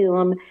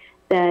curriculum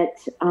that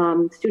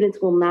students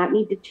will not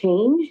need to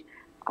change.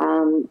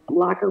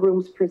 Locker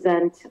rooms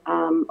present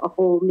a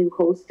whole new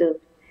host of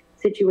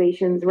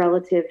situations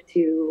relative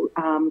to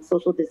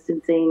social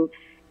distancing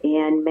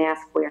and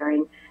mask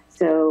wearing.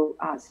 So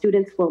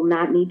students will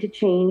not need to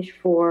change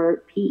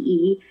for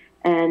PE,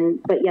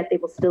 but yet they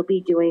will still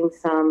be doing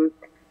some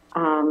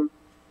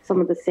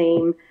of the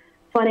same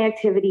fun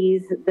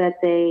activities that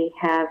they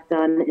have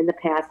done in the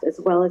past, as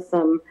well as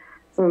some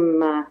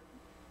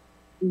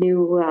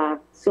new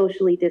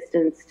socially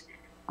distanced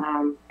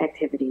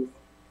activities.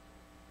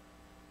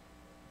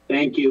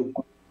 Thank you.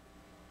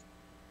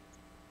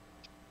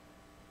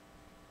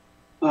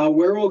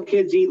 Where will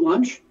kids eat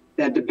lunch?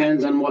 That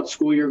depends on what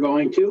school you're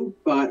going to,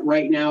 but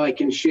right now I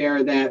can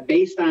share that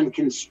based on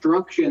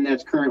construction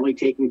that's currently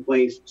taking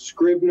place,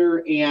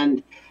 Scribner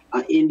and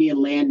Indian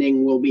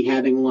Landing will be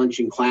having lunch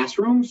in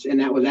classrooms, and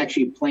that was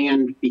actually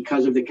planned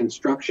because of the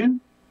construction.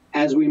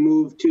 As we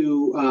move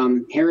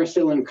to Harris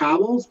Hill and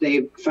Cobbles,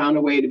 they've found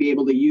a way to be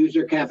able to use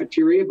their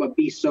cafeteria but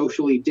be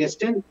socially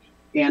distant.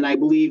 And I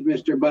believe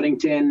Mr.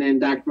 Buddington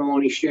and Dr.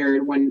 Maloney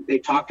shared when they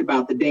talked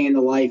about the day in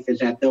the life is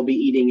that they'll be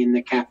eating in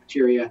the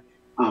cafeteria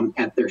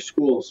at their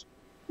schools.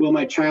 Will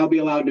my child be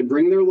allowed to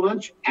bring their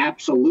lunch?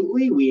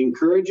 Absolutely. We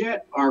encourage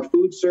it. Our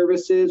food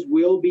services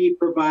will be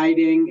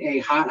providing a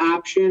hot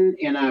option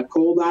and a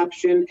cold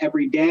option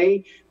every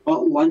day,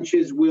 but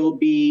lunches will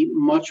be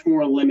much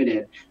more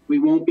limited. We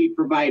won't be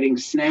providing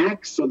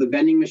snacks, so the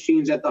vending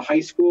machines at the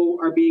high school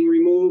are being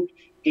removed,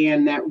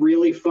 and that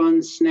really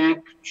fun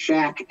snack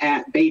shack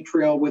at Bay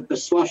Trail with the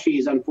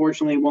slushies,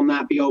 unfortunately, will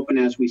not be open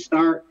as we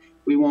start.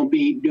 We won't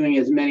be doing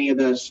as many of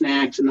the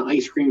snacks and the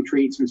ice cream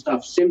treats and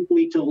stuff,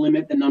 simply to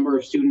limit the number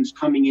of students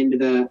coming into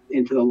the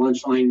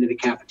lunch line, into the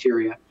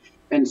cafeteria.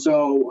 And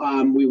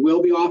so we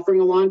will be offering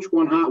a lunch,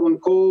 one hot, one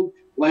cold,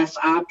 less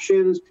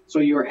options. So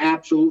you're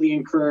absolutely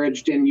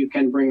encouraged, and you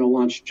can bring a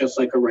lunch just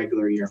like a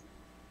regular year.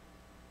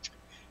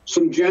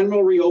 Some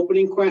general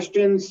reopening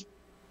questions.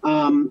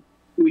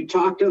 We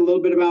talked a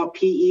little bit about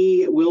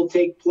PE. It will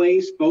take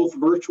place both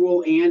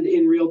virtual and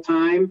in real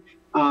time.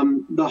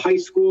 The high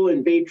school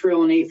in Bay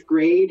Trail in 8th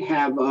grade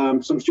have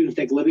some students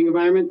take living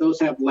environment. Those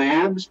have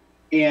labs.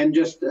 And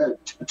just to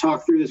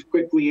talk through this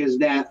quickly is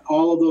that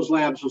all of those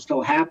labs will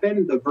still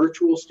happen. The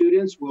virtual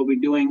students will be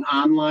doing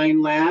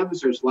online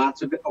labs. There's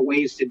lots of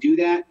ways to do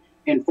that.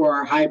 And for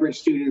our hybrid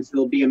students,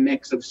 there'll be a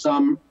mix of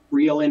some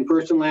real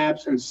in-person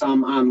labs and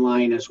some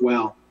online as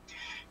well.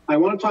 I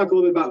want to talk a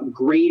little bit about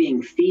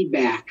grading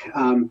feedback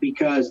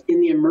because in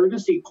the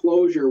emergency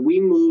closure,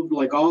 we moved,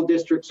 like all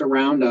districts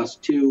around us,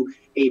 to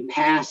a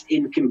pass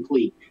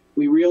incomplete.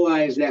 we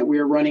realized that we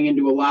were running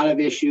into a lot of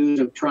issues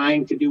of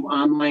trying to do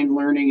online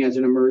learning as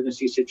an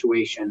emergency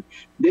situation.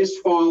 This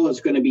fall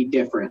is going to be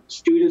different.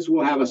 Students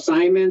will have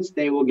assignments,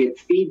 they will get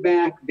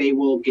feedback, they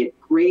will get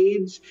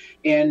grades,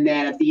 and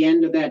that at the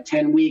end of that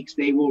 10 weeks,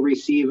 they will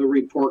receive a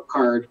report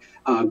card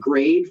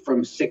grade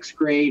from 6th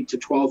grade to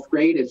 12th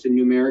grade. It's a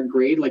numeric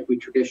grade like we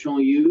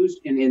traditionally used,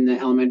 and in the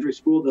elementary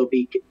school, they'll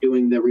be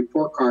doing the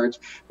report cards,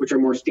 which are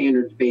more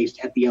standards-based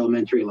at the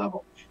elementary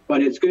level.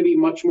 But it's going to be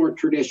much more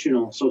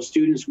traditional. So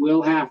students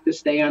will have to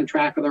stay on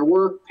track of their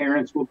work.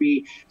 Parents will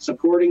be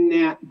supporting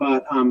that.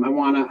 But I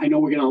know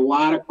we're getting a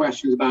lot of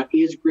questions about,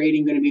 is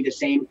grading going to be the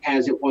same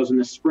as it was in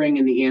the spring?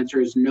 And the answer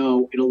is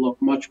no. It'll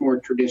look much more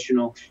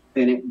traditional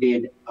than it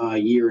did a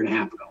year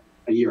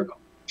ago.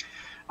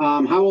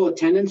 How will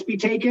attendance be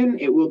taken?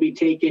 It will be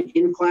taken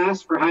in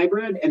class for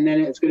hybrid, and then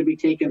it's going to be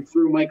taken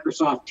through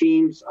Microsoft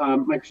Teams,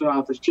 Microsoft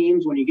Office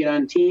Teams. When you get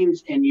on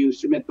Teams and you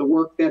submit the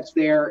work that's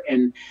there,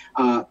 and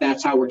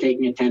that's how we're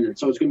taking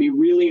attendance. So it's going to be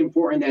really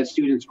important that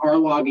students are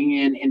logging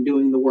in and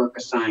doing the work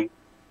assigned.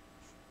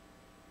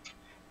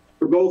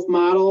 For both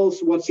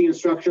models, what's the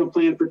instructional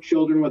plan for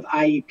children with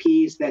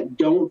IEPs that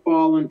don't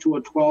fall into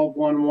a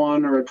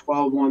 12-1-1 or a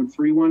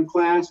 12-1-3-1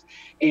 class?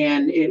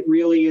 And it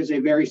really is a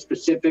very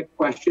specific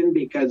question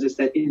because it's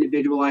that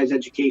individualized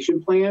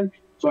education plan.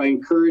 So I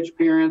encourage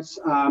parents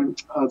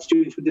of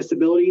students with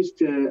disabilities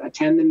to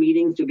attend the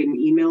meetings to get an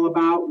email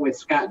about with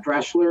Scott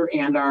Dreschler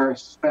and our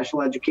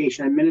special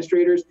education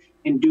administrators.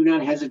 And do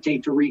not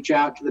hesitate to reach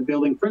out to the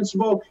building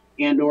principal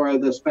and or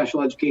the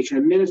special education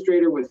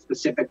administrator with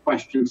specific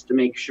questions to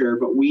make sure.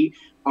 But we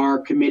are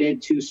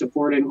committed to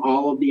supporting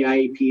all of the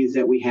IEPs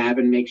that we have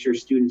and make sure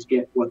students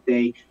get what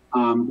they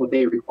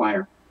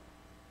require.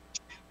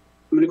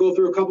 I'm going to go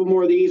through a couple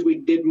more of these. We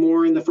did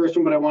more in the first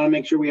one, but I want to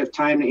make sure we have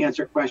time to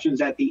answer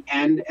questions at the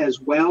end as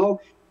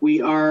well. We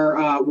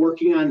are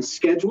working on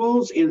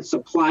schedules and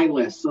supply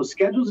lists. So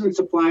schedules and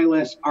supply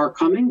lists are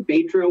coming.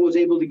 Bay Trail was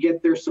able to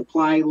get their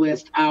supply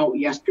list out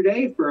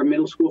yesterday for our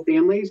middle school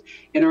families,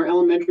 and our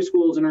elementary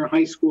schools and our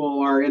high school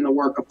are in the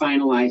work of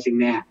finalizing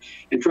that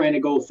and trying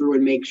to go through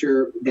and make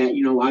sure that,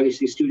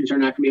 obviously students are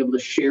not going to be able to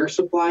share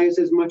supplies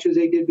as much as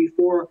they did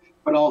before,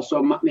 but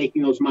also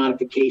making those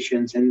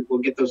modifications, and we'll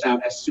get those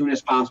out as soon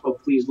as possible.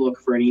 Please look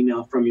for an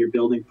email from your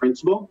building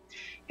principal.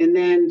 And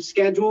then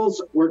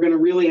schedules, we're going to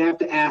really have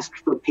to ask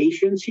for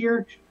patience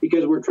here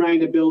because we're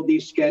trying to build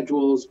these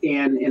schedules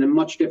in a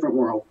much different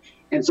world.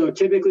 And so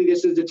typically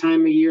this is the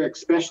time of year,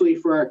 especially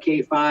for our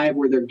K-5,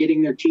 where they're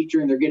getting their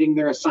teacher and they're getting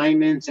their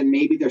assignments and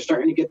maybe they're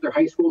starting to get their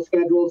high school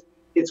schedules.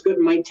 It's good,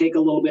 might take a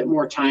little bit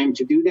more time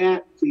to do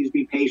that. Please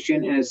be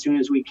patient. And as soon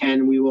as we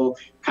can, we will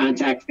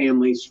contact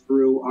families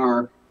through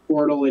our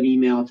portal and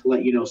email to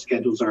let you know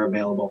schedules are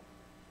available.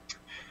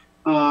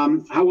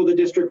 How will the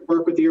district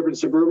work with the urban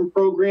suburban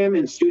program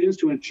and students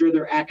to ensure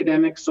their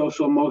academic,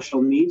 social,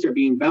 emotional needs are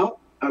being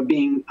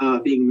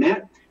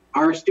met?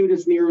 Our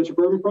students in the urban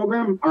suburban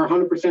program are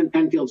 100%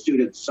 Penfield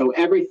students. So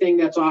everything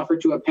that's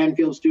offered to a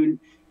Penfield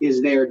student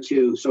is there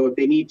too. So if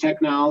they need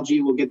technology,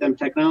 we'll get them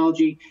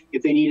technology.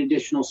 If they need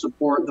additional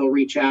support, they'll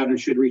reach out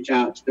and should reach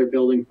out to their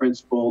building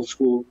principal,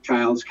 school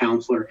child's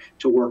counselor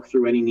to work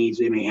through any needs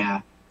they may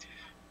have.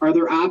 Are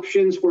there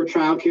options for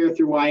childcare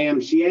through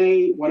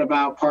YMCA? What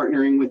about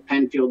partnering with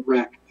Penfield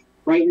Rec?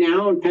 Right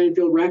now in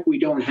Penfield Rec, we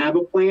don't have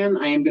a plan.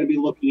 I am going to be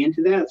looking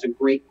into that. It's a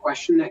great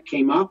question that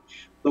came up.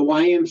 The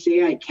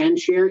YMCA, I can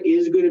share,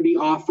 is going to be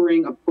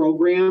offering a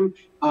program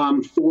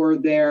for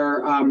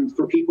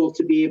people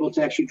to be able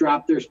to actually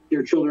drop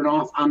their children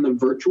off on the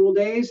virtual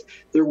days.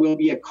 There will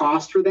be a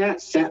cost for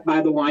that set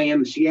by the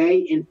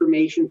YMCA.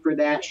 Information for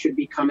that should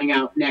be coming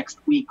out next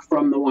week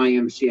from the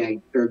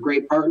YMCA. They're a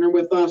great partner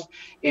with us,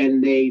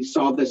 and they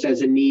saw this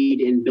as a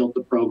need and built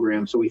the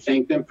program. So we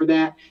thank them for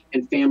that,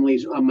 and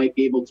families might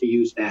be able to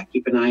use that.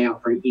 Keep an eye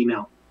out for an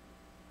email.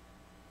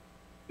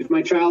 If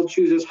my child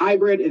chooses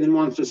hybrid and then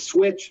wants to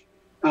switch,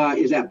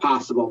 is that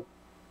possible?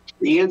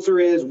 The answer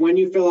is when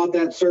you fill out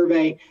that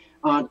survey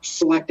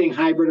selecting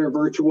hybrid or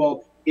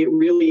virtual, it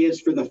really is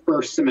for the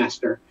first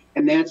semester.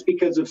 And that's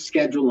because of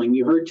scheduling.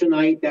 You heard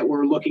tonight that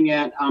we're looking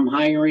at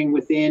hiring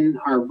within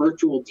our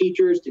virtual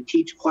teachers to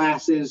teach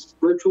classes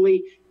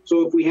virtually.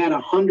 So if we had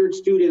 100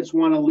 students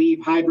want to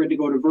leave hybrid to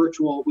go to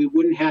virtual, we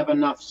wouldn't have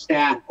enough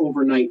staff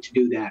overnight to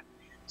do that.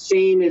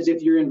 Same as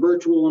if you're in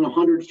virtual and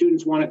 100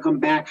 students want to come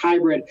back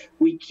hybrid,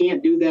 we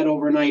can't do that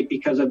overnight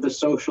because of the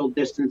social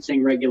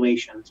distancing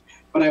regulations.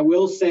 But I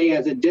will say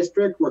as a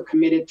district, we're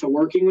committed to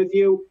working with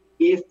you.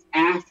 If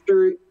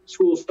after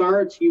school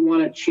starts, you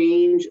want to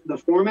change the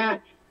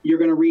format, you're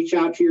going to reach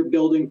out to your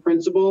building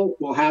principal.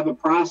 We'll have a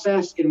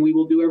process and we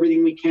will do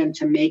everything we can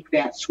to make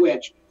that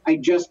switch. I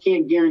just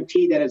can't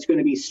guarantee that it's going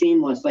to be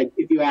seamless. Like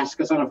if you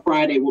ask us on a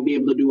Friday, we'll be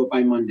able to do it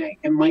by Monday.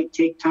 It might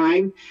take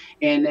time,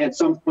 and at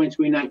some points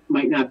we might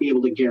not be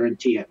able to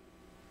guarantee it.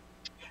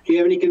 Do you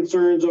have any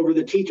concerns over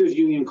the teachers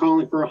union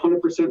calling for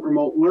 100%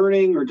 remote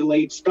learning or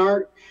delayed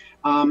start?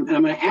 And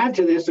I'm going to add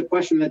to this a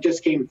question that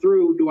just came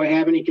through. Do I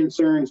have any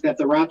concerns that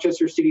the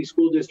Rochester City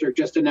School District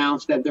just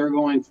announced that they're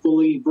going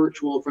fully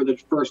virtual for the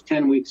first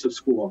 10 weeks of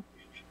school?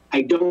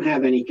 I don't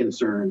have any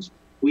concerns.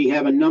 We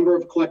have a number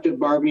of collective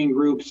bargaining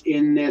groups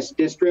in this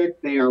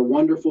district. They are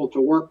wonderful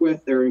to work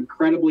with. They're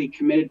incredibly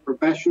committed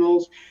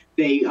professionals.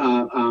 They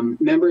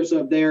members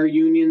of their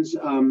unions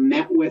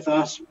met with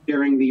us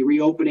during the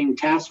reopening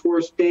task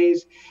force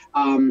days.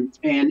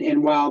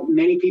 And while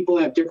many people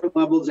have different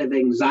levels of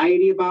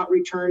anxiety about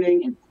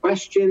returning and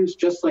questions,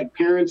 just like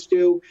parents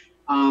do,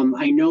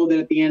 I know that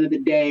at the end of the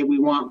day, we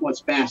want what's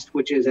best,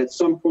 which is at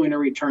some point a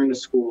return to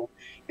school.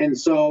 And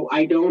so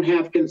I don't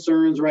have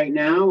concerns right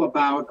now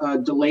about a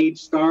delayed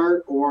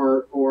start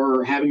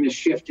or having to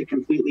shift to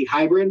completely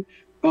hybrid,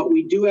 but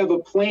we do have a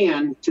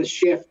plan to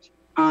shift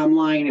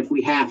online if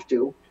we have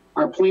to.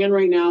 Our plan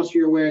right now, so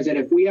you're aware, is that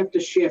if we have to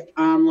shift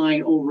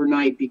online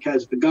overnight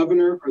because the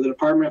governor or the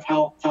Department of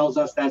Health tells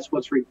us that's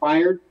what's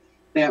required,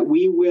 that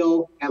we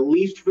will, at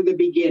least for the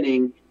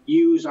beginning,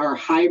 use our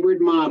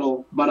hybrid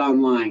model, but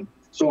online.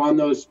 So on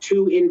those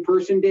 2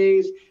 in-person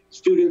days,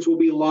 students will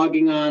be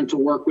logging on to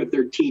work with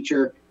their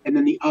teacher, and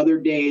then the other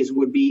days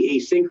would be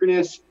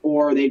asynchronous,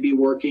 or they'd be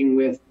working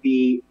with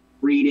the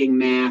reading,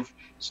 math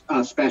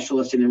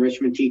specialists and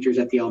enrichment teachers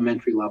at the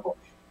elementary level.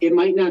 It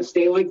might not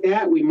stay like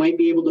that. We might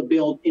be able to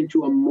build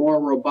into a more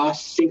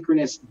robust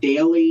synchronous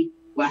daily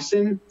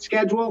lesson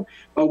schedule,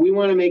 but we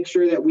want to make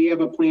sure that we have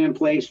a plan in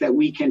place that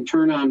we can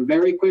turn on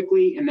very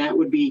quickly, and that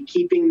would be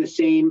keeping the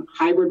same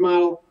hybrid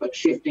model, but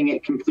shifting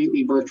it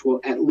completely virtual,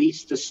 at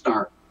least to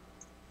start.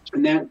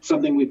 And that's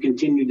something we've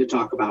continued to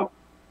talk about.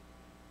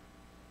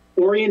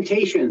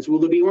 Orientations. Will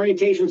there be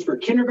orientations for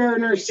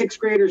kindergartners, 6th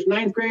graders,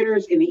 9th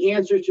graders? And the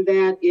answer to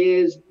that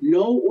is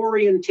no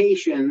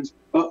orientations,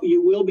 but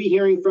you will be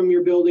hearing from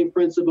your building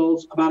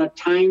principals about a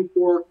time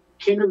for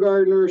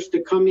kindergartners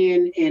to come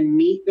in and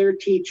meet their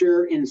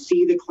teacher and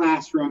see the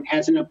classroom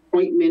as an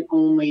appointment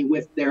only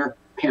with their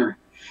parent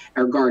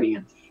or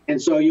guardian.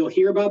 And so you'll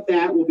hear about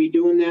that. We'll be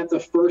doing that the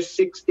first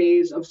 6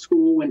 days of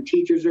school when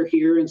teachers are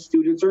here and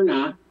students are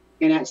not.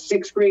 And at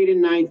 6th grade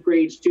and 9th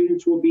grade,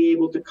 students will be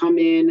able to come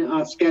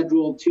in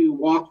scheduled to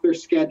walk their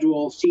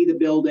schedule, see the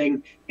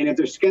building. And if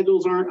their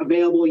schedules aren't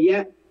available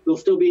yet, they'll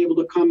still be able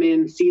to come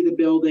in, see the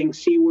building,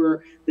 see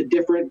where the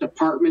different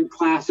department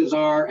classes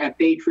are at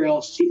Bay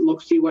Trail, see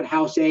what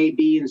house A,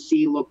 B, and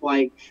C look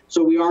like.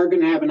 So we are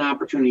going to have an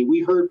opportunity.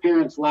 We heard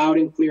parents loud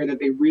and clear that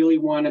they really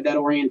wanted that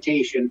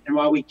orientation. And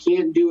while we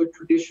can't do a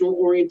traditional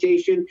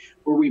orientation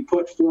where we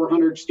put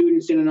 400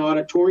 students in an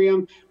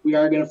auditorium, we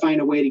are going to find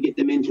a way to get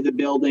them into the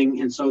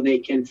building and so they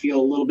can feel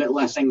a little bit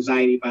less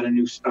anxiety about a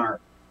new start.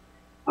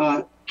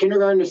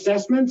 Kindergarten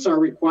assessments are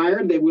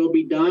required. They will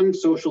be done.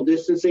 Social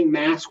distancing,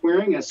 mask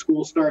wearing as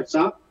school starts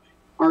up.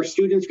 Are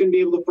students going to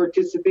be able to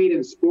participate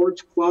in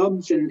sports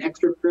clubs and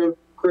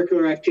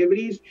extracurricular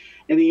activities?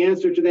 And the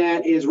answer to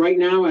that is right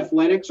now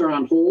athletics are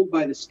on hold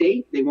by the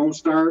state. They won't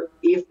start.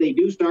 If they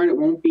do start, it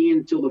won't be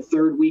until the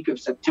 3rd week of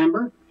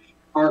September.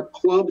 Our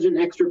clubs and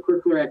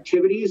extracurricular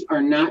activities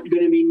are not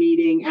going to be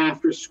meeting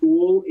after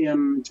school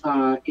in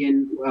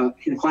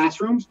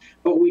classrooms,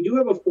 but we do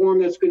have a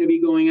form that's going to be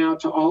going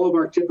out to all of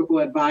our typical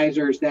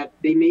advisors that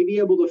they may be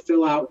able to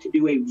fill out to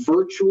do a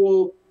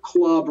virtual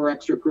club or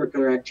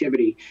extracurricular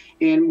activity.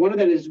 And one of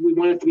that is we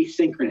want it to be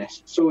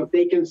synchronous. So if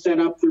they can set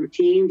up through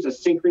Teams a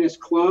synchronous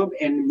club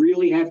and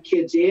really have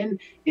kids in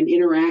and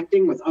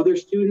interacting with other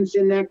students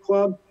in that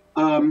club,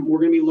 we're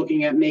going to be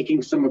looking at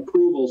making some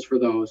approvals for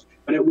those,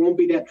 but it won't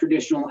be that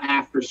traditional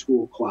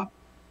after-school club.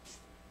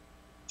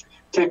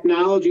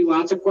 Technology,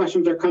 lots of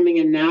questions are coming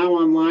in now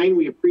online.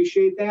 We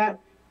appreciate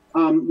that.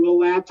 Will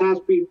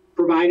laptops be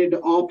provided to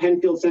all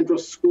Penfield Central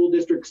School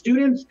District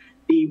students?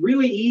 The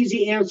really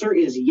easy answer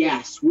is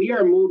yes. We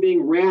are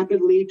moving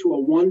rapidly to a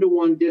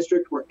one-to-one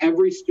district where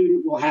every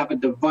student will have a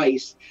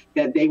device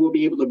that they will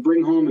be able to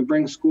bring home and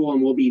bring school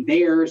and will be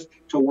theirs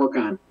to work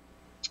on.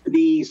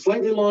 The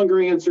slightly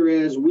longer answer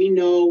is we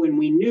know and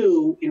we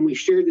knew, and we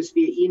shared this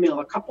via email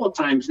a couple of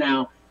times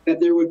now,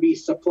 that there would be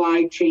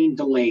supply chain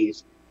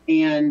delays.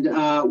 And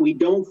we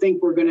don't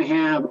think we're going to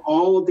have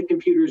all of the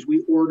computers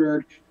we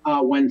ordered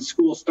when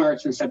school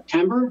starts in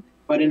September.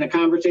 But in a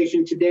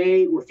conversation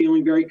today, we're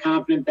feeling very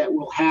confident that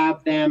we'll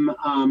have them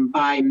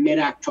by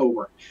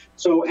mid-October.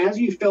 So as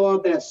you fill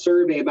out that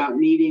survey about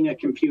needing a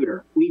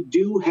computer, we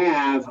do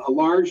have a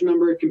large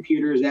number of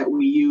computers that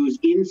we use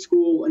in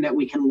school and that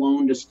we can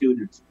loan to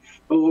students.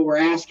 But what we're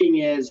asking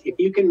is if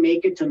you can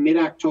make it to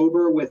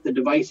mid-October with the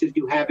devices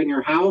you have in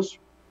your house,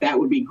 that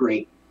would be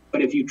great.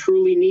 But if you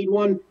truly need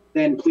one,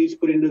 then please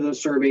put into the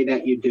survey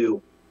that you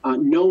do.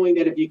 Knowing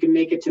that if you can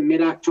make it to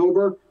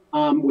mid-October,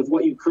 with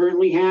what you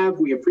currently have,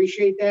 we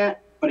appreciate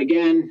that. But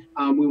again,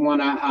 we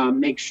want to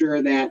make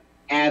sure that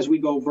as we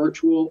go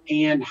virtual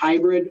and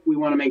hybrid, we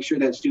want to make sure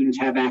that students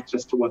have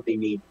access to what they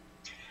need.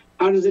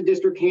 How does the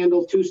district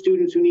handle 2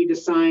 students who need to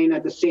sign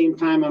at the same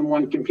time on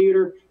one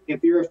computer?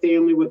 If you're a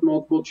family with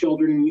multiple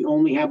children and you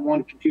only have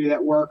one computer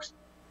that works,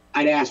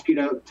 I'd ask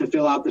you to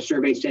fill out the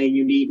survey saying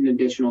you need an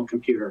additional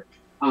computer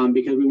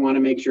because we want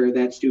to make sure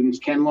that students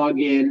can log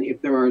in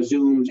if there are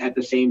Zooms at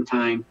the same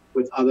time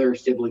with other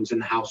siblings in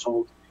the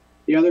household.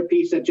 The other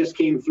piece that just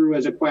came through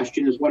as a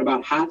question is what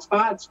about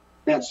hotspots?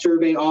 That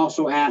survey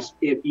also asked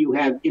if you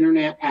have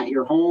internet at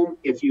your home.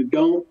 If you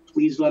don't,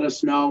 please let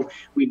us know.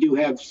 We do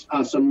have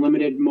some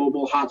limited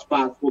mobile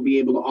hotspots we'll be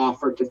able to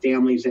offer to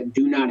families that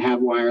do not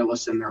have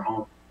wireless in their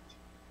home.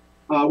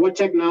 What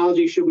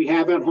technology should we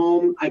have at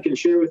home? I can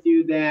share with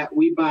you that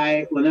we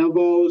buy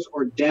Lenovo's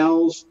or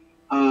Dell's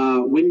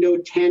Windows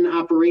 10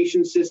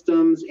 operation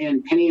systems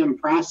and Pentium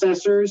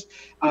processors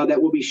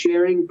that we'll be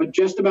sharing, but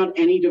just about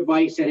any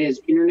device that has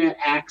internet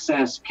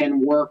access can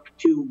work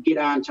to get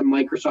onto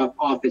Microsoft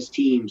Office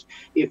Teams.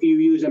 If you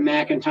use a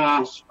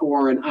Macintosh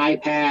or an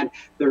iPad,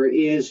 there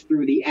is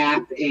through the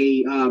app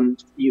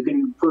you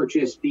can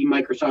purchase the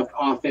Microsoft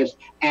Office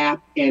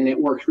app and it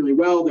works really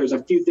well. There's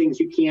a few things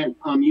you can't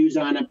use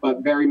on it,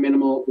 but very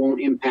minimal, won't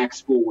impact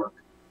schoolwork.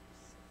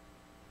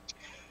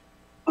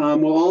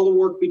 Will all the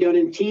work be done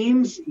in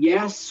Teams?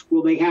 Yes.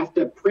 Will they have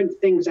to print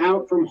things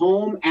out from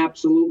home?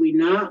 Absolutely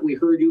not. We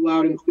heard you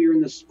loud and clear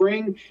in the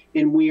spring,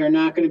 and we are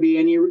not going to be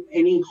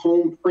any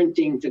home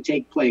printing to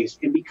take place.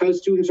 And because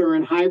students are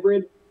in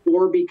hybrid,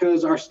 or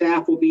because our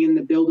staff will be in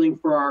the building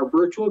for our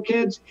virtual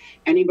kids,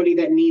 anybody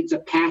that needs a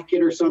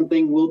packet or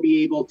something will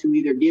be able to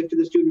either give to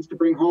the students to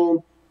bring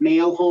home,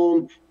 mail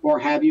home, or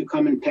have you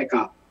come and pick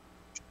up.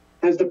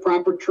 Has the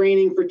proper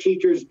training for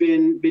teachers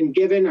been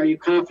given? Are you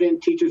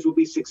confident teachers will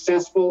be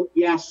successful?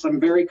 Yes, I'm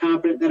very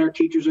confident that our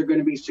teachers are going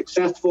to be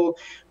successful.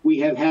 We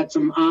have had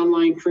some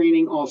online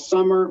training all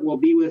summer. We'll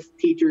be with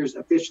teachers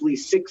officially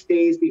 6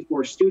 days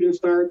before student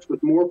starts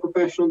with more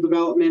professional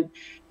development.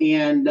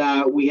 And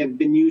we have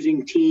been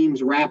using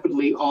Teams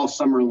rapidly all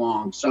summer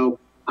long. So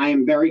I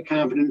am very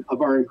confident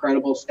of our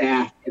incredible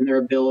staff and their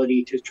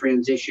ability to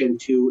transition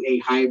to a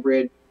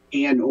hybrid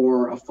and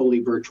or a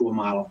fully virtual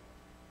model.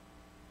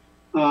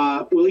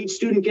 Will each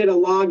student get a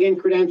login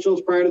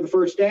credentials prior to the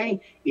first day?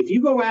 If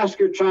you go ask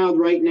your child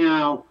right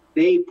now,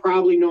 they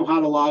probably know how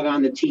to log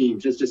on to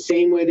Teams. It's the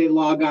same way they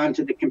log on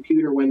to the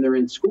computer when they're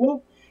in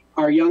school.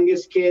 Our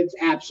youngest kids,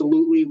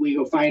 absolutely, we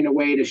will find a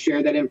way to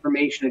share that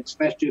information,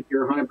 especially if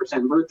you're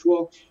 100%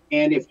 virtual.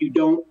 And if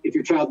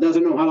your child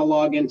doesn't know how to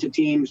log into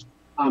Teams,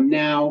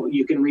 now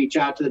you can reach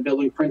out to the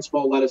building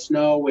principal, let us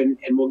know, and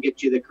we'll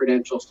get you the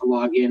credentials to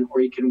log in,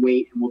 or you can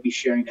wait and we'll be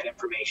sharing that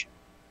information.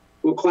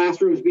 Will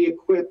classrooms be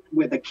equipped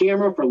with a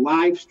camera for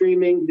live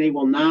streaming? They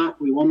will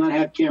not. We will not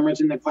have cameras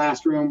in the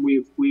classroom.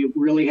 We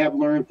really have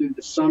learned through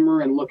the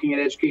summer and looking at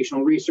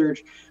educational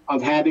research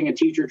of having a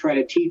teacher try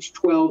to teach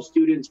 12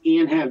 students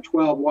and have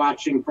 12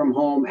 watching from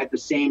home at the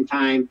same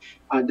time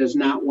does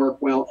not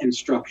work well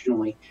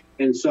instructionally.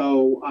 And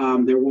so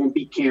there won't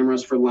be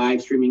cameras for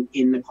live streaming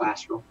in the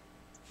classroom.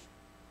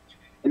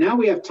 And now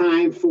we have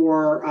time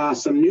for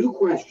some new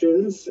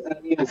questions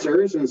and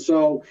answers. And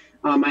so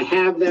I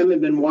have them and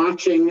been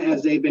watching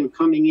as they've been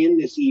coming in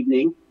this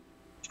evening.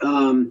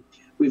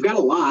 We've got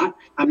a lot.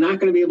 I'm not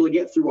going to be able to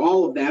get through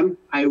all of them.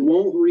 I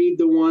won't read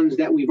the ones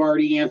that we've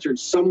already answered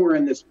somewhere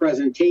in this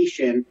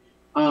presentation.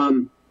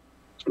 So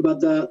some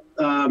of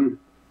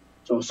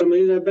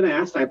these have been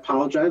asked. I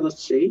apologize.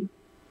 Let's see.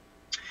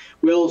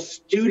 Will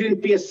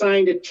student be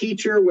assigned a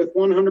teacher with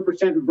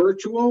 100%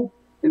 virtual?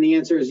 And the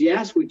answer is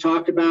yes. We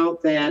talked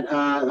about that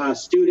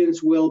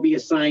students will be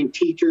assigned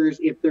teachers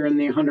if they're in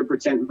the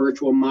 100%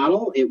 virtual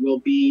model. It will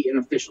be an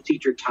official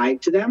teacher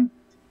tied to them.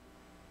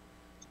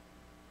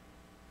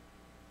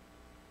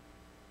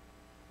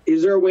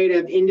 Is there a way to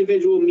have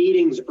individual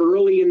meetings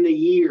early in the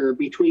year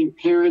between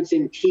parents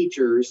and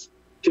teachers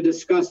to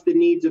discuss the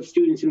needs of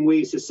students and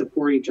ways to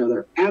support each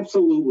other?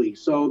 Absolutely.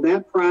 So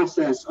that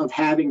process of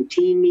having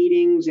team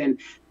meetings and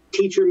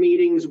teacher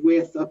meetings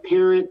with a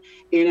parent,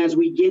 and as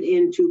we get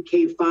into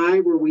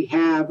K-5 where we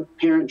have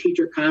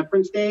parent-teacher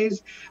conference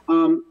days,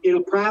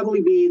 it'll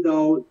probably be,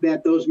 though,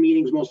 that those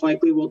meetings most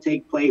likely will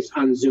take place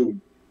on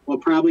Zoom. We'll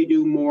probably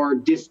do more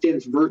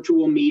distance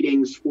virtual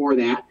meetings for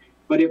that.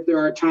 But if there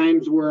are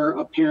times where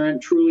a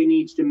parent truly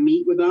needs to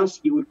meet with us,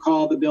 you would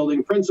call the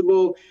building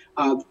principal,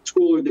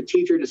 school, or the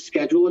teacher to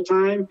schedule a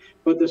time.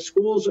 But the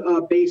schools,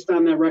 based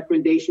on that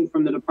recommendation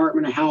from the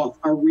Department of Health,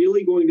 are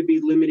really going to be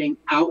limiting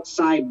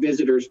outside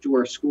visitors to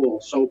our school.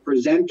 So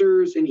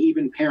presenters and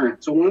even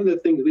parents. So one of the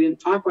things we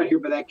didn't talk about here,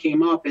 but that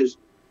came up is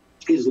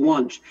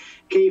lunch.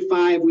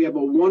 K-5, we have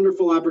a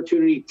wonderful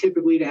opportunity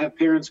typically to have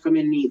parents come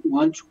in and eat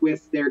lunch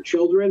with their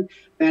children.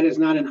 That is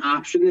not an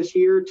option this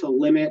year to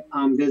limit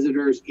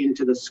visitors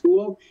into the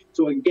school.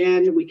 So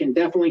again, we can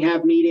definitely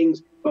have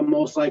meetings, but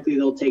most likely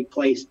they'll take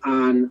place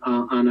on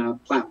a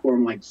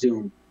platform like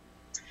Zoom.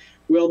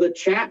 Will the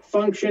chat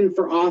function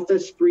for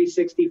Office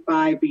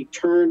 365 be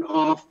turned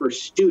off for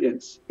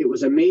students? It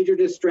was a major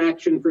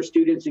distraction for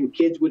students, and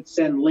kids would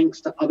send links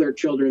to other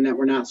children that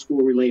were not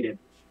school related.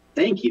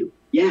 Thank you.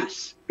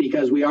 Yes,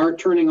 because we are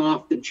turning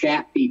off the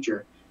chat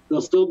feature. They'll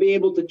still be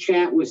able to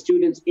chat with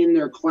students in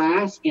their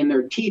class and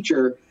their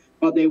teacher,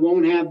 but they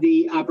won't have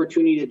the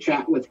opportunity to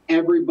chat with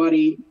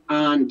everybody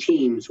on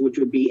Teams, which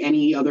would be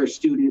any other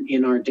student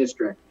in our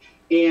district.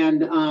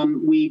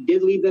 And we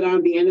did leave that on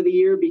at the end of the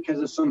year because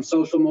of some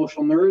social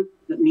emotional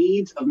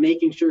needs of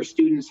making sure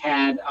students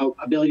had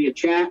ability to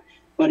chat.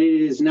 but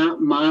it is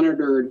not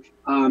monitored.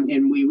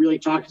 And we really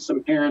talked to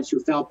some parents who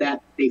felt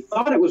that they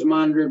thought it was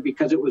monitored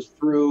because it was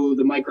through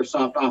the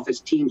Microsoft Office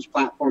Teams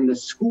platform the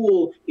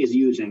school is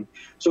using.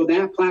 So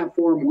that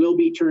platform will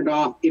be turned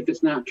off if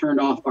it's not turned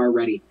off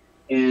already.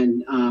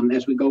 And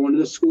as we go into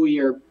the school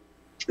year,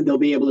 they'll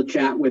be able to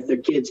chat with their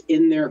kids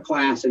in their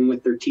class and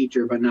with their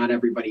teacher, but not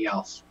everybody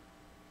else.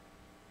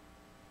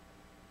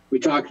 We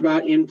talked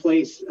about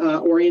in-place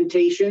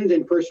orientations,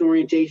 in-person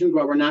orientations.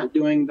 While we're not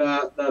doing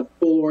the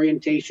full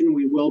orientation,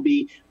 we will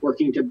be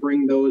working to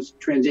bring those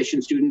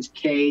transition students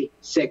K,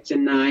 6,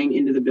 and 9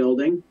 into the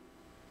building.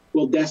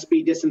 Will desks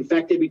be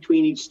disinfected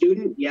between each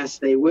student? Yes,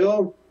 they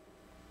will.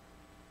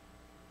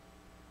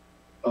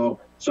 Oh,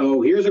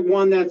 so here's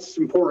one that's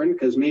important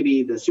because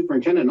maybe the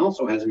superintendent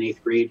also has an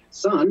 8th grade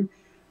son.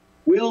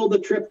 Will the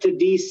trip to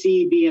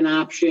DC be an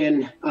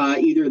option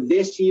either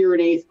this year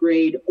in 8th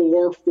grade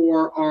or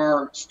for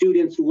our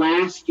students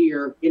last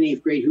year in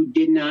 8th grade who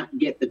did not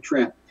get the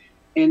trip?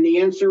 And the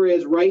answer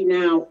is right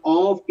now,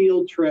 all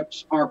field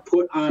trips are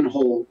put on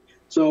hold.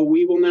 So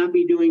we will not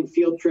be doing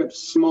field trips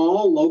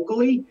small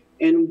locally.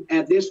 And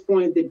at this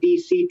point, the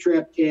DC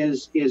trip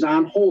is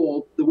on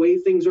hold. The way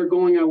things are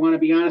going, I want to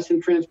be honest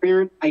and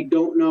transparent. I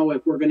don't know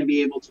if we're going to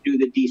be able to do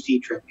the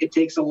DC trip. It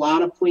takes a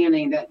lot of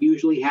planning that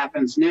usually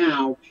happens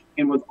now.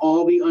 And with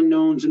all the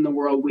unknowns in the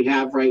world we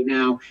have right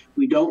now,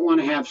 we don't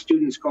want to have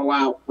students go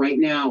out right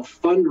now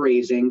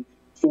fundraising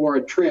for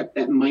a trip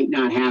that might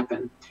not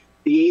happen.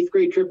 The 8th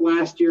grade trip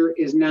last year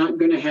is not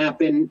going to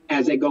happen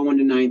as they go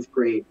into 9th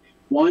grade.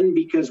 One,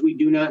 because we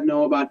do not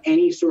know about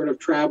any sort of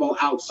travel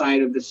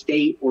outside of the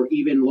state or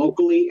even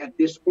locally at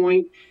this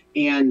point.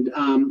 And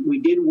we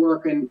did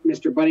work, and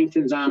Mr.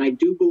 Buddington's on, I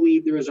do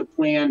believe there is a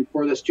plan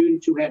for the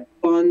students who had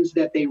funds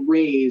that they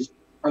raised.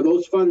 Are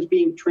those funds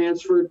being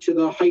transferred to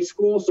the high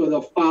school so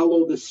they'll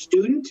follow the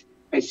student?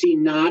 I see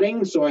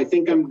nodding, so I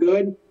think I'm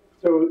good.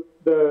 So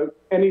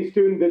any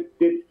student that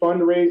did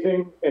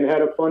fundraising and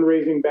had a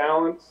fundraising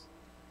balance,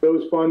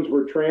 those funds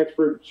were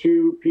transferred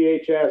to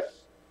PHS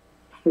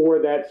for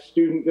that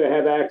student to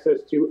have access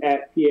to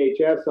at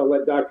PHS. I'll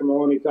let Dr.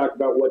 Maloney talk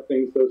about what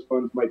things those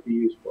funds might be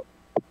used for.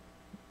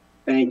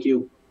 Thank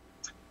you.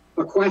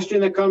 A question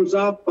that comes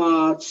up,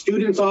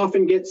 students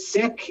often get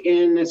sick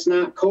and it's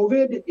not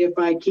COVID. If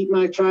I keep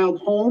my child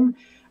home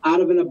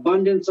out of an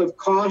abundance of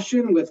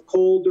caution with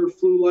cold or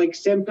flu-like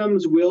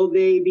symptoms, will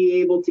they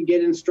be able to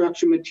get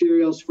instruction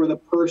materials for the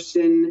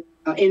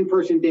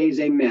in-person days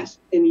they missed?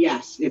 And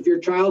yes, if your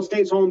child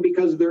stays home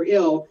because they're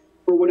ill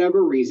for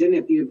whatever reason,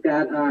 if you've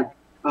got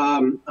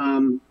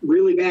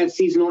really bad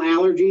seasonal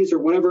allergies or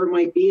whatever it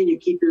might be, and you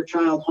keep your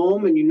child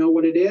home and you know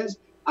what it is,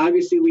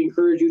 obviously we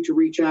encourage you to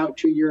reach out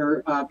to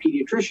your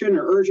pediatrician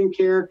or urgent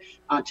care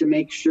to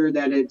make sure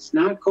that it's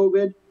not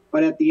COVID.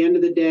 But at the end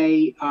of the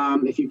day,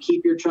 if you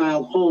keep your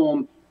child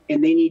home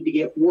and they need to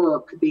get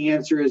work, the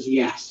answer is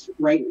yes.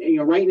 Right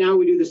now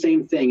we do the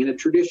same thing. In a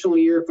traditional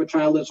year, if a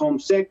child is home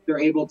sick, they're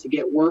able to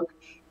get work,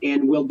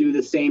 and we'll do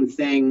the same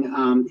thing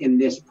in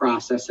this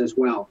process as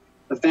well.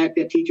 The fact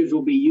that teachers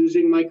will be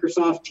using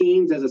Microsoft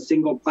Teams as a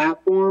single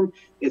platform,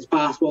 it's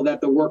possible that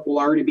the work will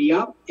already be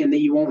up and that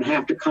you won't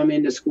have to come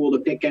into school to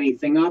pick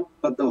anything up,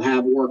 but they'll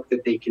have work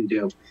that they can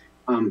do.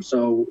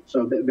 So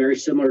very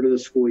similar to the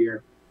school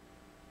year.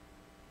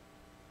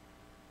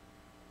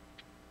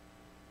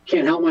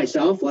 Can't help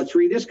myself. Let's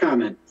read this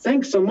comment.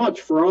 Thanks so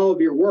much for all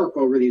of your work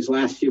over these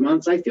last few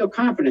months. I feel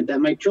confident that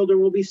my children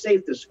will be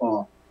safe this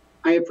fall.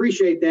 I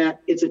appreciate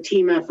that. It's a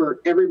team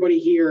effort. Everybody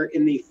here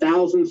in the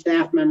 1,000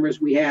 staff members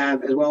we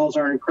have, as well as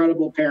our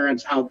incredible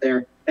parents out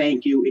there,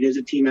 thank you. It is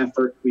a team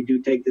effort. We do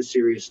take this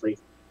seriously.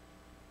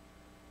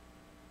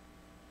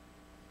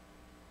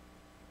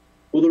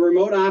 Will the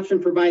remote option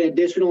provide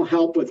additional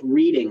help with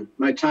reading?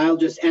 My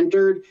child just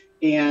entered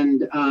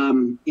and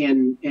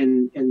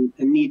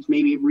needs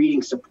maybe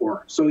reading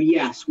support. So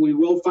yes, we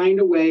will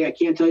find a way. I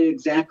can't tell you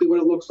exactly what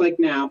it looks like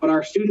now, but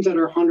our students that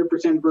are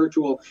 100%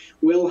 virtual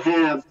will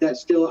have that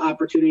still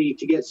opportunity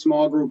to get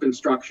small group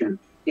instruction.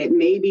 It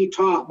may be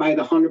taught by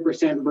the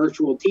 100%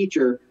 virtual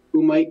teacher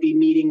who might be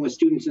meeting with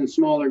students in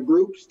smaller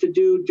groups to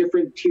do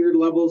different tiered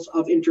levels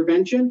of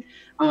intervention,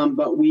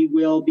 but we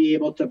will be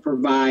able to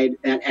provide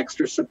that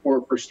extra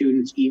support for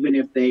students even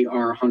if they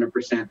are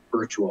 100%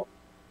 virtual.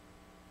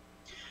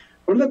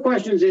 One of the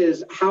questions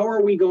is, how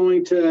are we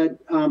going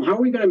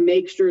to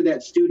make sure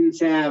that students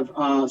have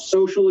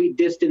socially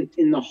distant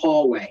in the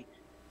hallway?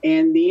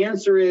 And the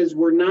answer is,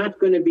 we're not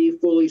going to be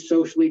fully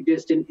socially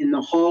distant in the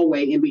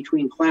hallway in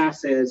between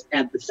classes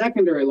at the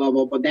secondary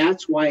level, but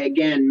that's why,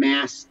 again,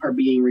 masks are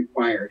being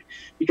required.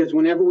 Because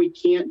whenever we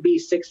can't be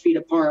 6 feet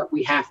apart,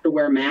 we have to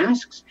wear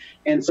masks.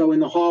 And so in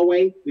the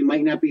hallway, we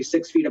might not be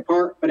 6 feet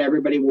apart, but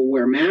everybody will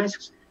wear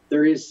masks.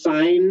 There is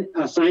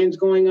signs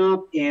going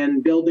up,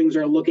 and buildings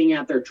are looking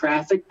at their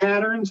traffic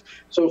patterns.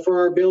 So for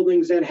our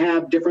buildings that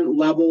have different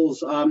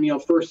levels,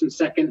 first and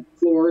second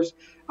floors,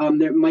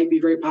 there might be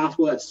very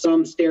possible that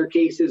some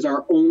staircases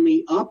are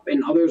only up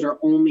and others are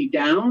only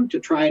down to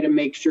try to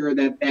make sure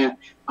that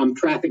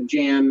traffic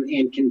jam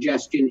and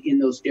congestion in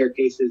those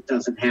staircases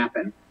doesn't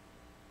happen.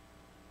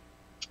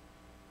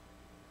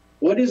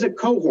 What is a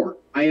cohort?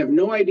 I have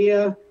no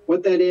idea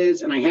what that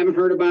is, and I haven't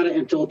heard about it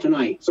until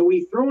tonight. So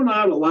we've thrown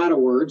out a lot of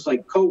words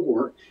like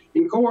cohort,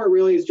 and cohort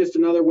really is just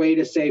another way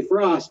to say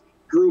for us,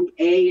 Group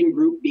A and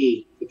Group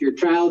B. If your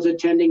child's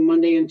attending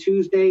Monday and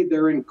Tuesday,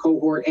 they're in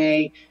cohort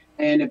A,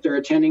 and if they're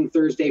attending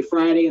Thursday,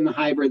 Friday in the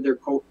hybrid, they're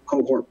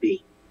cohort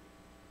B.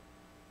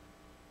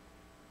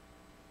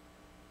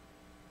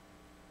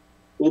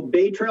 Will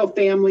Bay Trail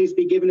families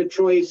be given a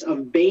choice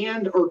of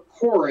band or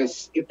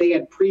chorus if they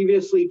had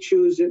previously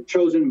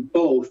chosen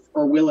both,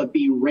 or will it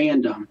be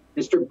random?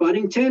 Mr.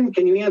 Buddington,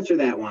 can you answer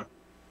that one?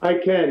 I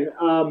can.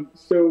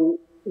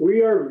 So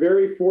we are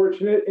very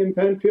fortunate in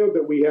Penfield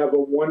that we have a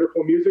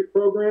wonderful music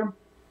program.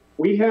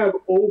 We have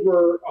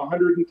over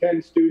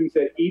 110 students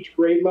at each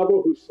grade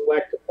level who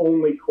select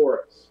only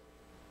chorus.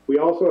 We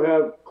also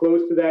have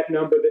close to that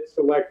number that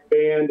select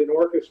band and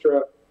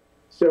orchestra.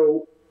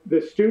 So the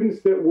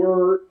students that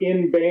were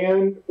in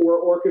band or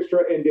orchestra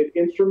and did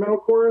instrumental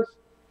chorus,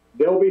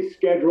 they'll be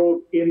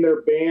scheduled in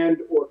their band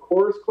or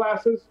chorus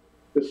classes.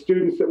 The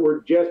students that were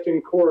just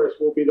in chorus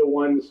will be the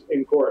ones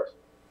in chorus.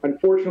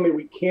 Unfortunately,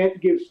 we can't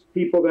give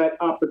people that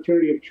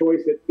opportunity of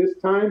choice at this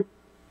time,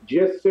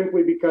 just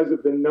simply because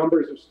of the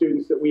numbers of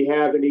students that we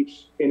have in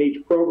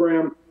each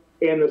program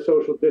and the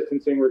social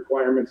distancing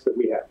requirements that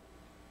we have.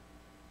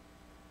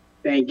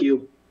 Thank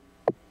you.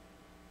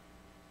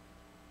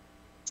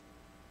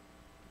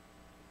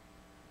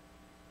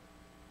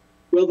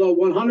 Will the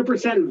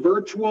 100%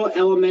 virtual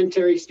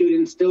elementary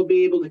students still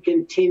be able to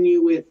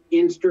continue with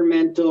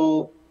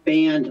instrumental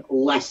band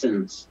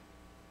lessons?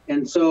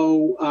 And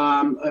so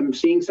I'm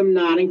seeing some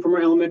nodding from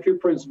our elementary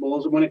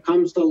principals. When it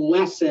comes to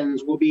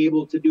lessons, we'll be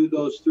able to do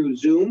those through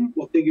Zoom.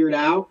 We'll figure it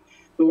out.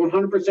 The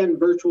 100%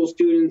 virtual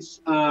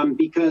students,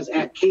 because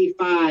at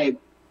K-5,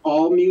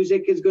 all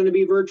music is going to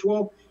be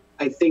virtual.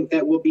 I think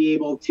that we'll be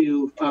able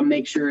to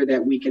make sure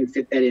that we can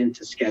fit that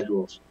into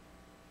schedules.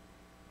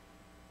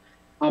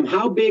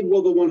 How big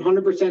will the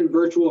 100%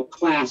 virtual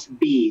class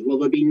be? Will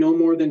there be no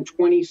more than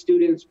 20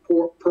 students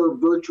per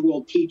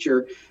virtual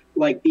teacher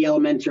like the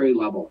elementary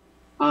level?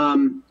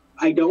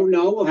 I don't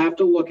know. We'll have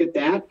to look at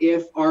that.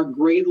 If our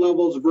grade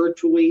levels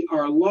virtually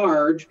are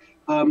large,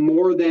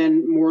 more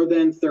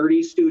than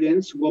 30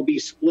 students, we'll be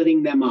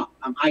splitting them up.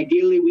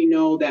 Ideally, we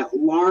know that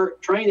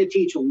trying to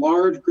teach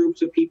large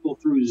groups of people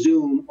through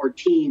Zoom or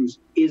Teams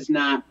is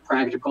not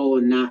practical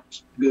and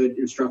not good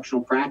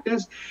instructional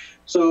practice.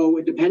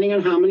 So depending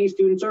on how many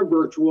students are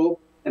virtual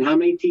and how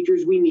many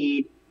teachers we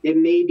need, it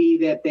may be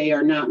that they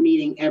are not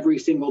meeting every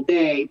single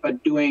day,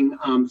 but doing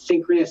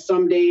synchronous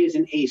some days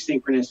and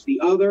asynchronous the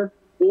other.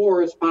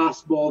 Or it's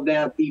possible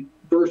that the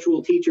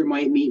virtual teacher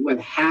might meet with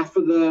half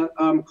of the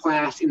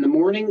class in the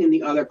morning and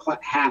the other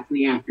half in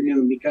the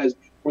afternoon, because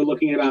we're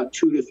looking at about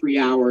 2 to 3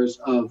 hours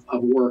of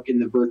work in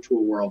the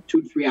virtual world,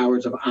 2 to 3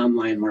 hours of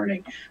online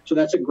learning. So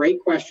that's a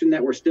great question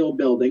that we're still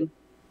building.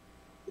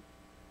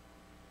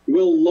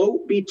 Will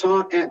LOTE be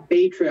taught at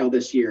Bay Trail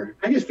this year?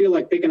 I just feel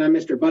like picking on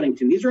Mr.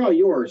 Buddington. These are all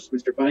yours,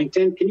 Mr.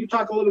 Buddington. Can you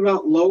talk a little bit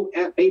about LOTE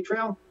at Bay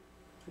Trail?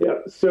 Yeah,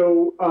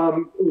 so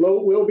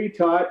LOTE will be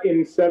taught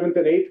in 7th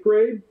and 8th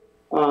grade.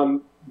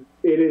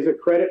 It is a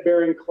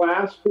credit-bearing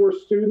class for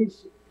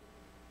students,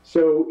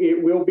 so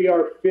it will be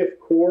our 5th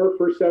core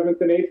for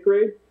 7th and 8th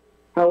grade.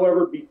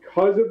 However,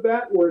 because of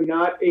that, we're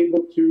not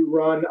able to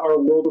run our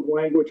World of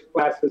Language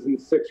classes in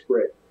 6th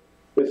grade.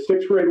 The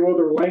 6th grade World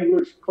of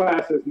Language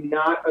class is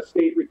not a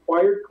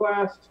state-required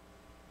class,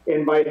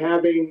 and by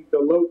having the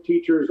LOTE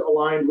teachers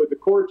aligned with the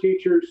core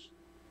teachers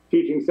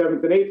teaching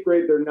 7th and 8th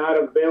grade, they're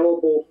not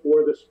available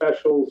for the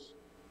specials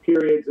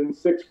periods in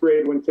 6th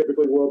grade when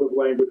typically World of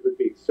Language would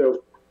be.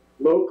 So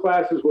LOTE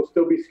classes will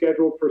still be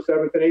scheduled for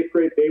 7th and 8th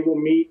grade. They will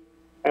meet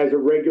as a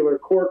regular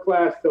core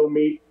class. They'll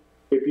meet,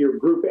 if you're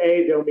Group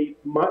A, they'll meet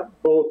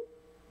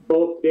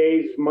both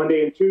days,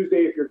 Monday and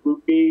Tuesday. If you're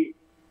Group B,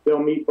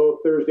 they'll meet both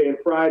Thursday and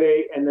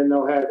Friday, and then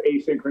they'll have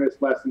asynchronous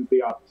lessons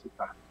the opposite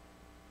time.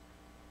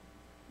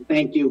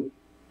 Thank you.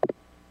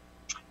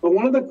 But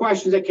one of the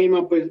questions that came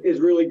up is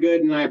really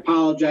good, and I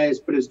apologize,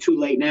 but it's too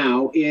late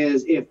now,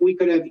 is if we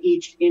could have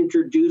each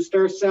introduced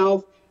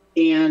ourselves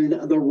and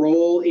the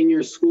role in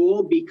your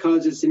school,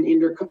 because it's an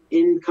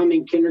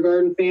incoming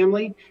kindergarten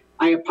family.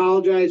 I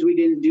apologize we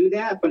didn't do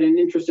that, but in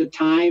the interest of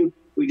time,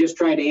 we just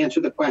tried to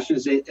answer the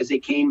questions as they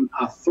came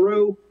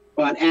through.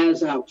 But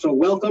so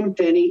welcome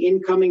to any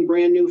incoming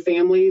brand new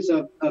families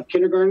of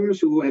kindergartners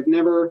who have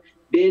never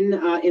been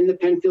in the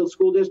Penfield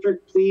School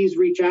District. Please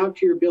reach out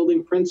to your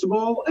building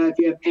principal if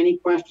you have any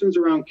questions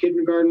around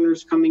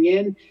kindergartners coming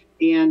in.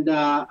 And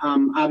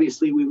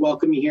obviously, we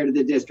welcome you here to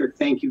the district.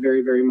 Thank you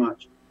very, very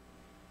much.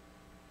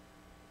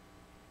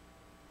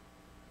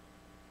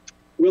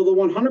 Will the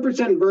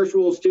 100%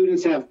 virtual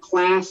students have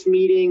class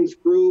meetings,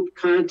 group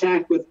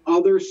contact with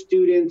other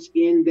students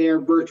in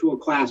their virtual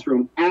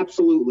classroom?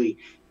 Absolutely.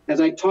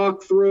 As I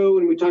talk through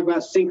and we talk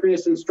about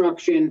synchronous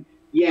instruction,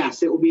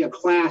 yes, it will be a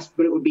class,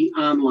 but it would be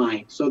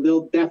online. So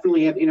they'll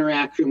definitely have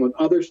interaction with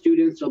other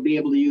students. They'll be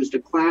able to use the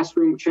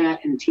classroom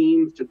chat and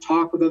Teams to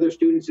talk with other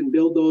students and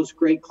build those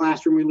great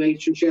classroom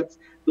relationships.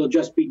 They'll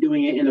just be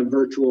doing it in a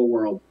virtual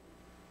world.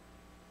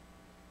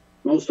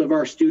 Most of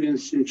our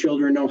students and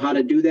children know how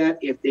to do that.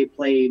 If they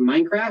play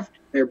Minecraft,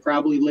 they're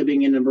probably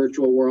living in a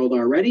virtual world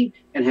already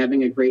and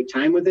having a great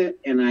time with it.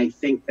 And I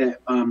think that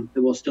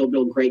they will still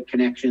build great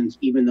connections,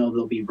 even though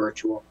they'll be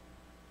virtual.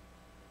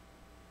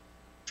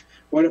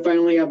 What if I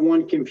only have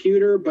one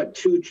computer, but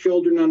 2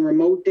 children on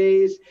remote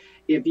days?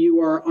 If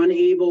you are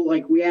unable,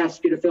 like we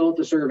ask you to fill out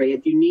the survey,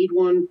 if you need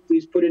one,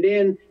 please put it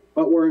in.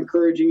 But we're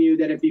encouraging you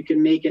that if you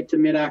can make it to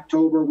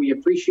mid-October, we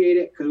appreciate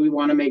it because we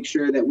want to make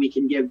sure that we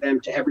can give them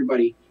to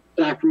everybody.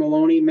 Dr.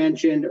 Maloney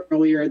mentioned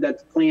earlier that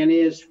the plan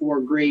is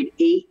for grade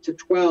 8 to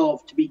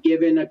 12 to be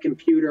given a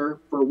computer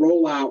for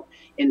rollout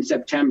in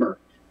September.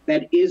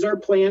 That is our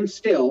plan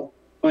still,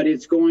 but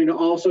it's going to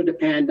also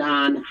depend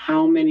on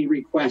how many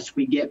requests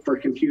we get for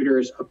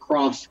computers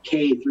across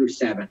K through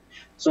 7.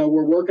 So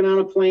we're working on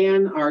a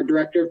plan. Our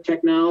Director of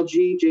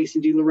Technology, Jason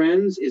D.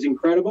 Lorenz, is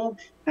incredible,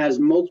 has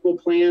multiple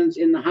plans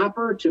in the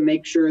hopper to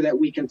make sure that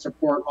we can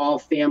support all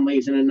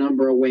families in a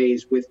number of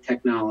ways with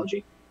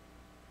technology.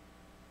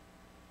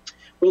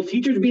 Will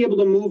teachers be able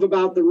to move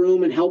about the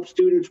room and help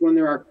students when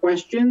there are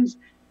questions?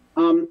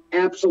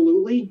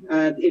 Absolutely.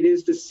 It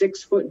is the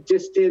 6-foot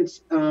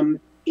distance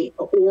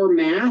or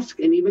mask,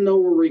 and even though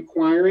we're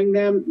requiring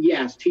them,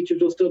 yes,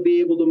 teachers will still be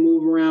able to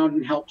move around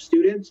and help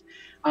students.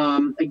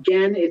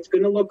 Again, it's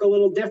going to look a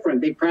little different.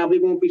 They probably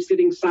won't be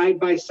sitting side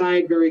by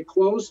side very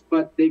close,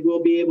 but they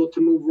will be able to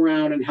move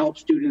around and help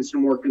students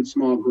and work in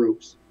small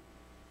groups.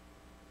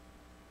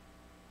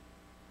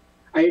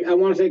 I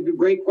want to say a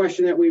great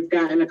question that we've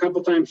gotten a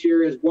couple times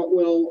here is what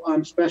will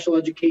special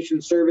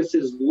education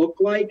services look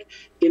like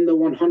in the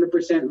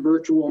 100%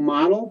 virtual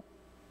model?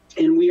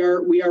 And we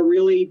are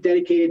really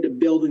dedicated to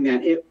building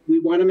that. We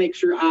want to make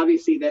sure,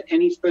 obviously, that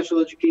any special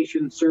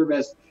education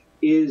service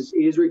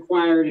is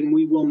required and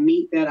we will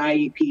meet that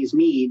IEP's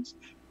needs.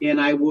 And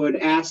I would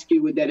ask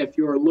you that if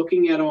you're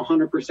looking at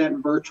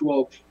 100%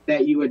 virtual,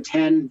 that you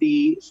attend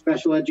the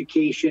special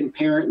education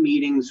parent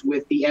meetings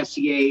with the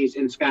SEAs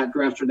and Scott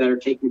Dresser that are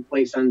taking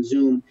place on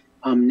Zoom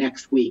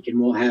next week. And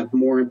we'll have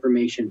more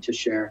information to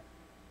share.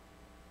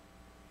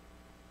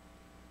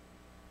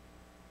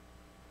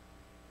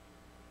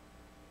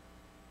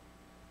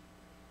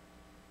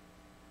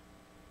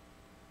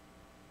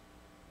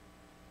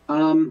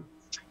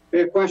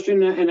 A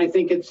question, and I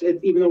think it's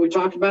even though we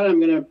talked about it, I'm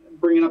going to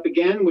bring it up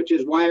again, which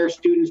is why are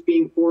students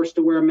being forced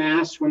to wear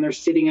masks when they're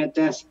sitting at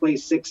desks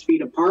placed 6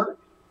 feet apart?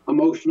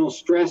 Emotional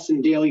stress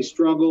and daily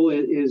struggle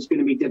is going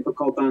to be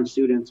difficult on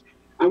students.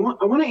 I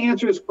want to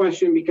answer this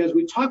question because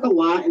we talk a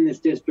lot in this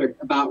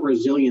district about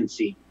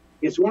resiliency.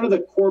 It's one of the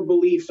core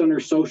beliefs under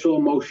social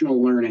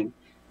emotional learning.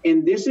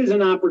 And this is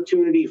an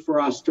opportunity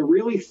for us to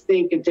really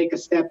think and take a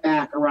step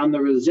back around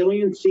the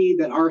resiliency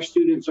that our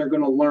students are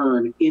going to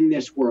learn in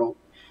this world.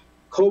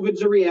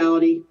 COVID's a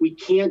reality. We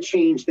can't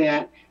change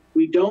that.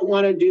 We don't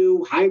want to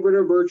do hybrid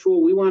or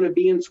virtual. We want to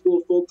be in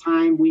school full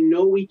time. We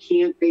know we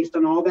can't based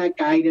on all that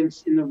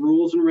guidance in the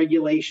rules and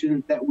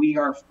regulations that we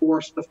are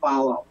forced to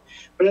follow.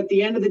 But at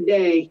the end of the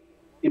day,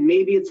 and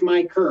maybe it's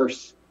my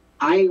curse,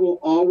 I will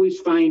always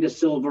find a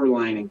silver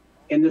lining.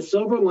 And the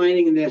silver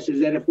lining in this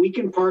is that if we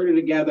can partner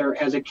together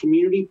as a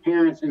community,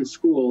 parents, and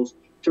schools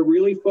to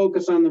really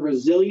focus on the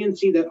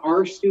resiliency that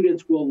our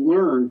students will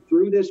learn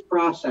through this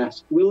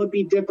process. Will it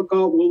be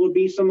difficult? Will it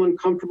be some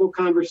uncomfortable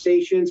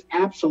conversations?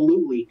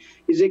 Absolutely.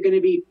 Is it going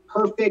to be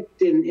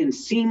perfect and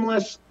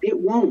seamless? It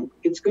won't.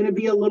 It's going to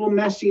be a little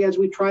messy as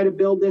we try to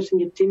build this and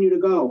continue to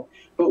go.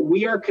 But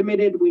we are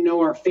committed. We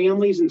know our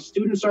families and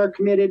students are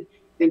committed.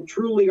 And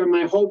truly,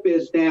 my hope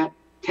is that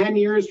 10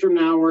 years from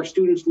now, our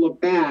students look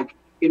back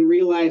and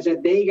realize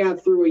that they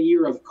got through a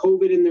year of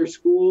COVID in their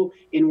school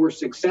and were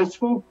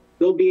successful.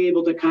 They'll be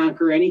able to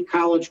conquer any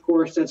college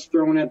course that's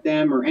thrown at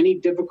them or any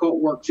difficult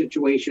work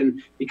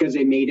situation because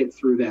they made it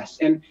through this.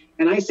 And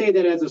I say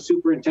that as a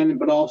superintendent,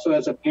 but also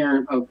as a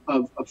parent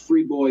of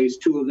 3 boys,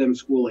 2 of them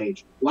school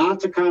age.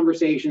 Lots of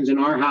conversations in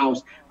our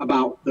house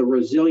about the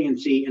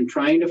resiliency and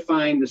trying to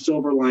find the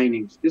silver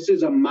linings. This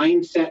is a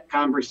mindset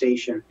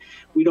conversation.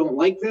 We don't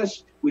like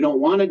this. We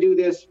don't want to do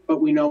this, but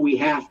we know we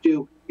have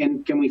to.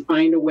 And can we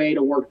find a way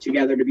to work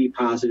together to be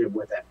positive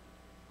with it?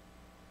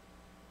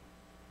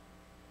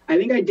 I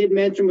think I did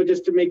mention, but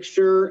just to make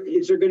sure,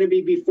 is there going to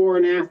be before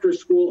and after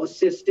school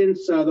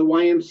assistance, the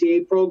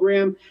YMCA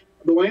program?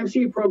 The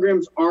YMCA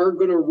programs are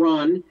going to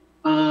run,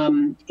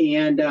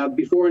 and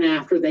before and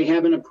after, they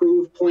have an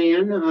approved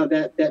plan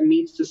that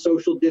meets the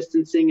social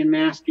distancing and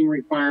masking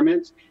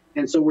requirements.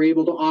 And so we're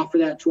able to offer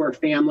that to our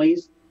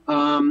families.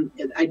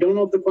 I don't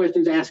know if the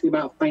question is asking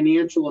about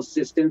financial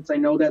assistance. I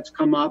know that's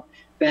come up.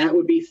 That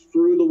would be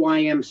through the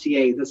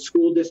YMCA. The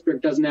school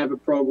district doesn't have a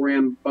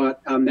program,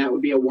 but that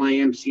would be a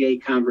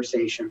YMCA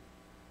conversation.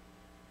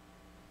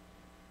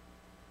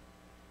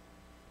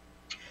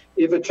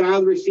 If a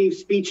child received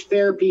speech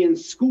therapy in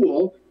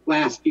school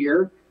last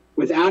year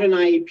without an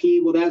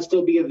IEP, will that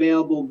still be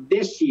available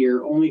this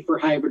year only for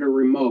hybrid or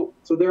remote?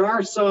 So there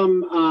are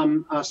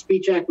some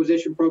speech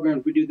acquisition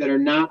programs we do that are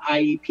not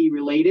IEP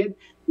related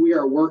We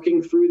are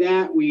working through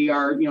that. We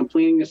are,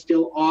 planning to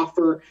still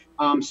offer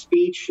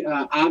speech,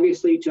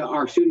 obviously, to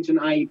our students in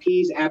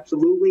IEPs,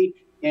 absolutely.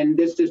 And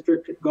this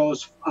district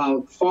goes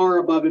far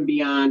above and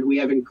beyond. We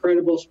have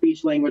incredible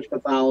speech language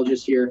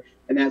pathologists here,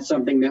 and that's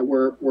something that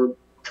we're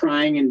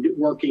trying and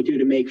working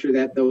to make sure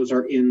that those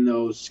are in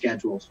those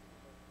schedules.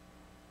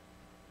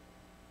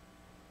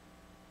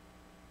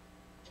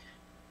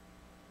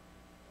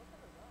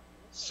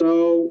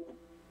 So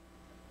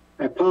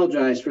I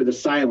apologize for the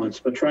silence,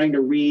 but trying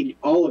to read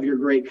all of your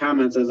great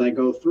comments as I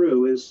go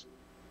through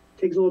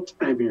takes a little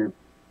time here.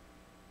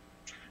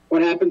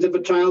 What happens if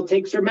a child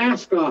takes their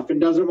mask off and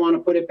doesn't want to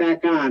put it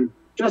back on?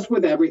 Just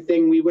with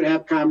everything, we would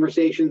have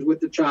conversations with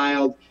the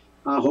child.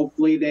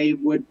 Hopefully they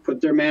would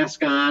put their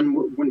mask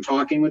on when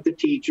talking with the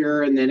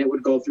teacher, and then it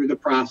would go through the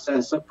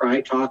process of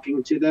probably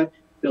talking to the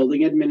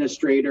building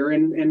administrator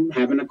and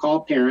having to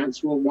call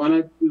parents. We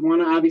want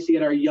to obviously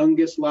at our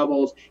youngest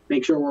levels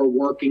make sure we're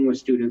working with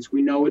students.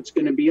 We know it's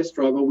going to be a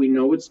struggle. We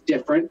know it's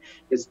different.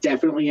 It's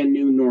definitely a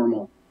new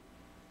normal.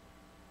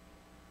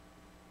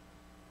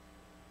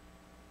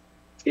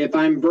 If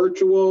I'm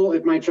virtual,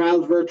 if my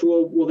child's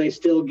virtual, will they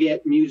still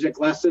get music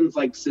lessons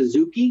like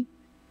Suzuki?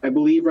 I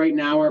believe right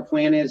now our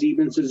plan is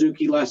even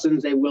Suzuki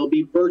lessons, they will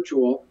be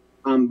virtual,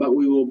 but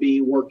we will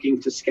be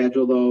working to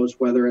schedule those,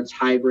 whether it's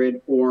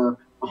hybrid or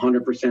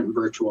 100%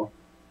 virtual.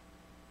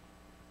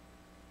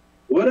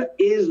 What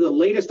is the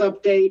latest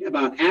update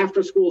about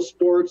after-school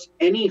sports?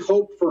 Any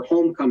hope for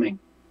homecoming?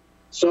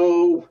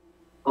 So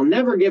I'll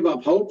never give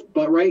up hope,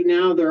 but right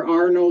now there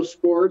are no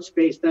sports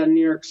based on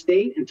New York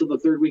State until the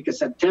third week of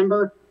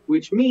September,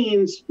 which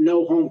means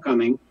no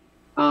homecoming.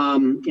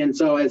 And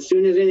so as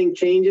soon as anything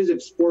changes,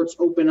 if sports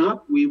open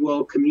up, we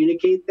will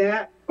communicate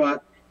that.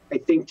 But I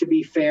think, to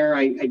be fair,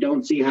 I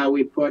don't see how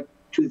we put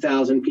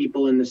 2,000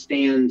 people in the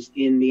stands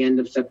in the end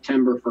of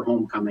September for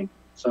homecoming.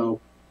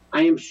 So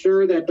I am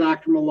sure that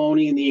Dr.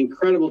 Maloney and the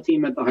incredible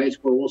team at the high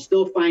school will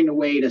still find a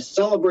way to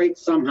celebrate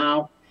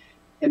somehow.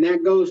 And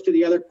that goes to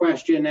the other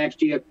question,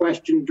 actually a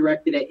question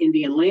directed at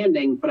Indian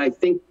Landing, but I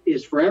think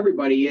is for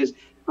everybody is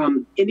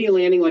Indian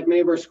Landing, like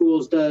many of our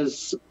schools,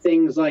 does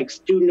things like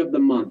Student of the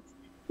Month.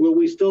 Will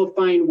we still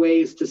find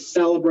ways to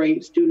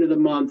celebrate Student of the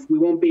Month? We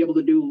won't be able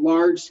to do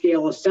large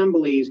scale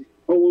assemblies,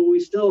 but will we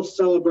still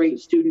celebrate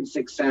student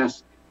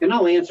success? And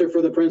I'll answer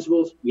for the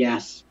principals,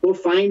 yes. We'll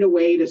find a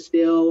way to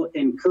still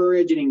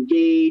encourage and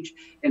engage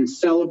and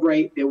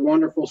celebrate the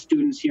wonderful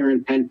students here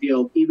in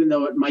Penfield, even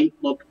though it might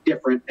look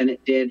different than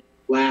it did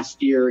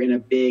last year in a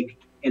big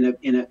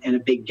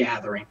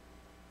gathering.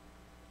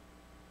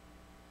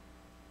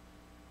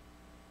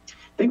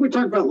 I think we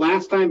talked about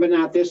last time, but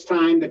not this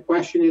time. The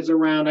question is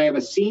around, I have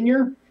a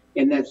senior,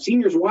 and that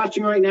senior's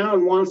watching right now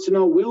and wants to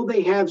know, will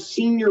they have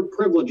senior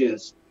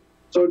privileges?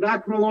 So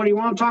Dr. Maloney, you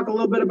want to talk a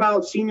little bit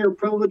about senior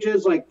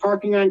privileges like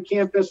parking on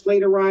campus,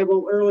 late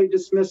arrival, early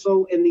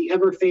dismissal, and the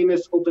ever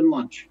famous open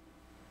lunch?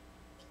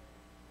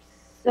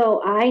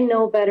 So I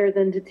know better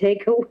than to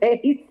take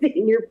away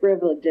senior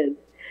privileges.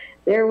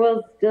 There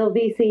will still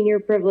be senior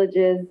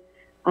privileges.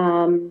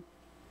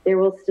 There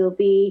will still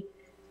be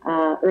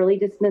early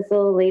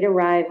dismissal, late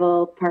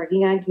arrival,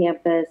 parking on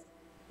campus,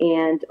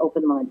 and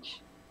open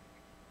lunch.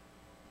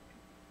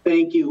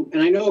 Thank you.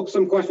 And I know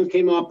some questions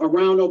came up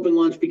around open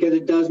lunch because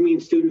it does mean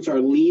students are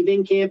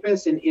leaving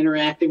campus and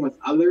interacting with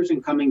others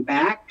and coming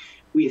back.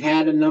 We've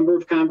had a number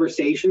of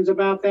conversations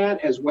about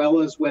that, as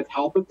well as with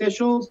health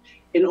officials.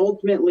 And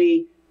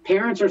ultimately,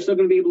 parents are still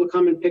going to be able to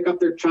come and pick up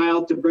their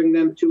child to bring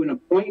them to an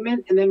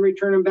appointment and then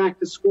return them back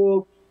to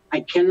school. I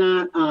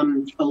cannot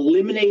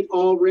eliminate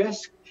all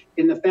risk.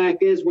 And the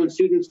fact is, when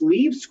students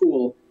leave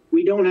school,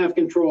 we don't have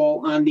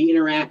control on the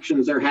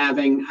interactions they're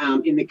having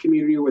in the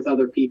community or with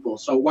other people.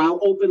 So while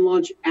open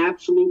lunch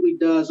absolutely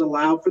does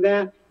allow for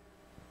that,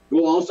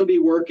 we'll also be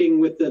working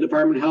with the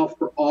Department of Health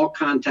for all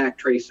contact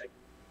tracing.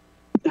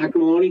 Dr.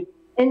 Maloney?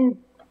 And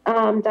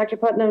Dr.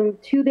 Putnam,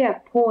 to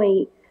that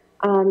point,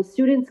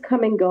 students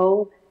come and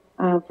go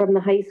from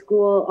the high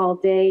school all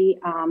day.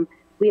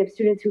 We have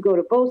students who go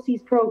to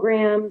BOCES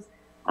programs.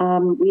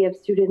 We have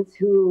students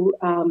who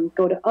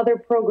go to other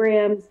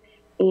programs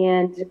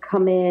and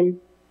come in.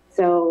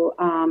 So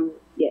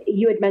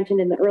you had mentioned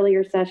in the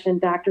earlier session,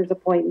 doctor's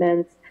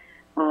appointments,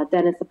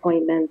 dentist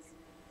appointments.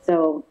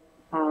 So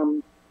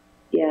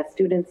yeah,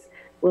 students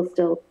will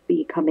still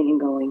be coming and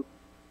going.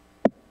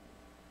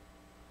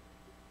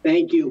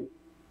 Thank you.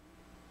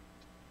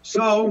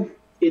 So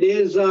it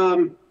is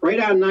right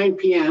on 9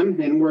 p.m.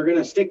 and we're going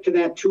to stick to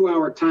that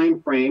 2-hour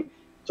time frame.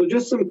 So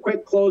just some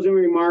quick closing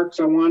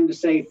remarks. I wanted to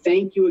say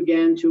thank you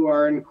again to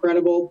our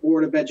incredible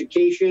Board of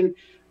Education.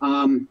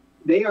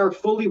 They are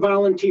fully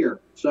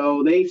volunteer,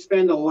 so they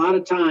spend a lot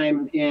of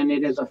time, and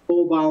it is a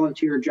full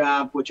volunteer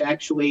job, which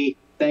actually,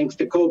 thanks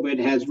to COVID,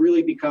 has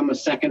really become a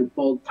second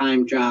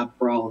full-time job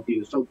for all of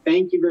you. So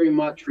thank you very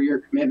much for your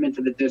commitment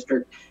to the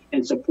district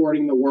and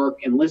supporting the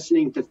work and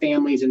listening to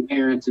families and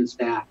parents and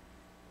staff.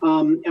 I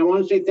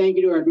want to say thank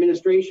you to our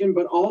administration,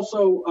 but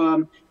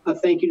also a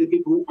thank you to the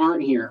people who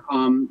aren't here.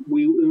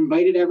 We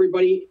invited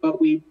everybody, but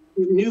we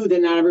knew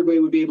that not everybody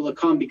would be able to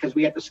come because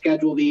we have to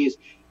schedule these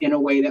in a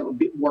way that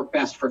would work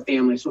best for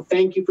families. So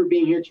thank you for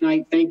being here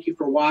tonight. Thank you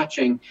for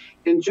watching.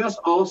 And just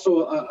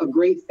also a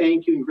great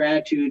thank you and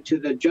gratitude to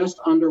the just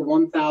under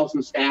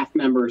 1,000 staff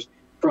members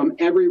from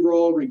every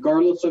role,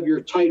 regardless of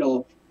your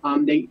title.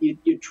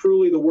 You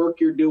truly, the work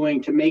you're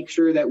doing to make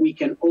sure that we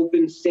can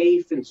open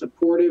safe and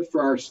supportive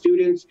for our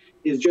students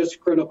is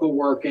just critical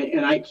work.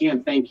 And I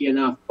can't thank you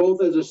enough,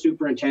 both as a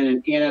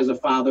superintendent and as a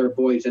father of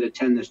boys that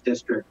attend this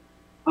district.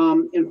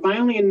 And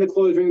finally, in the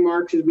closing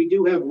remarks, is we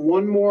do have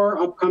one more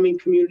upcoming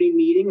community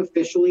meeting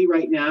officially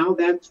right now.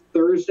 That's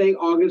Thursday,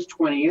 August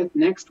 20th,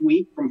 next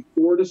week from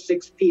 4 to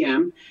 6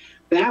 p.m.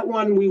 That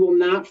one, we will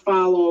not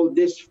follow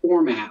this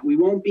format. We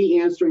won't be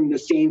answering the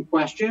same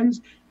questions.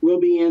 We'll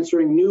be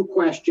answering new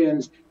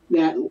questions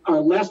that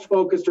are less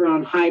focused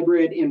around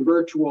hybrid and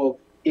virtual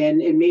and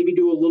maybe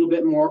do a little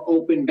bit more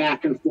open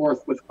back and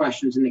forth with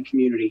questions in the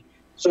community.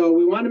 So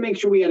we want to make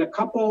sure we had a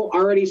couple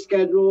already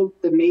scheduled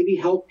to maybe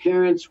help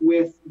parents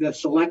with the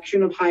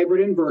selection of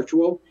hybrid and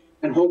virtual,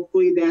 and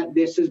hopefully that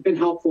this has been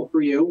helpful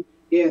for you.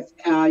 If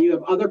you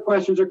have other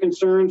questions or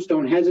concerns,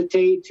 don't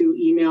hesitate to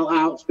email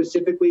out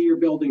specifically your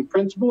building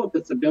principal. If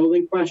it's a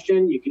building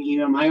question, you can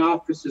email my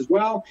office as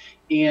well,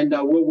 and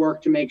we'll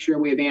work to make sure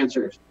we have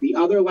answers. The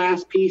other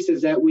last piece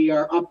is that we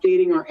are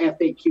updating our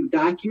FAQ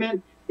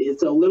document.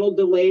 It's a little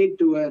delayed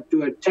due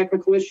to a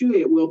technical issue.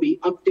 It will be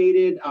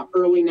updated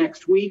early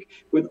next week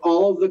with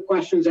all of the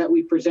questions that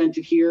we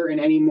presented here and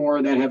any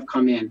more that have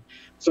come in.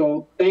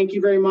 So thank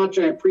you very much.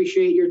 I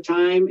appreciate your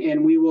time,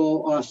 and we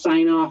will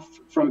sign off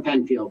from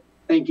Penfield.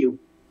 Thank you.